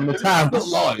X on the tab.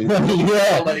 Live.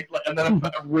 Yeah, and then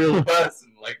a real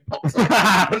person like pops up in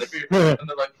front of you, and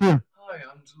they're like. Hi,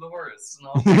 I'm Dolores, and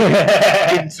I'll be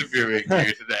interviewing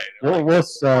you today.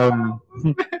 What's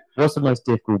the most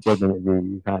difficult job interview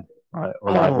you've had? Right,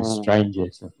 or like the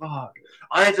strangest? Fuck.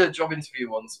 I had a job interview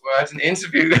once where I had an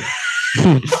interview.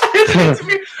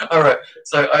 All right,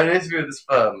 so I had an interview with this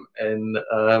firm in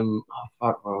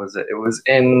where was it? It was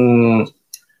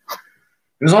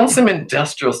on some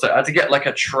industrial site. I had to get like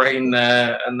a train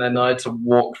there, and then I had to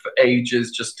walk for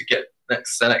ages just to get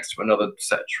next to another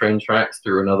set of train tracks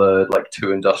through another like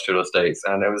 2 industrial estates,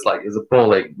 and it was a ball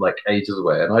like ages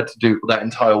away, and I had to do that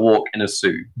entire walk in a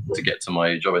suit to get to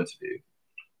my job interview.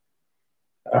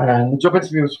 And the job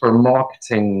interview was for a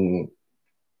marketing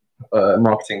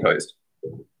post.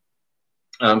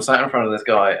 I'm sat in front of this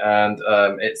guy, and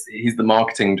he's the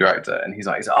marketing director, and he's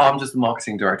like, "Oh, I'm just the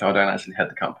marketing director. I don't actually head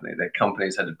the company. The company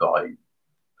is headed by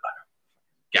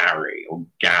Gary or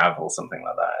Gav or something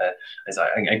like that." It's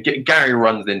like Gary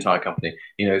runs the entire company.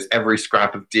 He knows every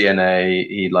scrap of DNA.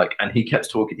 He kept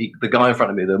talking. The guy in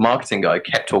front of me, the marketing guy,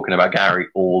 kept talking about Gary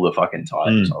all the fucking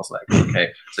time. So I was like,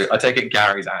 okay. So I take it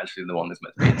Gary's actually the one that's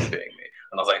meant to be interviewing me.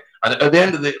 And I was like, and at the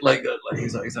end of it,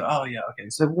 he's like, oh yeah, okay.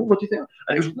 So what do you think?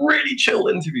 And it was really chill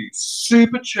interview,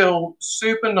 super chill,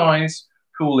 super nice,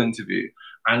 cool interview.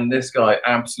 And this guy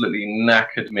absolutely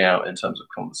knackered me out in terms of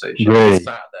conversation. Really? I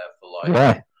sat there for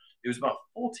it was about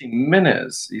 40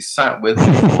 minutes. He sat with me,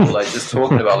 just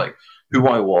talking about who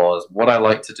I was, what I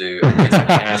like to do, and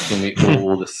basically asking me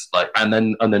all this, and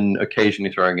then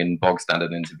occasionally throwing in bog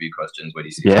standard interview questions. Where do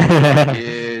you see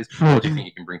years? What do you think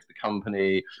you can bring to the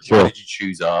company? Why did you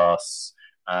choose us?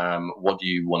 What do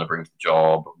you want to bring to the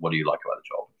job? What do you like about the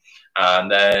job? And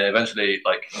then eventually,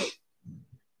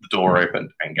 the door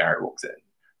opened and Gary walks in.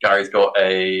 Gary's got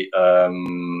a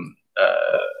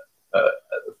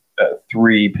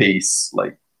 3-piece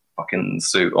fucking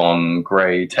suit on,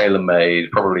 grey, tailor-made,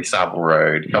 probably Savile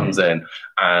Road. He comes in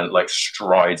and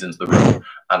strides into the room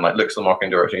and looks at the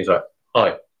marketing director. He's like,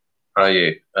 "Hi, how are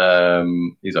you?"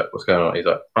 He's like, "What's going on?" He's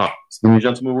like, "It's the new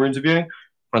gentleman we're interviewing."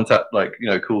 Fantastic,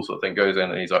 cool sort of thing. Goes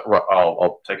in and he's like, "Right,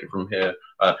 I'll take it from here."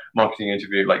 Marketing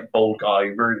interview, bold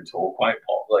guy, very tall, quite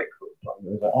pop,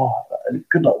 He's like, "Oh,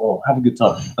 good luck, well, have a good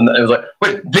time." And then it was like,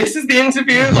 "Wait, this is the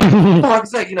interview?" For fuck's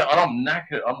sake, and I'm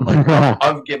knackered. I'm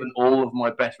I've given all of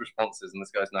my best responses, and this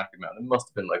guy's knackered me out. It must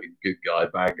have been a good guy,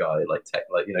 bad guy,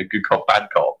 good cop, bad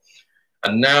cop.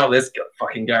 And now this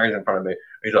fucking Gary's in front of me.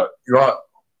 He's like, "You right?"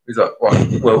 He's like,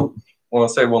 "Right, well, I'll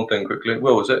say one thing quickly."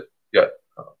 "Will, is it?" "Yeah."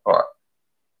 "All right.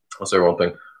 I'll say one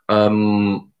thing.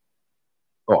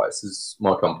 All right, this is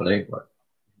my company.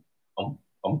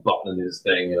 I'm buttoning his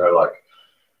thing,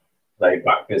 laid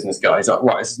back business guy. He's like,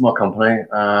 "Right, this is my company.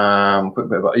 Quick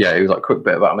bit about he was like, quick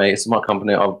bit about me. This is my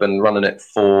company. I've been running it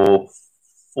for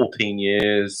 14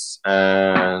 years,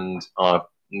 and I've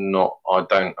I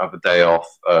don't have a day off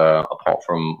apart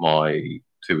from my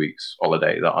 2 weeks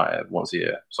holiday that I have once a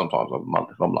year, sometimes a month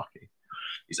if I'm lucky.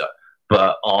 He's like,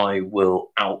 but I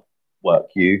will outwork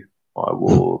you. I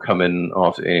will come in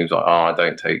after. And he was like, oh, I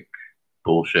don't take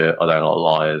bullshit. I don't like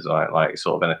liars. I don't like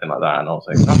sort of anything like that. And I was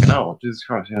like, fucking hell, Jesus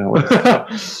Christ, you know. And I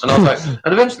was like,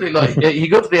 and eventually, like, he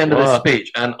got to the end of his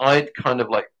speech, and I'd kind of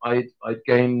like, I'd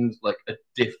gained like a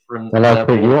different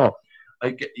level.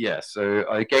 So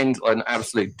I gained an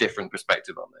absolute different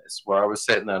perspective on this, where I was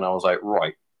sitting there and I was like,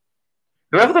 right,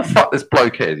 whoever the fuck this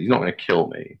bloke is, he's not going to kill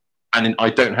me, and I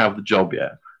don't have the job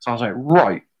yet. So I was like,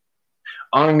 right,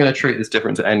 I'm going to treat this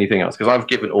different to anything else, because I've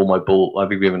given all my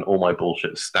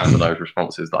bullshit standardized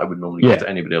responses that I would normally give to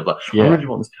anybody. I'm like, I really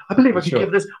want this. I believe I could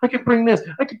give this. I could bring this.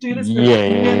 I could do this.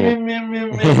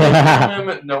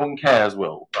 No one cares,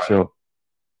 Will. Right? Sure.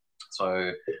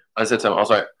 So I said to him, I was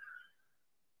like,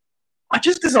 I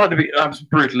just decided to be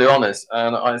brutally honest,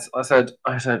 and I said,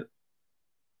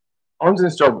 I'm doing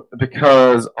this job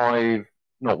because I've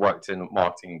not worked in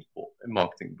marketing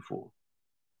before,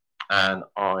 and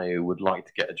I would like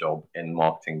to get a job in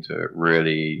marketing to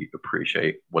really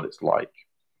appreciate what it's like.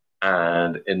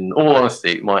 And in all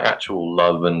honesty, my actual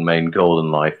love and main goal in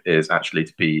life is actually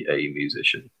to be a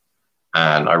musician,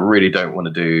 and I really don't want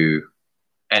to do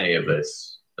any of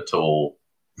this at all.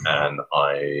 And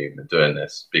I'm doing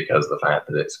this because of the fact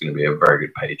that it's going to be a very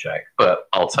good paycheck. But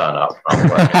I'll turn up, I'll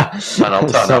work, and I'll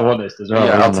turn up. Honest as well.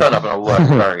 Yeah, I'll turn up and I'll work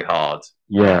very hard.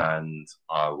 Yeah, and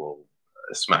I will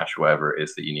smash whatever it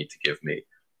is that you need to give me.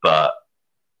 But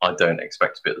I don't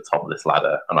expect to be at the top of this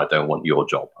ladder, and I don't want your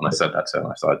job. And I said that to him.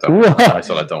 I said I don't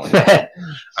want your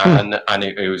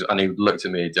job. And he looked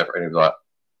at me different, and he was like,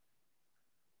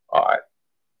 "All right,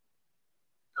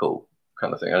 cool."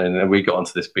 Kind of thing, and then we got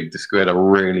onto this big discussion. We had a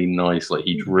really nice, like,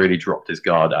 he really dropped his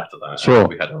guard after that. Sure.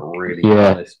 We had a really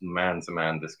honest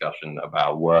man-to-man discussion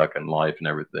about work and life and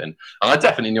everything. And I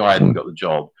definitely knew I hadn't got the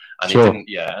job, and he didn't.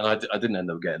 Yeah, and I didn't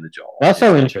end up getting the job. That's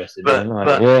so interesting.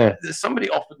 But somebody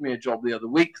offered me a job the other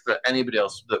week that anybody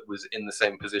else that was in the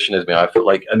same position as me. I felt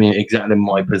like, exactly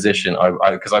my position.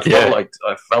 Because I felt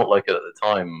like at the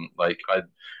time, like, have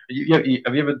you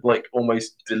ever like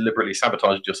almost deliberately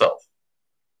sabotaged yourself?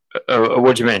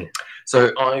 What do you mean?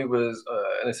 So I was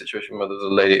in a situation where there was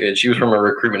a lady, and she was from a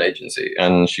recruitment agency,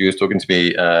 and she was talking to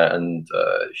me, and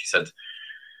she said,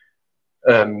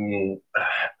 "Oh,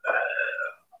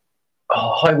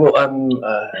 hi, Will. I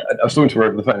was talking to her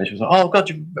over the phone, and she was like, "Oh God,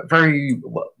 you're very."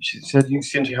 Well, she said, "You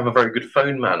seem to have a very good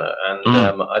phone manner,"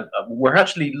 and we're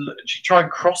actually. She tried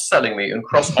cross-selling me and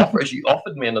cross-offer. She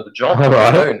offered me another job on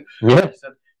my own. Yeah. She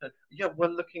said, yeah, we're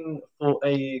looking for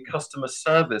a customer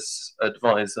service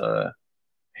advisor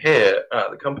here at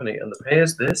the company, and the pay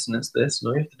is this, and it's this, and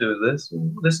all you have to do is this,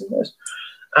 and this, and this.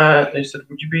 And they said,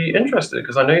 would you be interested?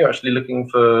 Because I know you're actually looking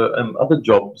for other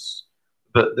jobs,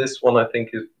 but this one I think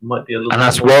might be a little. And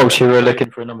that's whilst you were looking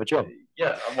for another job.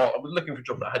 Yeah, well, I was looking for a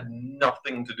job that had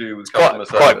nothing to do with customer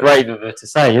service. Quite brave of her to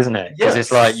say, isn't it? Because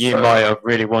it's like you might have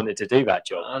really wanted to do that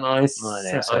job. And I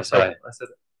said,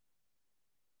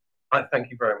 I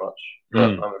thank you very much,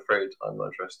 but I'm afraid I'm not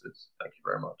interested. Thank you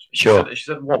very much. She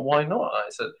said, "What? Why not?" I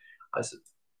said, I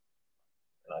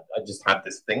just had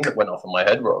this thing that went off in my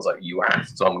head where I was like, "You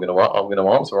asked, so I'm gonna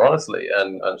answer honestly."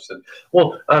 And she said,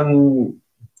 "Well,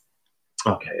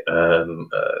 okay, I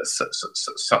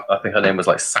think her name was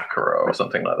like Sakura or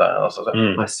something like that." And I was like,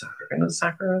 "Hi, Sakura,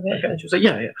 Sakura." And she was like,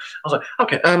 "Yeah, yeah." I was like,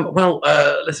 "Okay, well,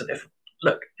 listen,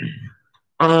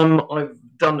 I've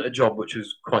done a job which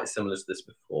was quite similar to this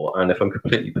before, and if I'm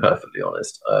completely perfectly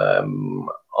honest,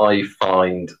 I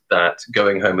find that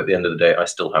going home at the end of the day, I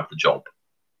still have the job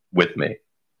with me.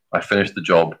 I finish the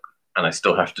job, and I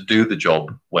still have to do the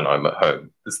job when I'm at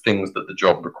home. There's things that the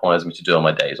job requires me to do on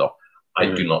my days off. I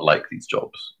do not like these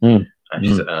jobs." And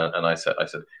she said, and I said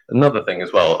another thing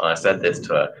as well. And I said this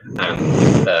to her,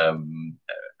 and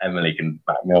Emily can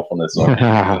back me off on this. So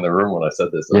in the room when I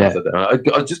said this, and I said that.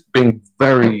 I was just being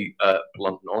very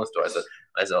blunt and honest. I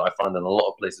said I find in a lot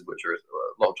of places, which are a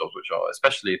lot of jobs, which are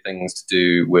especially things to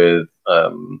do with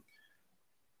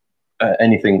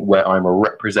anything where I'm a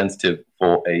representative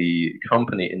for a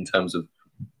company in terms of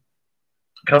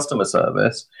customer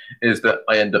service, is that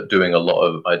I end up doing a lot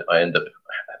of. I end up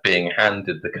being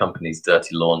handed the company's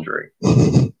dirty laundry,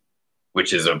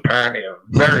 which is apparently a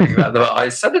very. I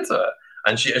said it to her.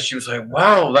 And she was like,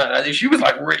 wow, she was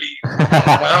like really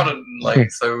loud and like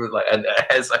so like and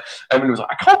Emily was like,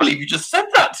 I can't believe you just said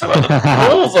that to her. The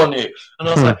balls on you. And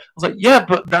I was like, yeah,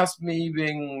 but that's me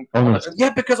being honest. Yeah,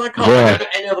 because I can't think of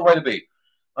any other way to be.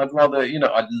 I'd rather,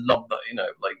 I'd love that,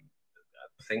 like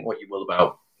think what you will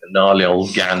about gnarly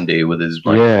old Gandhi with his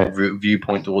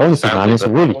viewpoint towards honestly, family. man, it's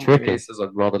really tricky. He says,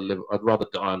 I'd rather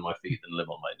die on my feet than live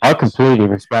on my knees. I completely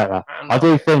respect that. I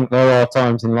do think there are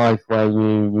times in life where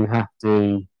you have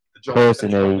to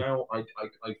personally. Now, I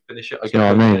finish it. I You get know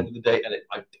home what I at the mean? end of the day, and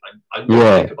I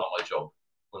don't think about my job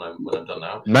when I'm done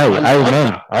now. Mate,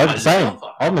 amen. I'm the same. love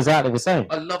that. I'm exactly the same.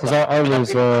 I love because that. I was.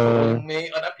 People calling me.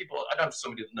 I don't have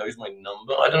somebody that knows my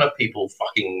number. I don't have people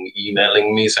fucking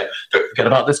emailing me saying, "Don't forget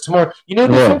about this tomorrow." You know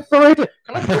this on Friday.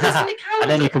 Can I put this in your calendar? And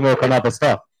then you can work on other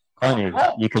stuff, can't you?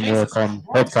 You can work on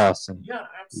podcasts and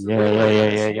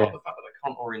absolutely. Yeah. Not the fact that I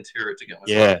can't orienteer it to get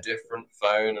myself a different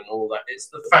phone and all that. It's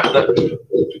the fact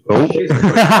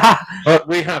that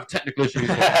we have technical issues.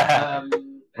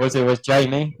 Was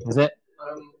Jamie? Was it?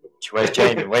 Where's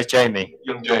Jamie? Where's Jamie?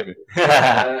 Young Jamie.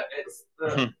 It's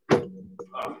the.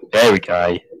 There we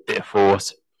go. Bit of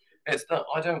force. It's that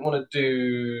I don't want to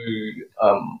do.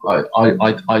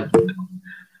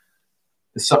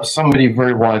 Somebody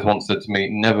very wise once said to me,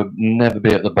 "Never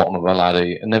be at the bottom of a ladder,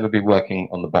 and never be working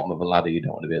on the bottom of a ladder. You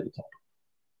don't want to be at the top."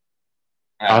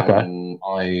 And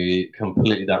I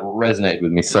completely, that resonated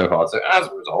with me so hard. So as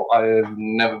a result, I have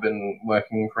never been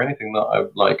working for anything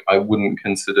that I wouldn't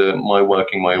consider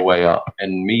working my way up,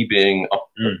 and me being a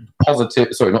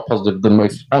not positive, the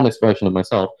most honest version of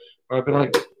myself. Where I'd be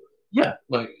like,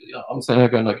 I'm sitting there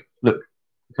going like, look,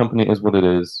 the company is what it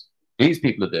is. These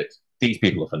people are dicks. These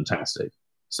people are fantastic.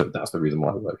 So that's the reason why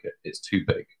I work it. It's too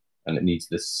big. And it needs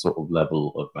this sort of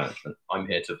level of management. I'm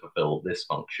here to fulfill this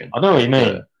function. I know what you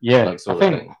mean. I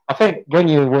think when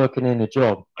you're working in a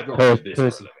job, I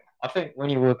think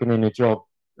when you're working in a job,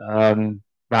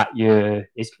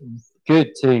 it's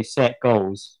good to set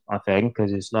goals. I think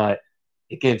because it's like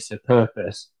it gives a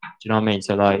purpose. Do you know what I mean?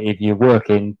 So like if you're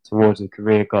working towards a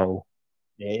career goal,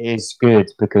 it is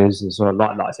good because it's sort of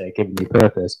like I say, giving you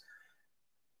purpose.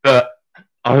 But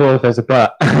I don't know if there's a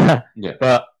but.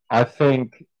 But I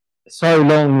think. So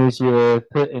long as you're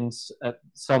putting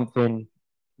something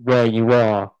where you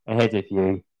are ahead of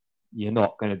you, you're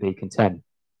not going to be content. Do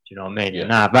you know what I mean? Yeah.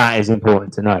 Now that is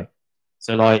important to know.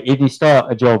 So, like, if you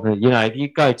start a job, if you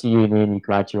go to uni and you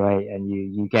graduate and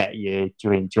you get your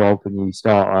dream job and you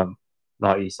start,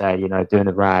 like you say, doing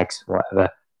the rags, whatever.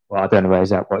 Well, I don't know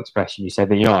what expression you said,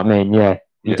 but you know what I mean? Yeah,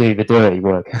 you do the dirty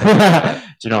work. Do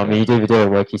you know what I mean? You do the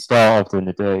dirty work. You start off doing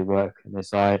the dirty work, and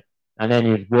it's like, and then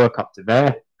you work up to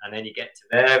there. And then you get to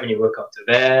there, and you work up to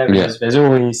there. Yeah. There's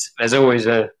always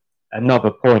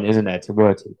another point, isn't there, to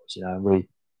work towards? We've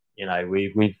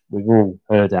all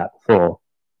heard that before,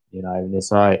 and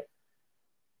it's like,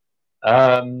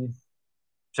 so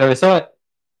it's like,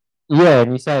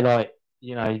 and you say like,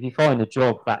 if you find a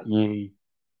job that you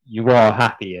are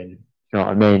happy in, you know what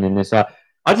I mean, and it's like,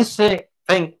 I just think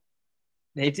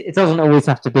it doesn't always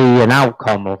have to be an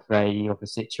outcome of a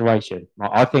situation.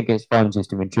 Like, I think it's fun just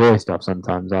to enjoy stuff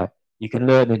sometimes. Like you can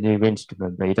learn a new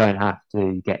instrument, but you don't have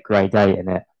to get grade 8 in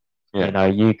it. Yeah.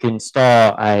 You can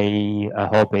start a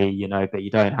hobby, but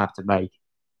you don't have to make,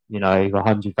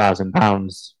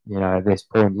 £100,000, at this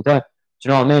point. You don't. Do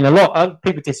you know what I mean? A lot of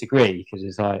people disagree because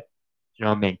it's like, do you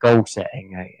know what I mean? Goal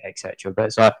setting, etc. But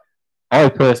it's like, I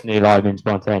personally like being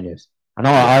spontaneous, and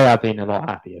I have been a lot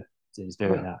happier since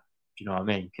doing that. You know what I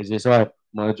mean? Because it's like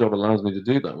my job allows me to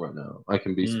do that right now. I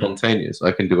can be spontaneous.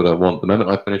 I can do what I want. The moment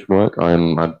I finish work, I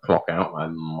clock out.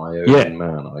 I'm my own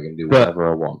man. I can do whatever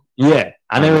I want. Yeah,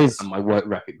 and my work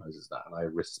recognizes that, and I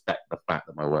respect the fact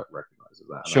that my work recognizes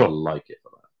that. And I like it for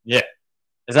that. Yeah,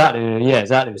 exactly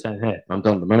the same here. I'm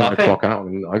done. The moment I clock out,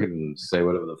 I can say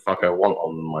whatever the fuck I want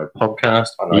on my podcast,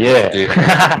 and I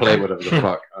can play whatever the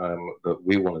fuck that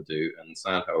we want to do, and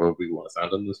sound however we want to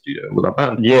sound in the studio with our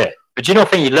band. Yeah, but do you not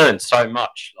think you learn so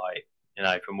much, like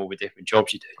from all the different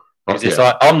jobs you do? Because it's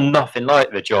like I'm nothing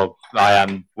like the job I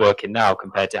am working now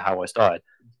compared to how I started.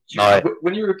 Like,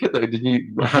 when you were a kid, though,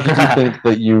 how did you think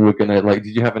that you were gonna did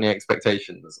you have any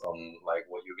expectations on like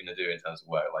what you were gonna do in terms of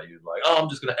work? Like you were like, oh, I'm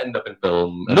just gonna end up in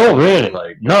film. Not really.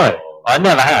 No, I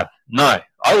never have. No,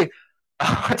 I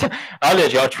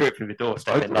literally trip through the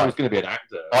doorstep in life. I was gonna be an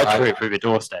actor. I trip through the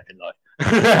doorstep in life.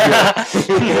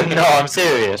 No, I'm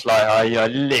serious. Like I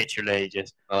literally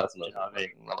just. Oh, that's not. You know what I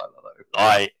mean?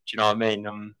 Like, do you know what I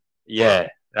mean? Yeah,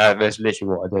 that's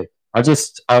literally what I do. I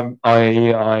just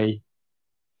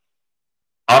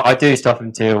I do stuff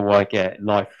until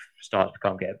life starts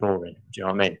to get boring. Do you know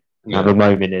what I mean? Yeah. And the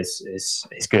moment is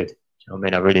good. Do you know what I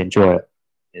mean? I really enjoy it.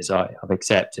 It's like I've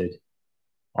accepted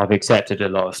a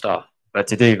lot of stuff, but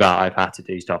to do that, I've had to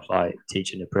do stuff like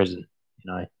teaching in prison.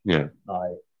 Yeah.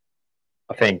 Like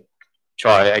I think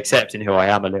try accepting who I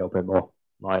am a little bit more.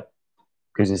 Like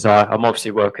because it's like I'm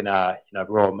obviously working at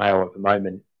Royal Mail at the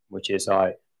moment, which is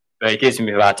like but it gives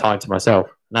me that time to myself.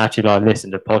 And actually, like,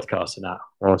 listen to podcasts and that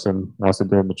whilst I'm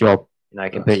doing my job. You know,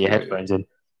 you can put your headphones in.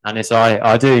 And it's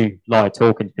I do like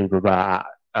talking to people about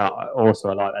that. Also,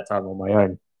 I like that time on my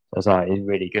own. So it's like, it's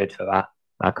really good for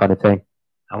that kind of thing.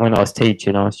 And when I was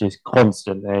teaching, I was just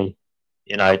constantly,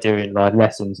 you know, doing like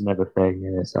lessons and everything.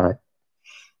 And it's like,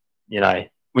 you know,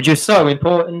 which is so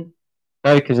important,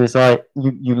 though, because it's like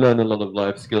you learn a lot of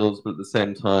life skills, but at the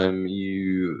same time,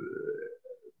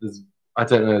 there's I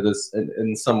don't know. There's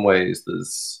in some ways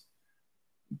there's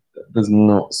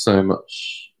not so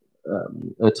much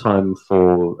a time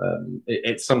for.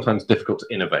 It's sometimes difficult to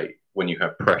innovate when you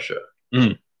have pressure.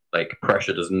 Like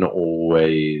pressure does not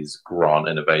always grant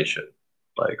innovation,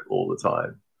 like all the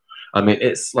time. I mean,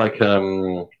 it's like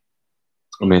one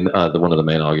of the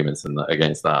main arguments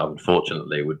against that,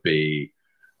 unfortunately, would be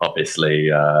obviously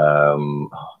from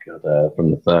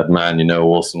The Third Man. You know,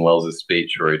 Orson Welles'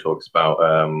 speech where he talks about.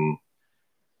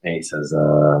 He says,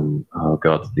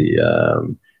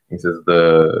 he says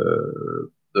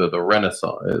the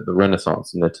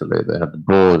Renaissance in Italy. They had the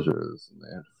Borgias, and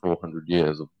they had 400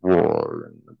 years of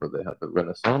war, but they had the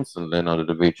Renaissance and Leonardo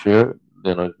da Vinci,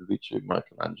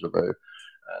 Michelangelo,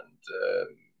 and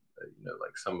you know,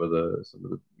 like some of the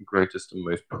greatest and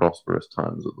most prosperous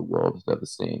times that the world has ever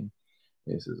seen.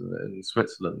 He says in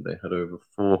Switzerland they had over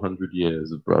 400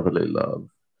 years of brotherly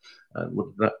love. And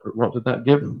what did that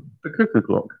give? The cuckoo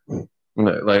clock. You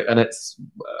know, like, and it's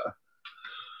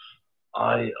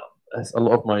a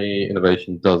lot of my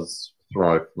innovation does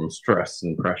thrive from stress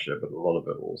and pressure, but a lot of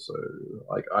it also,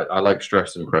 like, I like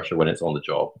stress and pressure when it's on the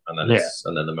job, and then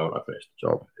the moment I finish the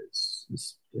job,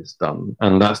 it's done.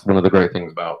 And that's one of the great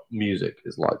things about music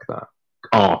is like that.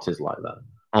 Art is like that.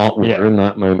 Art, when you're in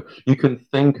that moment, you can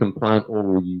think and plan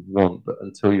all you want, but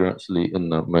until you're actually in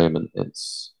that moment,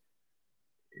 it's,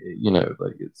 you know,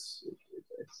 like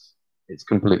it's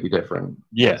completely different.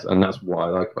 Yes, and that's what I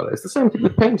like about it. It's the same thing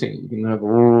with painting. You can have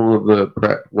all of the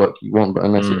prep work you want, but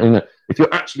unless you know, if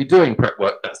you're actually doing prep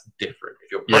work, that's different.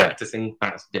 If you're practicing,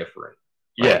 that's different.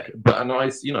 Like, but I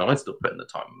still put in the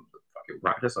time to fucking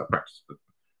practice. I practiced for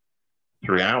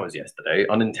 3 hours yesterday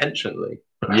unintentionally.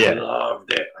 But I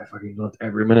loved it. I fucking loved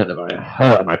every minute of it. I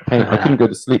hurt my pain. I couldn't go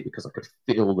to sleep because I could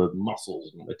feel the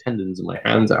muscles and the tendons in my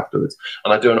hands afterwards.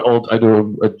 And I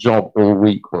do a job all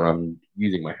week where I'm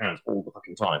using my hands all the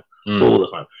fucking time, all the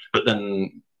time. But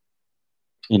then,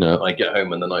 you know, I get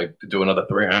home and then I do another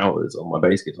 3 hours on my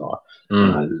bass guitar.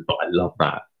 But I love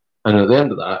that. And at the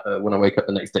end of that, when I wake up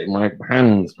the next day, my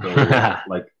hands feel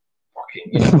like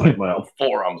fucking, you know, like my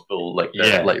forearms feel like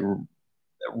like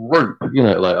rope, you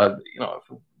know, like I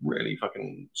feel really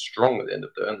fucking strong at the end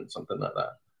of doing something like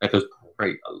that. It feels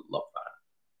great. I love that.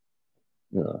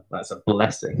 You know, that's a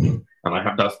blessing,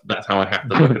 and that's how I have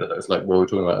to look at it. It's like what we were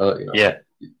talking about earlier. You know,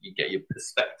 you get your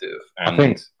perspective.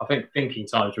 And I think thinking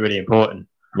time is really important.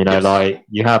 You know, like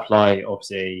you have like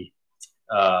obviously,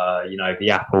 you know, the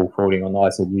apple falling on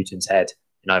Isaac Newton's head.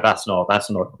 You know, that's not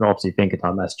obviously thinking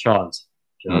time. That's chance.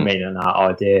 Do you know what I mean? And that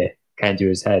idea came to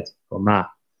his head from that.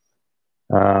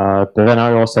 But then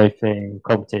I also think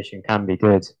competition can be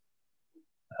good.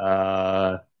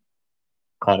 Kind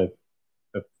of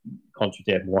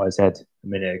contradict what I said a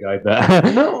minute ago,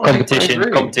 but no,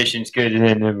 competition's good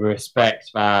in the respect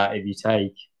that if you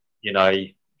take, you know,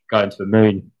 going to the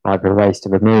moon, like a race to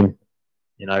the moon,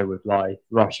 you know, with like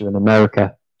Russia and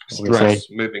America. Stress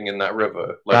moving in that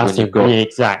river. Like that's the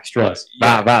exact stress.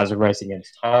 Like, that is a race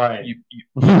against time. You've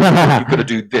got to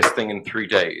do this thing in 3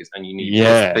 days, and you need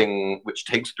this thing which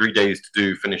takes 3 days to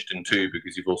do finished in 2,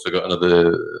 because you've also got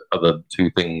other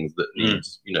 2 things that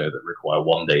needs, you know, that require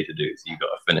 1 day to do. So you've got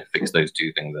to fix those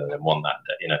 2 things and then one that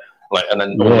day, you know, like, and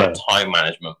then all that time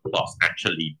management plus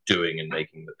actually doing and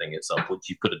making the thing itself, which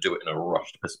you've got to do it in a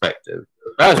rushed perspective.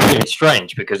 That was really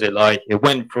strange because it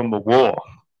went from a war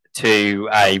to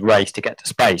a race to get to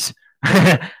space,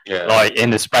 like in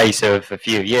the space of a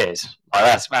few years.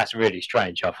 Like that's really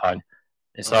strange. I find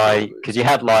it's like because you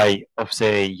had like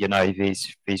obviously, you know,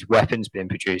 these weapons being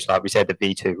produced, like we said, the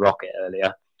V2 rocket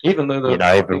earlier. Even though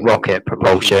the rocket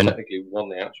propulsion technically won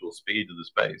the actual speed of the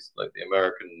space, like the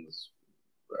Americans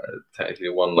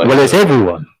technically won. Like, well, it's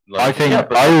everyone. Like, I think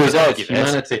I always argue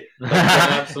humanity.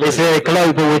 It's a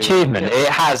global achievement. It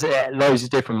has loads of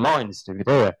different minds to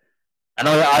do it. And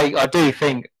I do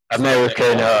think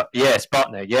American,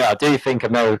 Sputnik. I do think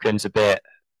Americans a bit,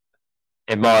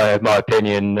 in my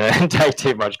opinion, take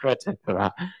too much credit for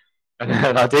that.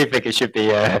 And I do think it should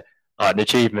be an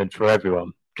achievement for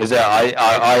everyone because I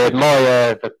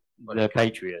admire the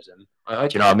patriotism. Do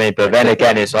you know what I mean? But then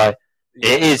again, it's like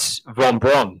it is von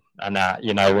Braun and that,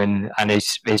 you know, and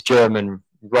his German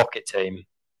rocket team.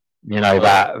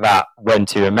 that went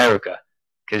to America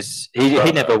because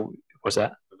he never was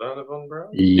that. Wernher von Braun?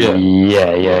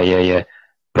 Yeah.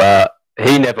 But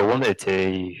he never wanted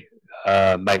to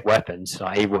make weapons.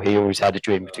 Like he always had a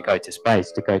dream to go to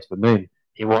space, to go to the moon.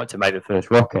 He wanted to make the first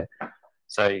rocket.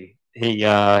 So he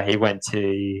went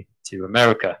to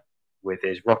America with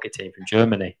his rocket team from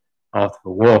Germany after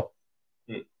the war.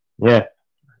 Yeah.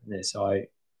 So,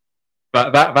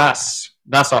 but that's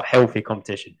like healthy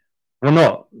competition. Well,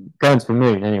 not going to the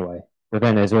moon anyway. But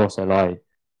then there's also like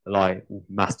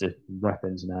master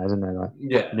weapons now, isn't there?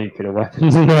 Like nuclear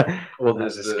weapons. Well,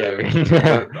 that's scary.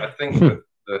 scary. I think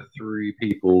the three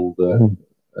people that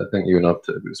I think you and I've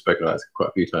spoken about quite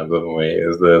a few times, haven't we?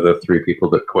 Is the three people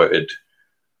that quoted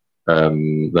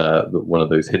one of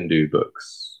those Hindu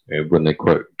books when they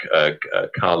quote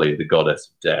Kali, the goddess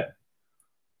of death.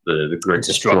 The great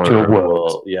destructor of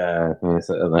worlds. Yeah,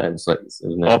 it's like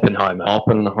Oppenheimer,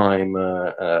 and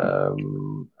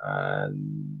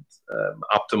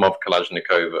Optimov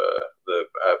Kalashnikova, the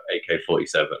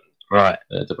AK-47 right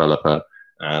developer,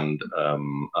 and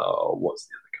what's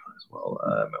the other guy as well?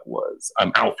 It was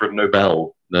Alfred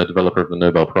Nobel, the developer of the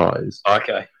Nobel Prize.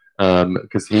 Okay.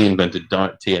 Because he invented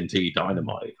TNT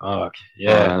dynamite. Oh, okay.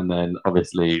 Yeah. And then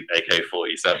obviously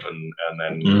AK-47 and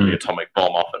then the atomic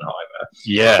bomb Oppenheimer.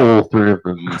 Yeah. All three of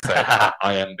them said,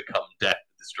 I am become death,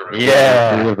 destroyer. Yeah.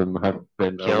 All three of them have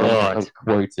been have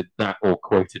quoted that or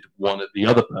quoted the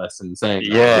other person saying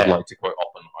that. I'd like to quote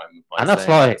Oppenheimer. And that's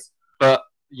like, but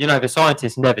the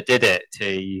scientists never did it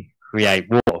to create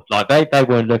war. Like they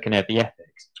weren't looking at the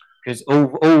ethics. Because all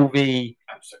the...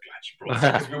 I'm so glad you brought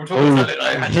it. Because we were talking about it.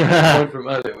 I had a point from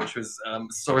earlier, which was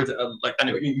sorry to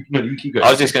anyway. You keep going.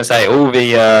 I was just going to say all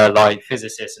the like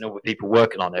physicists and all the people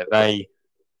working on it.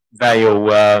 They all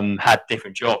had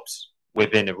different jobs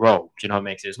within a role. Do you know what I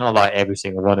mean? So it's not like every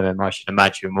single one of them. I should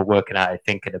imagine we're working at it,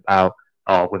 thinking about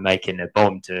we're making a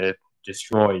bomb to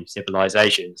destroy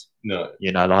civilizations. No,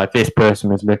 like this person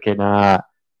was looking at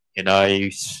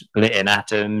splitting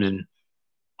atoms and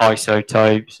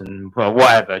isotopes and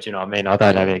whatever, do you know what I mean? I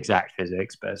don't know the exact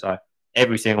physics, but it's like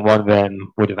every single one of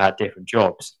them would have had different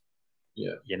jobs.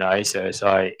 Yeah. So it's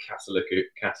like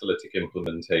catalytic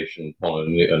implementation on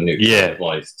a nuclear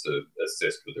device to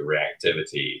assist with the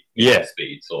reactivity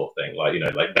speed sort of thing.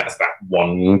 Like that's that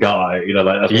one guy,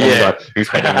 like that's one guy who's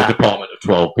heading a department of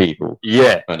 12 people.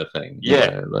 Yeah. Kind of thing.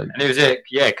 Yeah. And it was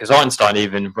because Einstein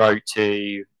even wrote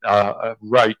to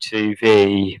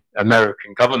the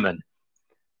American government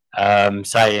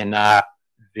saying that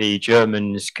the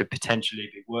Germans could potentially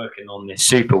be working on this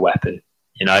super weapon,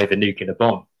 the nuclear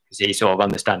bomb, because he sort of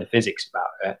understands the physics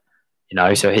about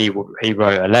it, so he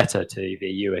wrote a letter to the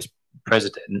US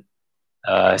president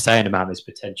saying about this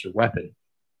potential weapon. And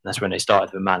that's when they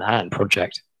started the Manhattan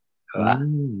Project.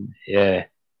 Yeah.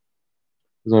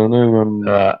 So I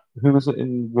know who was it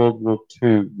in World War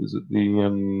II? Was it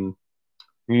the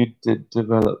who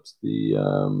developed the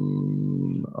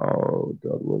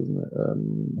wasn't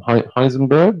it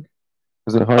Heisenberg?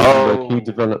 Was it Heisenberg? Oh. He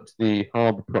developed the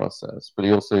Haber process, but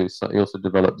he also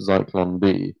developed Zyklon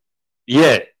B.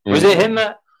 Yeah. Was it him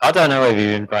that? I don't know if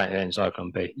he invented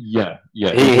Zyklon B. Yeah.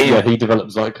 He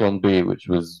developed Zyklon B, which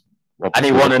was. And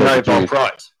he won a Nobel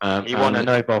Prize. He won a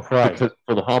Nobel Prize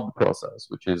for the Haber process,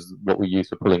 which is what we use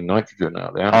for pulling nitrogen out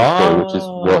of the atmosphere, which is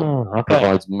what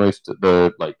provides most of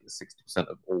the 60%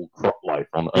 of all crop life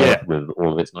on Earth with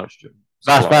all of its nitrogen.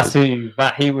 That's who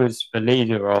he was the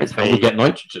leader of. It's how we get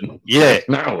nitrogen. Yeah.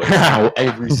 Now it's how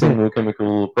every single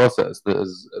chemical process that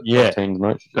has obtained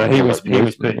nitrogen. So he was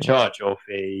put in charge of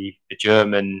the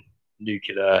German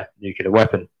nuclear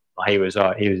weapon. He was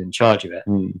in charge of it.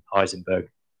 Heisenberg.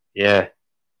 Yeah,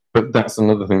 but that's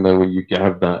another thing though, where you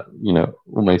have that,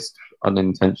 almost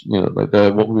unintentional, like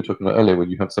what we were talking about earlier, where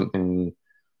you have something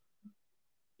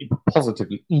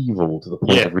positively evil to the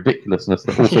point of ridiculousness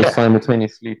that also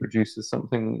simultaneously produces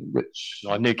something which,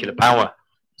 like nuclear power,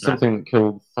 something that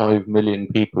killed 5 million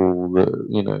people,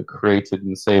 that created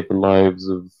and saved the lives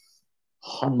of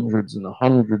hundreds and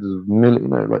hundreds of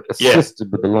million, assisted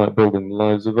with building the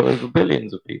lives of over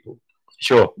billions of people.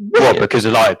 Sure. Well, because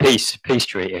of peace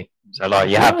treaty. So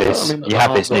you have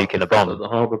this nuclear bomb. The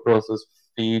Haber process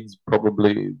feeds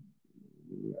probably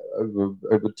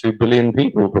over 2 billion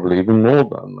people, probably even more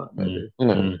than that, maybe.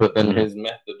 But then his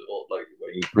method, or where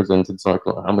he presented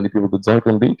Zyklon, how many people did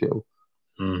Zyklon B kill?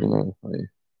 There's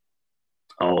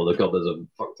a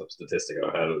fucked up statistic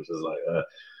I heard, which is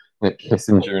like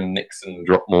Kissinger and Nixon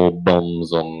dropped more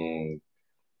bombs on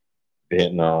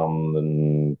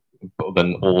Vietnam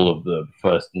than all of the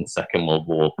First and Second World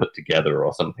War put together,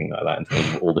 or something like that, in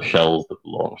terms of all the shells that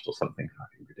launched, or something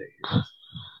fucking ridiculous.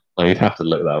 Like, you'd have to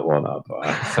look that one up.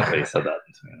 Somebody said that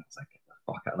to me, and I was like, "Get the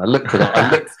fuck out!" And I looked it up.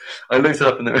 I looked it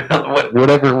up, and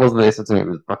whatever it was they said to me, it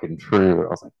was fucking true. I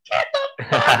was like, "Get the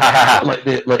fuck out!"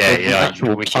 the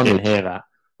actual wish you didn't hear that.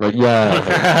 Like,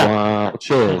 wow,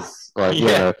 cheers. Like,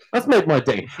 that's made my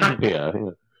day happier.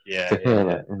 To hear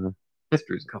that.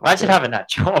 History's imagine having that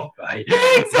job, mate.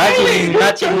 Exactly.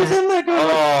 Imagine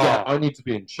I need to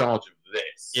be in charge of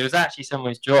this. It was actually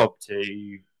someone's job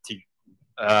to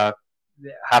have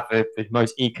the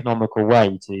most economical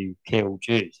way to kill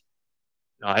Jews.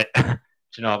 Right? Do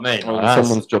you know what I mean? Well,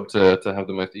 someone's job to have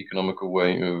the most economical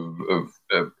way of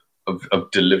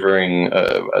delivering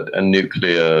a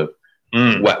nuclear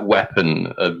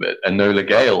weapon, Enola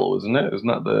Gay, wasn't it? Isn't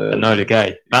that the Enola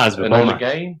Gay? That is Enola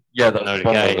Gay. Yeah, that's Enola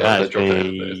Gay. That's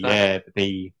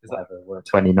the whatever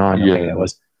 29. I think it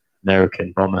was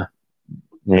American bomber.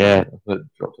 Yeah, that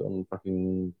dropped it on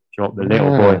fucking. Dropped the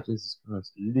little boy. Jesus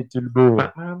Christ, little boy.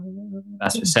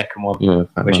 That's the second one,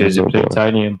 which is a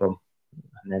plutonium bomb,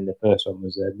 and then the first one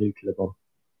was a nuclear bomb.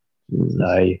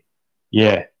 So,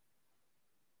 yeah.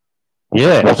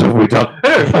 What have we done?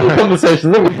 Fun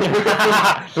conversations.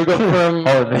 We got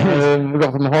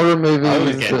from horror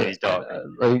movies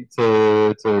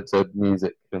to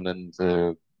music, and then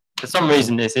to. For some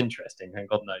reason, it's interesting, and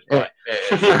God knows why.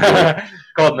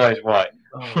 God knows why.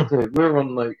 We're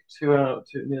on like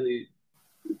nearly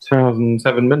 2 hours and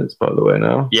 7 minutes, by the way,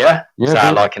 now. Yeah? Is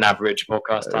that like an average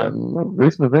podcast time? Not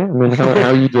reasonably. I mean, how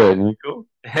are you doing? You cool?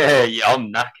 Yeah,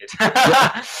 I'm knackered.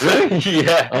 Really?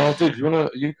 Yeah. Oh, dude, are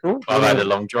you cool? I've had a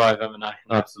long drive, haven't I?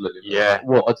 Absolutely. Yeah.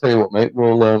 Well, I'll tell you what, mate.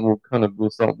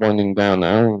 We'll start winding down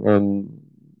now.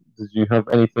 Did you have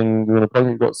anything you want to plug?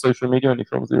 You got social media? Any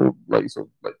films you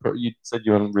you said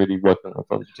you weren't really working on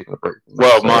films, you're taking a break.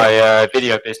 Well, my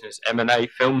video business, M&A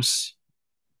Films.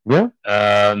 Yeah.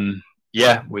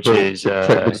 Which is check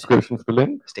the description for the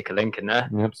link. Stick a link in there.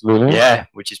 Yeah, absolutely. Yeah,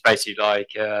 which is basically like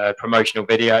promotional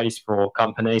videos for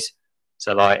companies.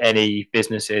 So like any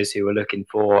businesses who are looking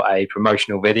for a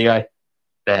promotional video,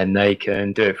 then they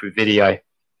can do it through video.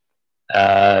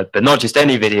 But not just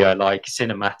any video, like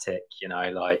cinematic,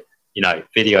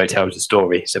 video tells a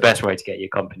story. It's the best way to get your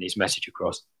company's message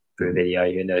across through video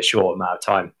in a short amount of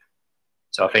time.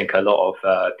 So I think a lot of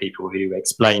people who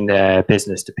explain their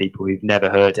business to people who've never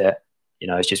heard it,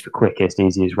 it's just the quickest,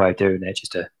 easiest way of doing it,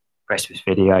 just to press this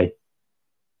video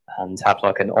and have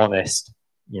like an honest,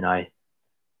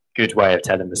 good way of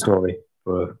telling the story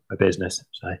for a business.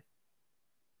 So,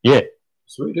 yeah.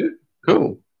 Sweet, dude.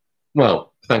 Cool.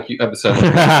 Well, thank you ever so much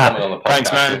for coming on the podcast.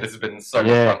 Thanks, man. This has been so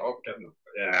much fun.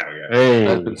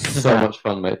 It's been so much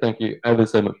fun, mate. Thank you ever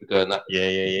so much for doing that.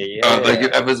 Yeah. Thank you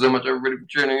ever so much, everybody, for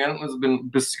tuning in. This has been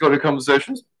Biscotti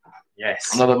Conversations.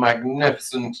 Yes. Another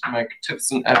magnificent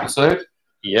episode.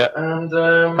 Yeah. And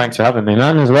thanks for having me,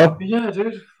 man, as well. Yeah,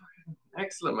 dude.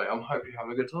 Excellent, mate. I hope you have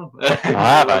a good time. I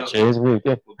have, actually. It's really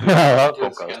good. I'd love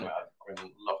to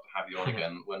have you on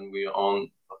again when we are on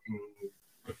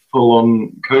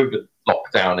full-on COVID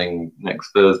lockdowning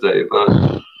next Thursday, but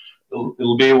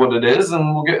it'll be what it is,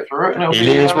 and we'll get through it. And it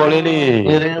is what it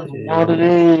is. It is what it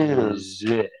is.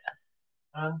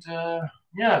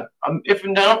 Yeah. And if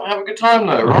in doubt, have a good time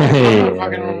though, right?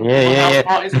 Yeah.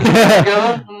 Parties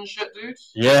together and shit, dude.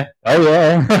 Yeah. Oh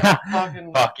yeah.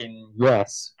 Fucking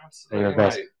yes. Absolutely. They're the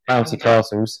best. Bouncy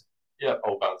castles. Yeah.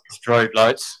 Oh, bouncy. Strobe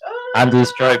lights.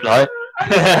 Andy's strobe light.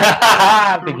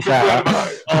 Big shout out.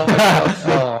 Oh my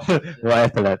God. What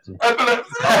epilepsy?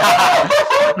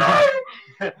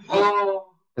 Oh.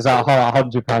 Is that a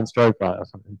 £100 strobe light or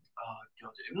something? Oh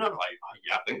God! No,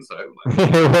 I think so.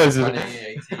 It was.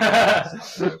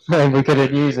 2018. We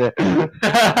couldn't use it. We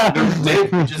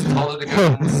just told her to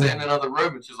go and sit in another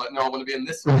room, and she's like, "No, I want to be in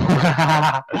this one."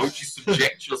 Won't you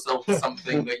subject yourself to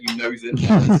something that you know is going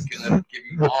to give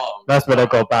you harm? That's when I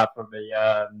got back from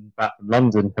back from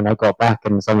London, and I got back,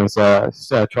 and someone's tried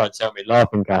to sell me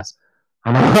laughing gas.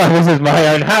 And I'm like, this is my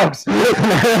own house. They're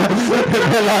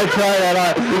like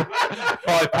trying to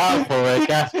 £5 for a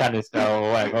gas canister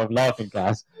or whatever of laughing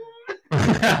gas.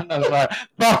 And I was like,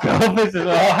 fuck off, this is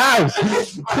our house.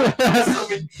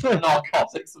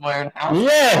 Narcotics in my own house.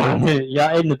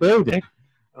 Yeah, in the building.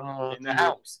 Oh, in the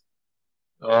house.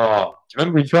 Oh, do you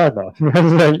remember we tried that?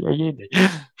 At uni?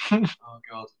 Oh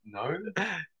God, no.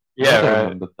 Yeah, I don't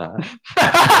remember that.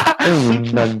 I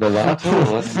remember that.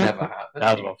 Oh, that's never happened.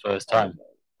 That was my first time.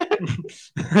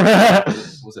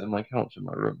 Was it in my couch in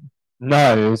my room?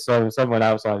 No, it was someone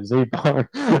outside Zoo Bar.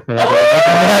 I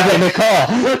had it in the car.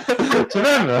 Do you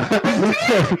remember?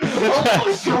 Oh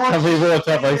my God. And we walked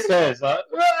up my stairs like,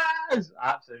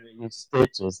 Absolutely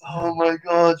stitches. Oh my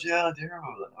god, yeah, I do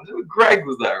remember that. I think Greg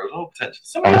was there as well, potentially.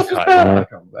 Someone Oh, else was okay, there. yeah. I can't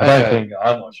remember. Anyway,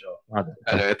 I'm not sure.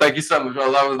 anyway, thank you so much.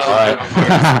 Well, that was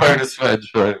Alright. bonus fed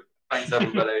show. Thanks,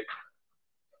 everybody.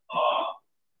 Oh,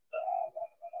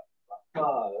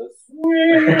 Do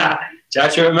you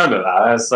actually remember that?